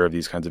spreader of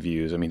these kinds of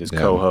views. I mean, his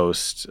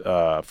co-host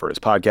for his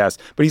podcast,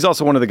 but he's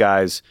also one of the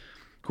guys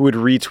who would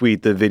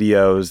retweet the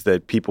videos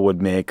that people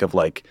would make of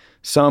like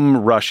some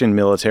Russian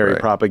military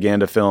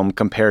propaganda film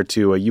compared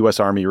to a U.S.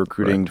 Army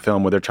recruiting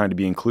film where they're trying to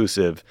be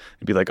inclusive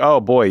and be like, oh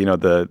boy,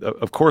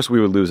 of course we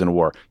would lose in a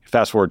war.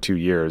 Fast forward 2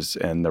 years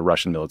and the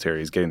Russian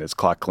military is getting this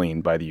clock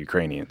cleaned by the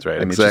Ukrainians, right? I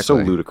mean, it's just so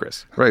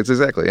ludicrous. Right,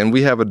 exactly. And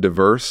we have a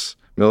diverse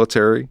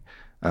military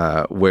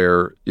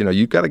where,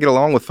 you've got to get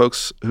along with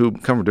folks who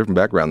come from a different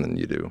background than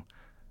you do.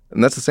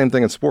 And that's the same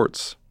thing in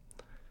sports.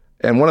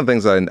 And one of the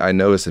things I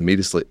noticed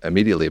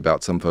immediately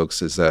about some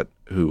folks is that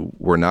who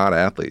were not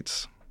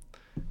athletes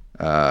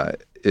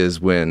is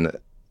when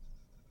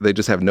they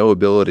just have no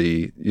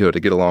ability, to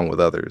get along with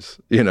others.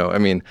 I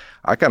mean,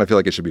 I kind of feel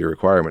like it should be a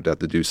requirement to have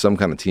to do some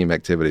kind of team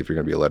activity if you're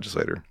going to be a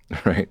legislator,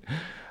 right?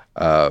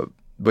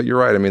 But you're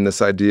right. I mean,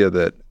 this idea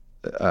that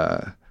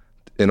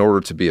in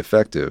order to be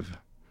effective,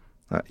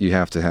 you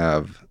have to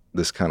have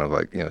this kind of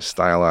like,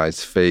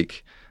 stylized,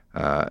 fake,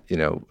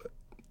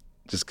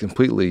 just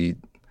completely,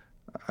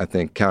 I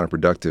think,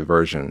 counterproductive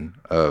version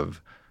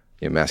of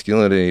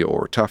masculinity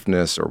or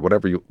toughness or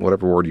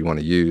whatever word you want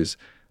to use.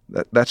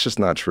 That's just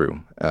not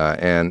true.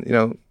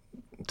 And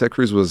Ted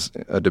Cruz was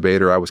a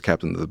debater. I was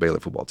captain of the Baylor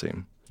football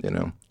team.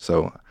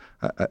 So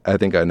I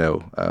think I know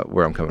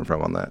where I'm coming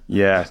from on that.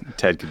 Yeah,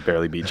 Ted could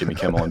barely beat Jimmy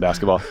Kimmel in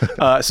basketball.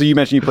 So you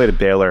mentioned you played at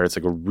Baylor. It's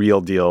like a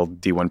real deal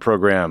D1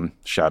 program.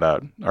 Shout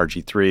out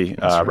RG3,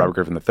 Robert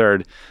Griffin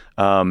III.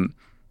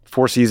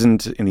 4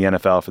 seasons in the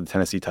NFL for the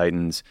Tennessee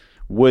Titans.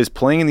 Was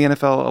playing in the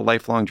NFL a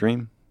lifelong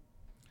dream?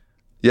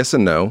 Yes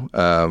and no.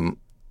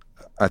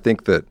 I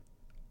think that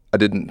I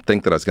didn't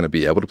think that I was going to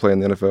be able to play in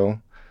the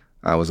NFL.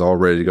 I was all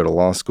ready to go to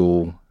law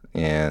school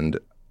and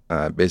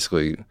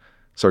basically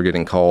started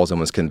getting calls and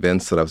was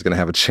convinced that I was going to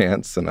have a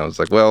chance. And I was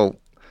like, well,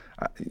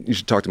 you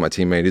should talk to my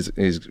teammate.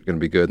 He's going to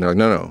be good. And they're like,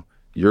 no,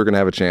 you're going to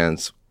have a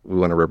chance. We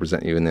want to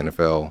represent you in the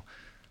NFL.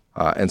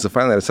 And so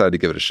finally I decided to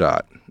give it a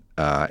shot.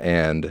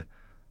 And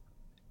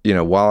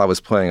while I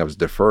was playing, I was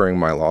deferring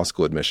my law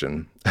school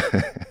admission.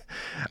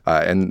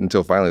 And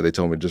until finally they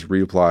told me just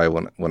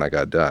reapply when I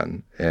got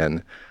done.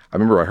 And I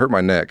remember I hurt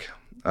my neck.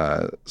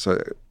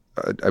 So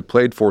I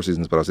played 4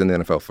 seasons, but I was in the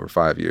NFL for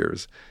 5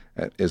 years.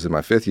 It was in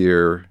my 5th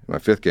year, my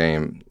 5th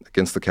game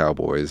against the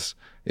Cowboys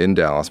in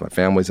Dallas. My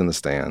family's in the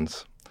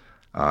stands.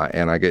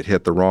 And I get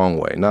hit the wrong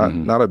way.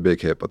 Not a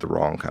big hit, but the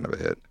wrong kind of a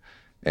hit.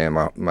 And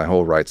my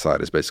whole right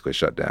side is basically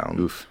shut down.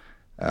 Oof.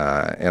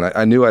 And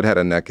I knew I'd had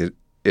a neck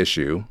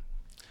issue.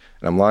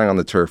 And I'm lying on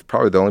the turf,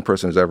 probably the only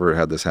person who's ever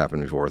had this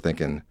happen before,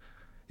 thinking,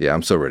 yeah,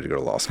 I'm so ready to go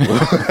to law school.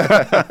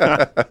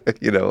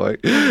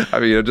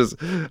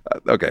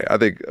 Okay, I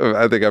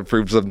think I've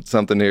proved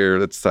something here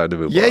that's time to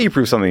move on. Yeah, you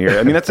proved something here.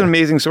 I mean, that's an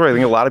amazing story. I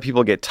think a lot of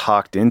people get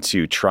talked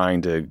into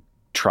trying to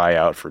try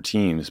out for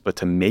teams, but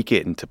to make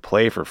it and to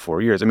play for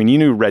 4 years. I mean, you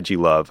knew Reggie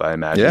Love, I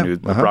imagine. Yeah, You knew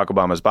Barack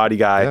Obama's body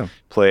guy,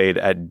 played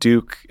at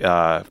Duke,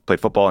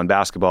 played football and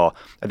basketball.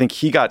 I think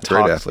he got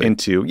talked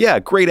into,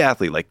 great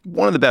athlete, like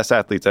one of the best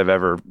athletes I've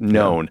ever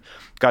known.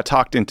 Got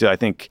talked into, I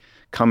think,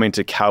 coming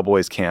to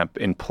Cowboys camp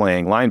and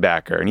playing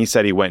linebacker. And he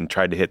said he went and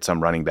tried to hit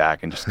some running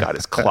back and just got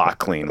his clock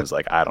clean. Was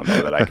like, I don't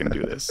know that I can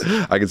do this.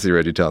 I can see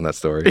Reggie telling that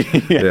story.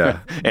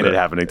 And it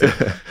happening too.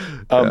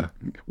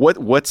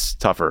 What's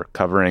tougher,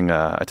 covering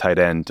a tight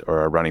end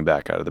or a running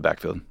back out of the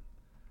backfield?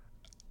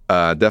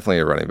 Definitely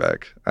a running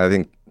back. I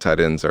think tight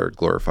ends are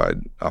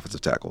glorified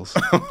offensive tackles.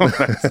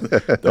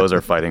 Those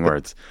are fighting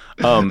words.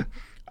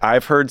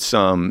 I've heard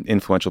some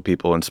influential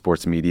people in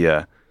sports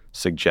media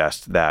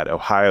suggest that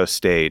Ohio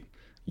State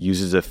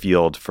uses a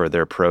field for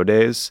their pro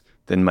days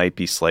that might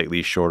be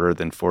slightly shorter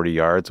than 40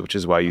 yards, which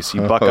is why you see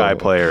Buckeye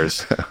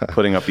players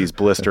putting up these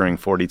blistering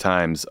 40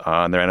 times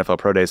on their NFL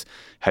pro days.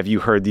 Have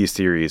you heard these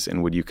theories,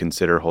 and would you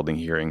consider holding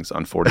hearings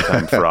on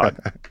 40-time fraud?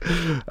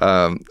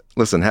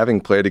 Listen, having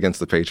played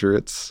against the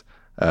Patriots,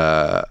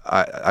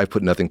 I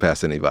put nothing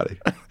past anybody.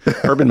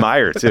 Urban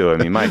Meyer, too. I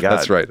mean, my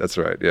God. That's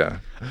right, yeah.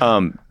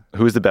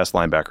 Who's the best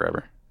linebacker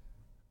ever?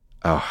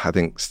 Oh, I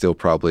think still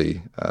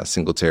probably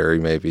Singletary,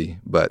 maybe,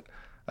 but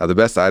the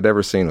best I'd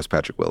ever seen was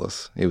Patrick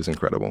Willis. He was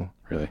incredible.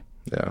 Really?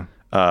 Yeah.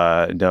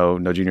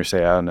 No Junior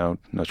Seau, no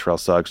Terrell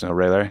Suggs, no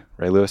Ray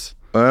Lewis?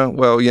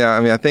 Well, yeah.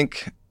 I mean, I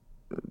think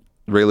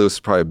Ray Lewis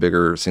is probably a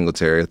bigger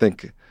Singletary. I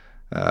think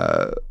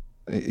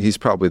he's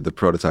probably the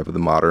prototype of the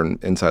modern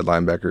inside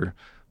linebacker.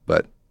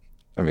 But,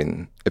 I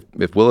mean,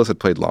 if Willis had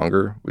played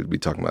longer, we'd be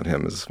talking about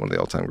him as one of the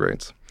all-time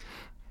greats.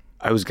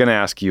 I was going to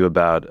ask you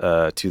about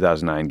a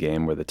 2009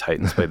 game where the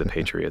Titans played the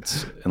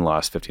Patriots and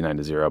lost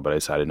 59-0, but I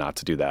decided not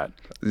to do that.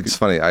 It's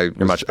funny. I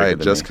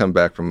had just come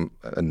back from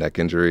a neck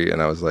injury,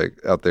 and I was like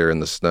out there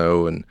in the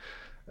snow, and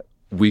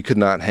we could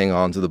not hang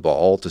on to the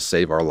ball to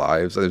save our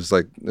lives. It's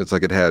like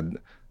it had,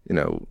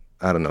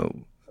 I don't know,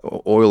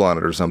 oil on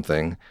it or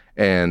something.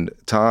 And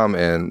Tom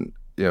and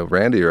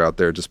Randy are out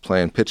there just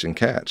playing pitch and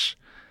catch,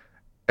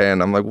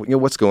 and I'm like,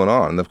 what's going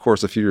on? And of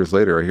course, a few years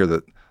later, I hear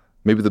that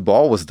maybe the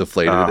ball was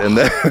deflated, and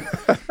then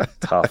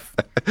tough.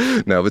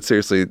 No, but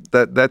seriously,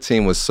 that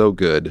team was so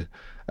good.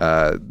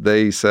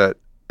 They set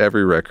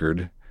every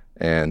record,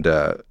 and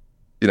I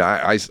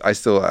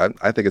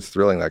think it's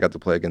thrilling that I got to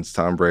play against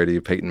Tom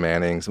Brady, Peyton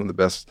Manning, some of the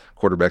best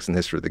quarterbacks in the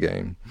history of the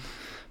game.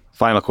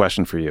 Final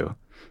question for you: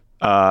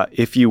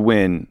 if you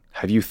win,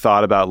 have you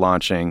thought about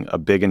launching a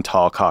big and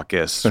tall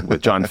caucus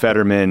with John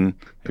Fetterman,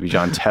 maybe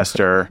John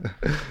Tester?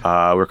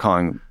 We're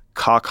calling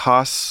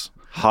Haas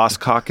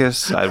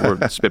Caucus? We're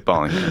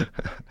spitballing here.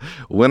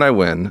 When I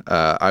win,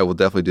 I will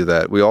definitely do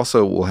that. We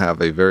also will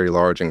have a very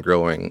large and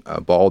growing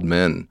bald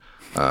men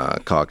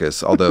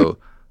caucus, although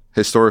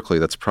historically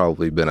that's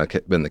probably been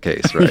the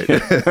case, right?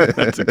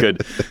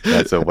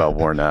 That's a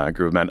well-worn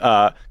group of men.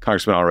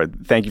 Congressman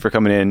Allred, thank you for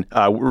coming in.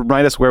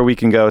 Remind us where we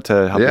can go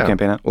to help the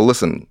campaign out. Well,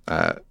 listen,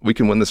 we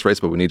can win this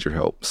race, but we need your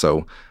help.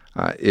 So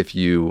if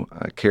you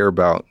care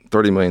about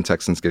 30 million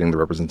Texans getting the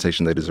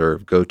representation they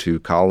deserve, go to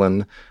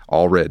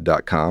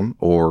ColinAllred.com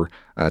or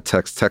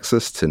text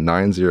Texas to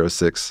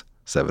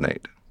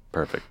 90678.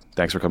 Perfect.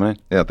 Thanks for coming in.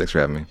 Yeah, thanks for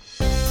having me.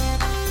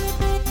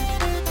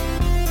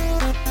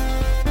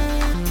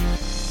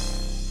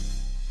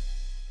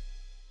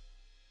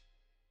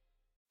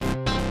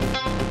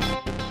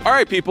 All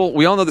right, people,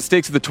 we all know the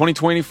stakes of the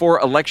 2024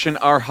 election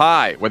are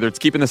high, whether it's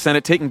keeping the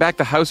Senate, taking back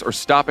the House, or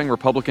stopping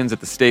Republicans at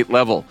the state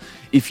level.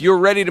 If you're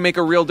ready to make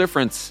a real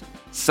difference,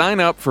 sign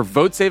up for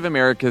Vote Save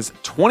America's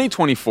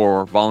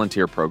 2024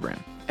 volunteer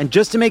program. And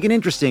just to make it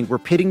interesting, we're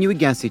pitting you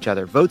against each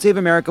other. Vote Save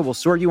America will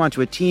sort you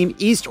onto a team,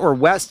 East or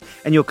West,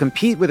 and you'll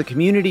compete with a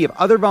community of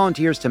other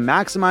volunteers to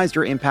maximize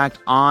your impact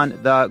on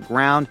the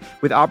ground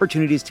with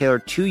opportunities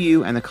tailored to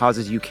you and the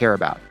causes you care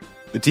about.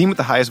 The team with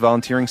the highest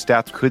volunteering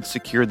stats could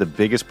secure the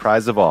biggest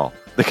prize of all,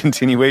 the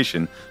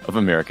continuation of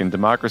American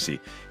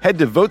democracy. Head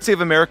to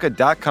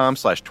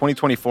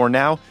votesaveamerica.com/2024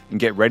 now and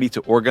get ready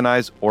to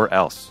organize or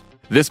else.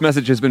 This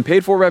message has been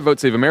paid for by Vote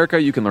Save America.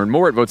 You can learn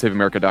more at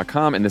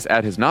votesaveamerica.com, and this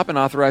ad has not been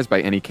authorized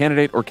by any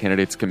candidate or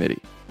candidates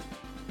committee.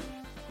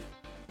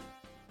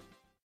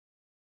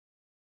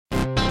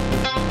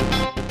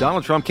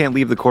 Donald Trump can't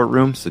leave the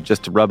courtroom, so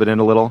just to rub it in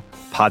a little,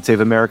 Pod Save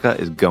America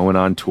is going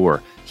on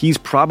tour. He's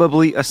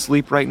probably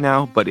asleep right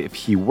now, but if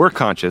he were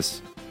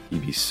conscious,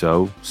 You'd be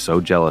so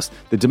jealous.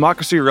 The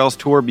Democracy or Else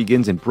tour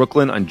begins in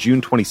Brooklyn on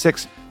June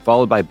 26th,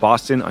 followed by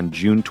Boston on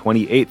June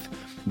 28th.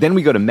 Then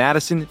we go to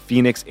Madison,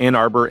 Phoenix, Ann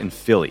Arbor, and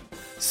Philly.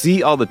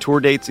 See all the tour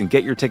dates and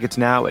get your tickets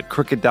now at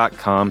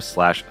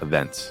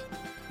crooked.com/events.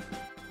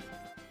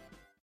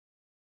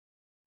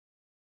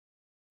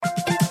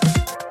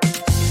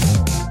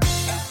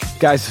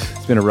 Guys,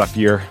 it's been a rough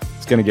year.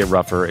 It's going to get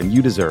rougher, and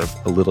you deserve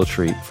a little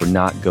treat for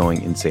not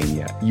going insane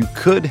yet. You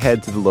could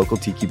head to the local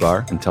tiki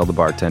bar and tell the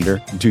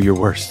bartender, do your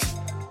worst.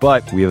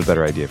 But we have a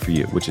better idea for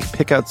you, which is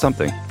pick out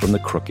something from the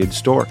Crooked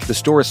store. The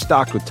store is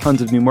stocked with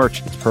tons of new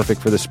merch. It's perfect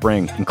for the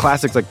spring. And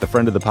classics like the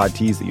Friend of the Pod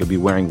tees that you'll be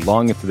wearing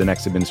long into the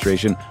next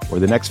administration or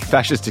the next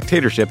fascist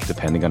dictatorship,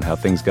 depending on how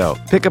things go.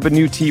 Pick up a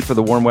new tee for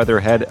the warm weather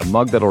ahead, a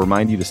mug that'll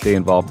remind you to stay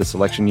involved this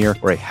election year,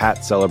 or a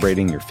hat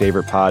celebrating your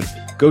favorite pod.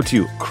 Go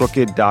to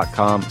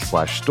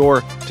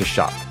crooked.com/store to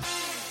shop.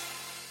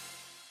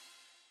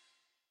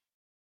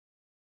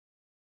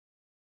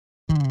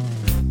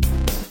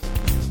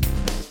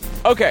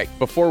 Okay,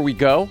 before we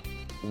go,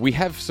 we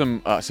have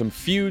some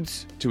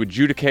feuds to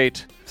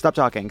adjudicate. Stop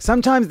talking.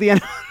 Sometimes the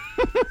enemy...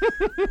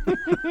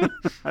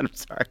 I'm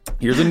sorry.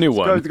 Here's a new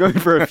one. I was going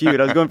for a feud.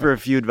 I was going for a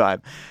feud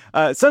vibe.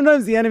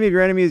 Sometimes the enemy of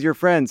your enemy is your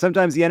friend.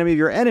 Sometimes the enemy of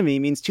your enemy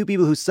means two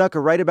people who suck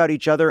or write about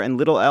each other and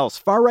little else.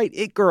 Far-right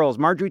it girls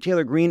Marjorie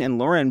Taylor Greene and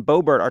Lauren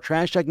Boebert are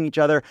trash-talking each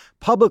other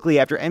publicly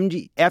after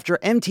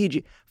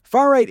MTG.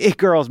 Far-right it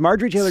girls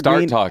Marjorie Taylor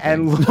Greene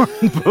and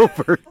Lauren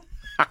Boebert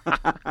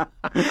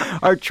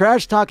are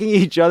trash-talking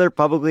each other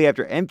publicly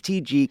after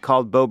MTG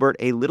called Boebert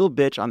a little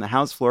bitch on the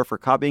House floor for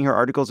copying her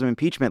articles of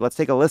impeachment. Let's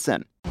take a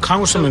listen.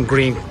 Congresswoman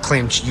Greene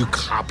claims you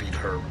copied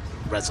her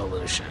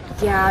resolution.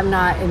 Yeah, I'm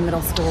not in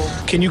middle school.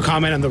 Can you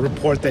comment on the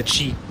report that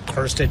she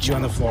cursed at you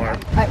on the floor?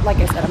 Like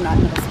I said, I'm not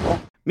in middle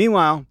school.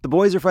 Meanwhile, the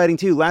boys are fighting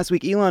too. Last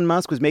week, Elon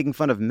Musk was making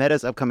fun of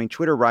Meta's upcoming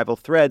Twitter rival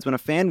Threads when a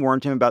fan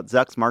warned him about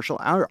Zuck's martial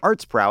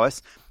arts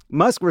prowess.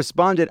 Musk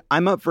responded,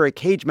 I'm up for a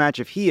cage match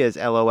if he is,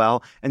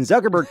 LOL. And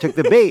Zuckerberg took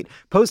the bait,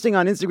 posting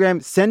on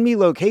Instagram, send me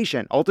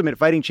location. Ultimate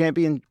Fighting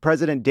Champion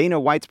President Dana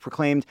White's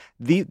proclaimed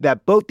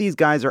that both these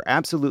guys are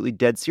absolutely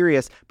dead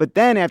serious. But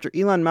then after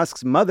Elon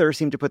Musk's mother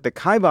seemed to put the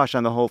kibosh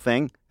on the whole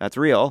thing, that's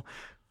real.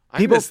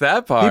 I missed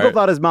that part. People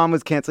thought his mom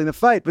was canceling the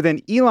fight. But then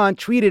Elon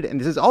tweeted, and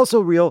this is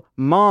also real,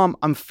 Mom,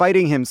 I'm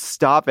fighting him.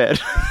 Stop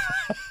it.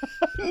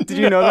 Did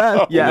you know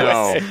that?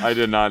 Yes. No, I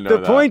did not know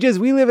that. The point is,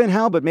 we live in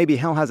hell, but maybe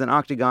hell has an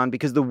octagon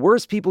because the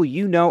worst people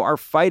you know are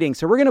fighting.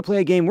 So we're going to play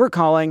a game we're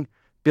calling $1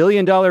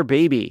 Billion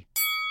Baby.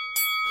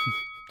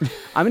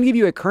 I'm going to give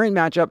you a current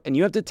matchup, and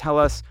you have to tell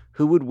us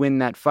who would win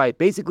that fight.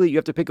 Basically, you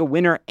have to pick a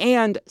winner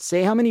and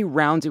say how many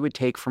rounds it would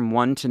take from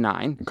 1 to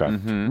 9. Okay.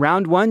 Mm-hmm.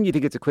 Round 1, you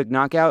think it's a quick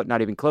knockout,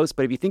 not even close.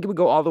 But if you think it would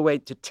go all the way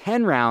to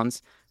 10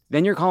 rounds,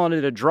 then you're calling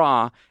it a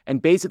draw.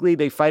 And basically,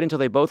 they fight until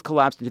they both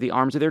collapse into the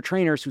arms of their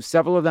trainers, who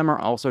several of them are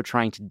also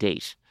trying to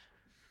date.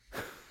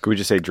 Could we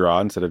just say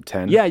draw instead of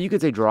 10? Yeah, you could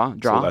say draw.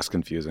 So less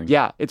confusing.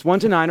 Yeah, it's 1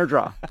 to 9 or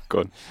draw.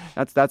 Good.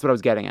 That's what I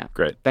was getting at.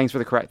 Great. Thanks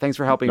for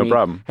helping me. No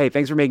problem. Hey,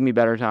 thanks for making me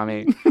better,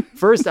 Tommy.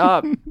 First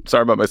up.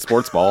 Sorry about my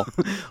sports ball.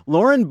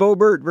 Lauren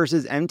Boebert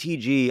versus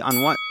MTG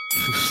on one...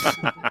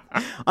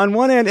 On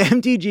one hand,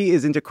 MTG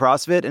is into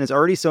CrossFit and is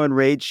already so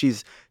enraged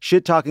she's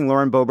shit-talking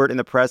Lauren Boebert in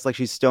the press like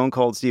she's Stone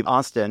Cold Steve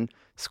Austin,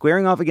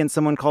 squaring off against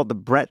someone called the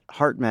Bret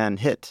Hitman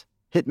Hart.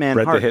 Bret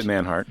the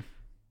Hitman Hart.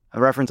 A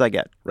reference I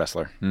get.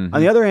 Wrestler. Mm-hmm.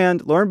 On the other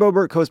hand, Lauren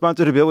Boebert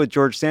co-sponsored a bill with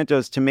George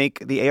Santos to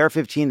make the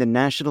AR-15 the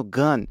national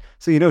gun.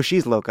 So you know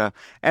she's loca.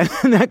 And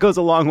that goes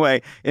a long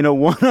way in a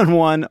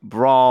one-on-one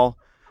brawl.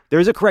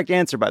 There's a correct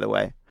answer, by the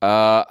way.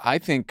 I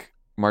think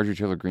Marjorie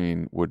Taylor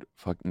Greene would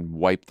fucking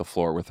wipe the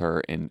floor with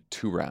her in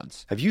 2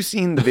 rounds. Have you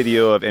seen the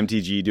video of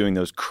MTG doing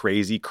those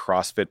crazy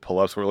CrossFit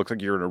pull-ups where it looks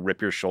like you're going to rip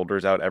your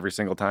shoulders out every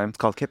single time? It's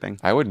called kipping.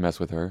 I would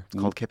mess with her.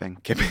 It's called kipping.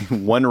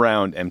 Kipping. 1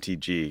 round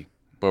MTG.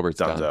 Boebert's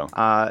done.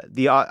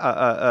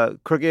 The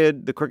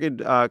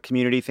crooked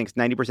community thinks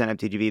 90%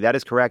 MTGV. That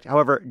is correct.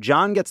 However,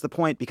 John gets the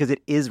point because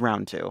it is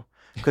round 2.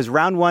 Because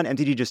round 1,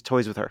 MTG just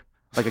toys with her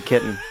like a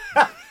kitten.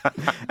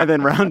 And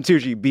then round 2,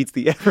 she beats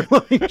the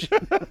ever-loving.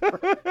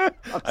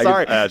 I'm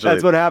sorry.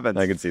 That's what happens.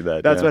 I can see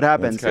that. That's what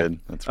happens. That's good.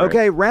 That's right.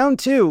 Okay, round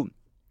 2.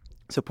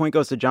 So point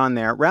goes to John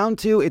there. Round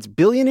 2, it's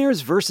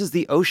billionaires versus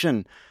the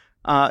ocean.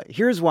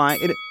 Here's why.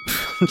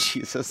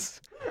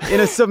 Jesus. In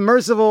a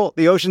submersible,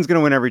 the ocean's going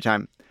to win every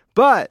time.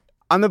 But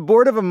on the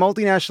board of a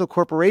multinational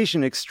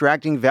corporation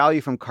extracting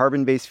value from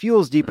carbon-based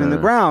fuels deep in the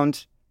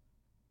ground,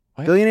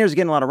 billionaires are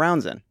getting a lot of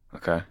rounds in.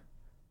 Okay.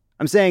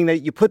 I'm saying that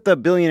you put the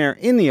billionaire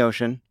in the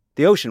ocean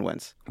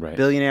wins. Right.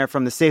 Billionaire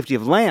from the safety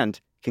of land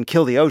can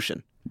kill the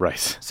ocean.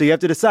 Right. So you have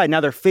to decide. Now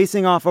they're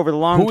facing off over the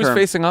long term. Who is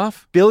facing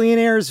off?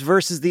 Billionaires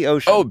versus the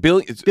ocean. Oh,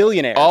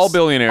 billionaires. All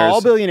billionaires.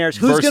 All billionaires.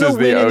 Who's going to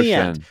win in the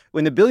ocean. end?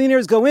 When the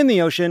billionaires go in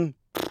the ocean,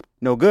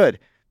 no good,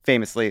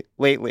 famously,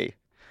 lately.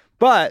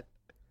 But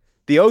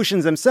the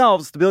oceans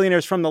themselves, the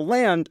billionaires from the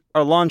land,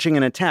 are launching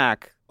an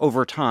attack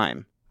over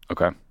time.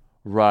 Okay.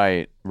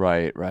 Right.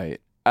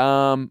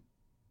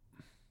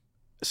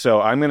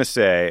 So I'm going to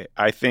say,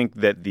 I think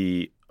that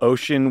the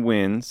ocean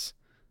wins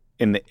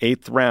in the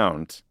 8th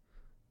round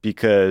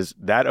because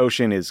that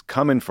ocean is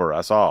coming for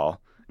us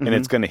all. And Mm-hmm.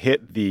 it's going to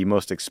hit the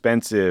most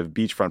expensive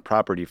beachfront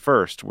property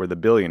first where the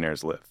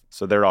billionaires live.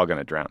 So they're all going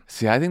to drown.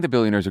 See, I think the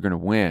billionaires are going to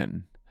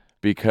win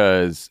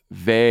because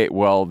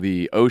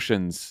the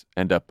oceans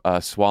end up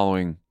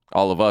swallowing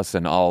all of us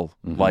and all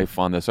life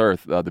on this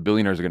earth. The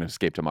billionaires are going to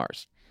escape to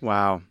Mars.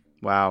 Wow.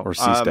 Or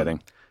seasteading.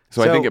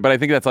 So I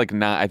think that's like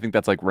I think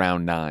that's like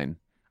round 9.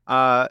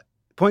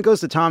 Point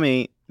goes to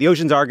Tommy. The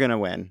oceans are going to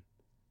win.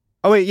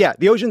 Oh, wait, yeah.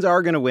 The oceans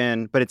are going to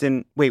win, but it's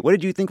in... Wait, what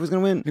did you think was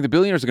going to win? I think the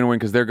billionaires are going to win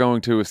because they're going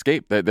to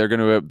escape. They're just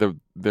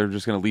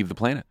going to leave the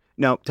planet.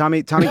 No,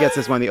 Tommy gets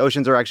this one. The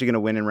oceans are actually going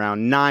to win in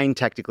round 9,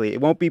 technically.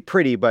 It won't be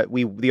pretty, but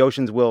the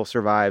oceans will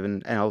survive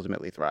and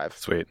ultimately thrive.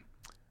 Sweet.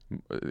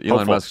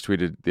 Elon Musk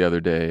tweeted the other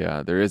day,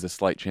 there is a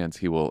slight chance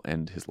he will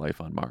end his life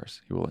on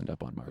Mars. He will end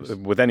up on Mars.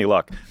 With any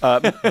luck.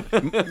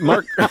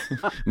 Mark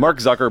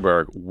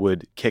Zuckerberg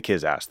would kick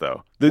his ass,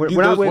 though.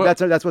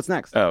 That's what's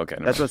next. Oh, okay.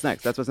 That's what's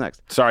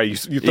next. Sorry, you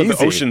threw the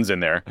oceans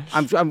in there.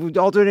 I'm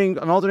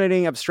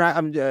alternating abstract.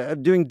 I'm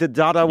doing the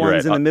data ones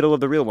right. in the middle of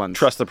the real ones.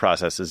 Trust the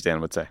process, as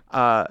Dan would say.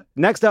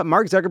 Next up,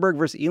 Mark Zuckerberg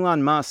versus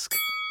Elon Musk.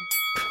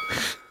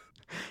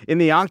 In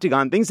the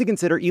octagon, things to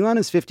consider: Elon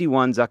is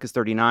 51, Zuck is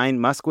 39.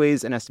 Musk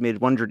weighs an estimated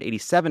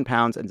 187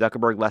 pounds, and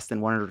Zuckerberg less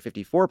than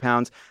 154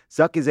 pounds.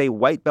 Zuck is a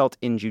white belt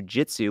in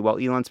jiu-jitsu, while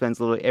Elon spends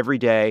literally every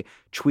day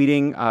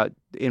tweeting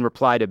in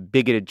reply to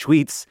bigoted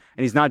tweets,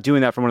 and he's not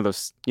doing that from one of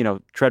those,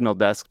 treadmill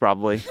desks,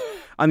 probably.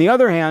 On the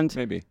other hand,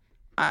 maybe,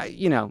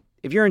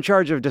 if you're in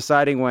charge of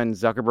deciding when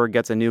Zuckerberg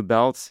gets a new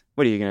belt,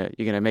 what are you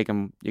gonna make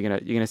him? You're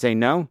gonna say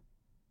no? You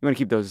want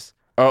to keep those?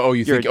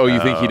 You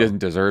think he doesn't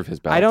deserve his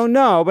belt? I don't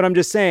know, but I'm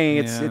just saying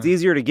it's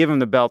easier to give him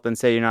the belt than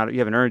say you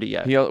haven't earned it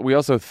yet. We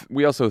also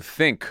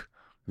think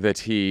that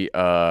he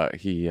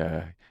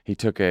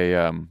took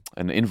an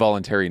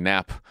involuntary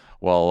nap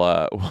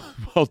while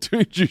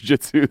doing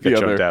jiu-jitsu the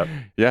other. Choked out.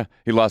 Yeah,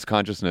 he lost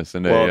consciousness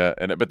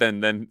but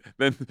then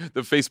the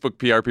Facebook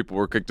PR people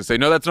were quick to say,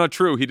 no, that's not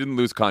true. He didn't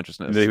lose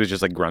consciousness. He was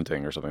just like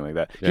grunting or something like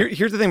that. Yeah.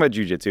 Here's the thing about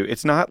jiu-jitsu.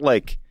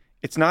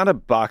 It's not a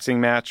boxing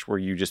match where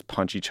you just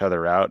punch each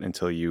other out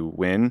until you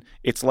win.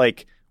 It's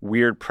like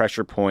weird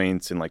pressure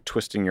points and like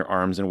twisting your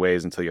arms in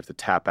ways until you have to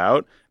tap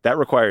out. That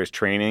requires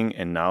training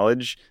and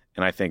knowledge,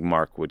 and I think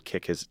Mark would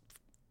kick his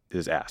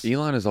ass.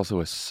 Elon is also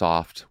a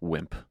soft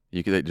wimp.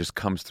 It just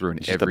comes through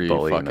in every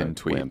fucking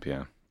tweet. Wimp,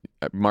 yeah.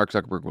 Mark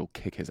Zuckerberg will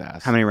kick his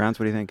ass. How many rounds?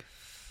 What do you think?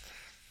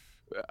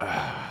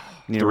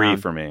 3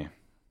 for me.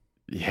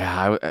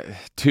 Yeah,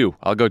 2.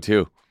 I'll go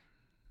 2.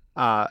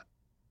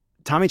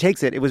 Tommy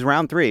takes it. It was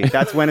round 3.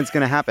 That's when it's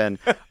going to happen.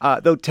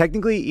 Though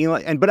technically,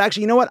 Elon, but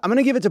actually, you know what? I'm going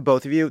to give it to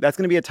both of you. That's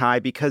going to be a tie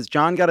because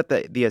John got at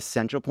the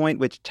essential point,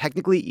 which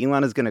technically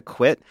Elon is going to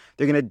quit.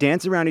 They're going to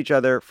dance around each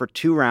other for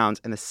 2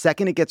 rounds. And the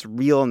second it gets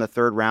real in the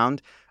 3rd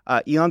round,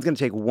 Elon's going to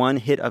take one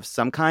hit of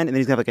some kind, and then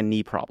he's going to have like a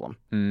knee problem.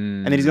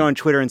 And then he's going on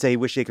Twitter and say he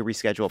wished he could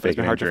reschedule, but it's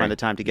been hard to find the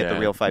time to get the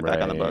real fight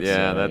back on the books.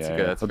 Yeah, that's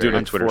good. That's I'll do it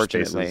on Twitter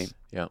Spaces.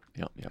 Yep.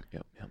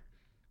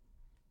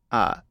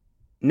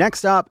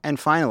 Next up, and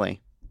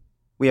finally,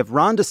 we have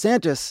Ron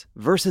DeSantis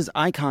versus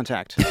eye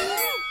contact.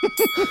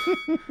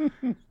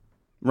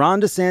 Ron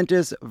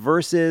DeSantis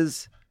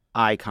versus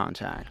eye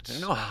contact. I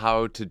don't know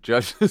how to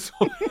judge this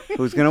one.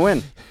 Who's going to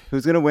win?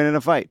 Who's going to win in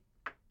a fight?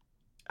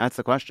 That's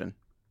the question.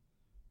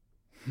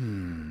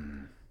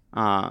 On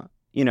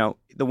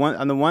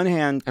the one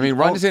hand, I mean,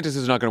 Ron DeSantis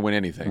is not going to win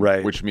anything,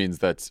 right? Which means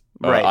that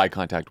eye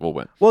contact will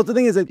win. Well, the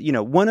thing is that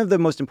one of the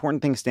most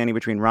important things standing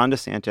between Ron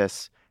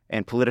DeSantis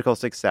and political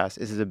success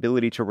is his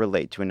ability to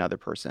relate to another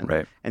person.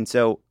 Right. And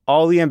so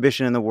all the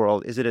ambition in the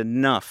world, is it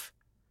enough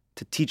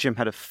to teach him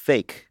how to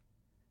fake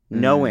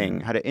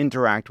knowing how to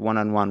interact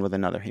one-on-one with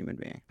another human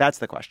being? That's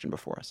the question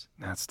before us.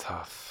 That's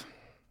tough.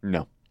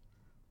 No.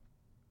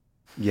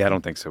 Yeah, I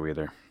don't think so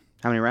either.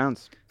 How many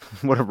rounds?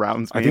 What do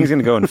rounds mean? I think he's going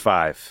to go in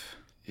 5.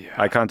 Yeah.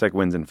 Eye contact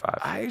wins in 5.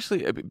 I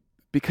actually,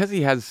 because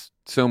he has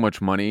so much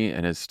money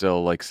and is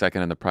still like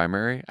second in the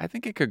primary, I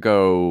think it could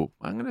go,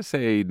 I'm going to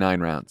say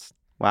 9 rounds.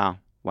 Wow.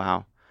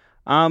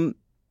 I'm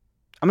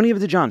going to give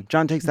it to John.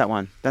 John takes that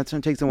one. That's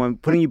one takes the one,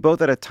 putting you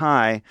both at a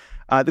tie.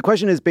 The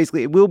question is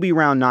basically, it will be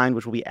round 9,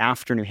 which will be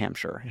after New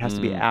Hampshire. It has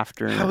to be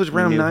after. How is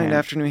round 9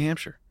 after New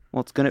Hampshire?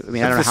 Well, it's going to, I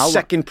don't know how.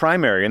 Second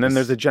primary, and then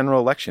there's a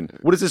general election.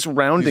 What is this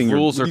rounding? These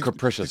rules are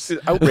capricious.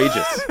 It's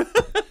outrageous.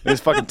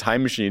 This fucking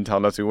time machine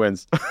telling us who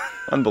wins.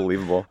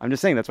 Unbelievable. I'm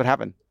just saying that's what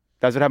happened.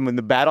 That's what happened in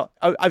the battle.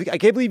 I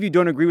can't believe you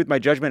don't agree with my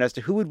judgment as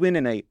to who would win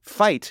in a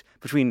fight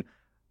between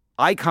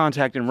eye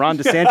contact and Ron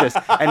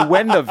DeSantis and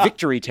when the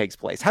victory takes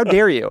place. How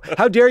dare you?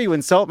 How dare you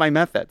insult my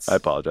methods? I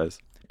apologize.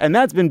 And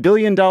that's been $1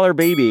 Billion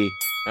Baby.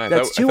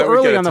 That's too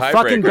early on the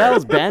fucking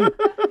bells, Ben.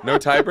 No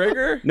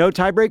tiebreaker? No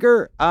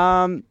tiebreaker?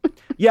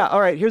 Yeah,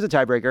 all right, here's a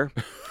tiebreaker.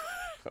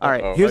 All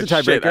right, here's a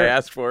tiebreaker. Shit, I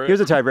asked for it.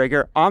 Here's a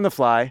tiebreaker. On the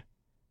fly,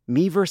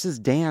 me versus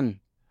Dan.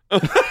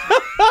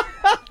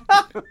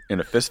 In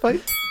a fist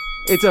fight?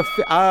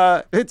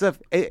 I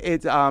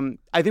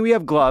think we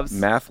have gloves.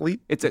 Mathlete?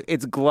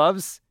 It's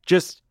gloves,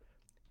 just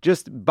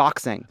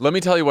boxing. Let me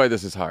tell you why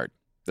this is hard.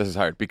 This is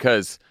hard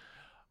because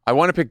I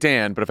want to pick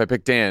Dan, but if I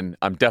pick Dan,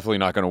 I'm definitely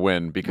not going to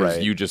win because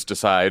Right. you just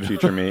decide.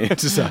 Future me.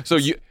 So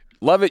you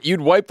love it.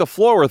 You'd wipe the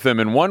floor with him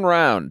in one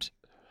round.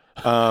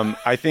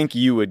 I think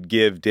you would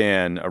give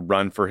Dan a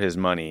run for his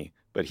money,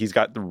 but he's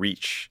got the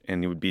reach,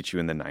 and he would beat you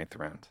in the 9th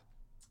round.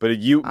 But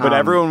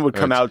everyone would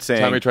come out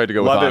saying, Tommy tried to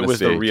go "Love with it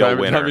was honesty. the real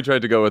winner." Tommy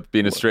tried to go with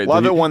being a straight.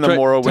 Love it won the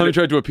moral Tommy winner.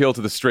 tried to appeal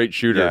to the straight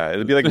shooter. Yeah,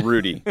 it'd be like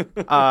Rudy. Carry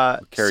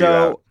you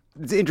So out.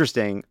 it's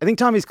interesting. I think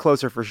Tommy's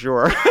closer for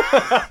sure.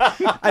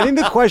 I think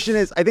the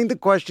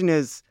question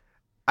is,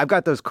 I've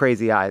got those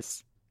crazy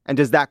eyes, and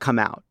does that come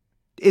out?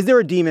 Is there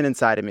a demon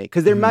inside of me?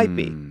 Because there might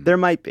be. There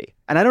might be,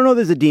 and I don't know.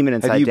 There's a demon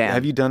inside Dan.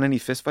 Have you done any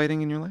fist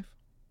fighting in your life?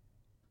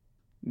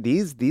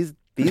 These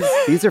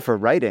are for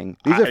writing.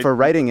 These are for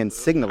writing and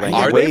signaling.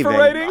 Are and they for waving.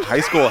 writing?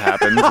 High school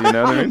happens, you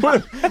know what I mean?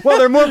 Well,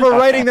 they're more for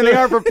writing than they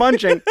are for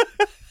punching.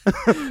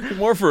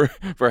 More for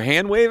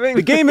hand waving.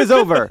 The game is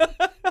over.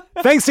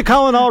 Thanks to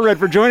Colin Allred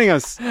for joining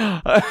us.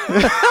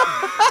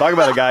 Talk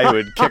about a guy who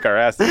would kick our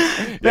asses.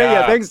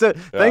 Thanks to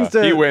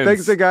He wins.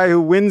 thanks to the guy who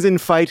wins in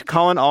fight,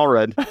 Colin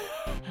Allred.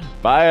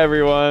 Bye,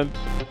 everyone.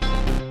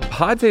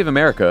 Pod Save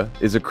America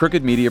is a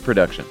Crooked Media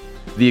production.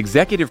 The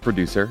executive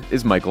producer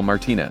is Michael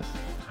Martinez.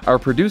 Our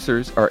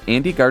producers are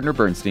Andy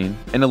Gardner-Bernstein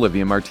and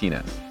Olivia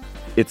Martinez.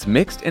 It's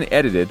mixed and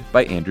edited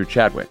by Andrew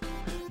Chadwick.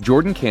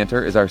 Jordan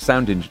Cantor is our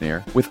sound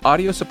engineer, with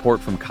audio support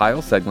from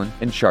Kyle Seglin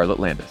and Charlotte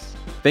Landis.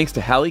 Thanks to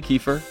Hallie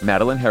Kiefer,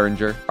 Madeline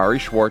Herringer, Ari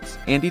Schwartz,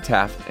 Andy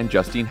Taft, and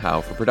Justine Howe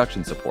for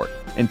production support.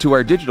 And to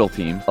our digital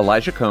team,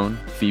 Elijah Cohn,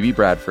 Phoebe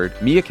Bradford,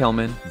 Mia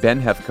Kelman,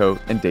 Ben Heathcote,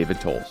 and David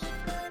Tolles.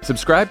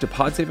 Subscribe to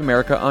Pod Save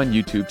America on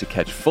YouTube to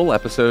catch full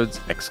episodes,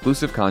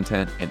 exclusive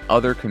content, and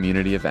other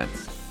community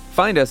events.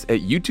 Find us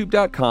at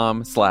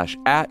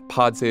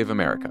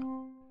youtube.com/@PodSaveAmerica.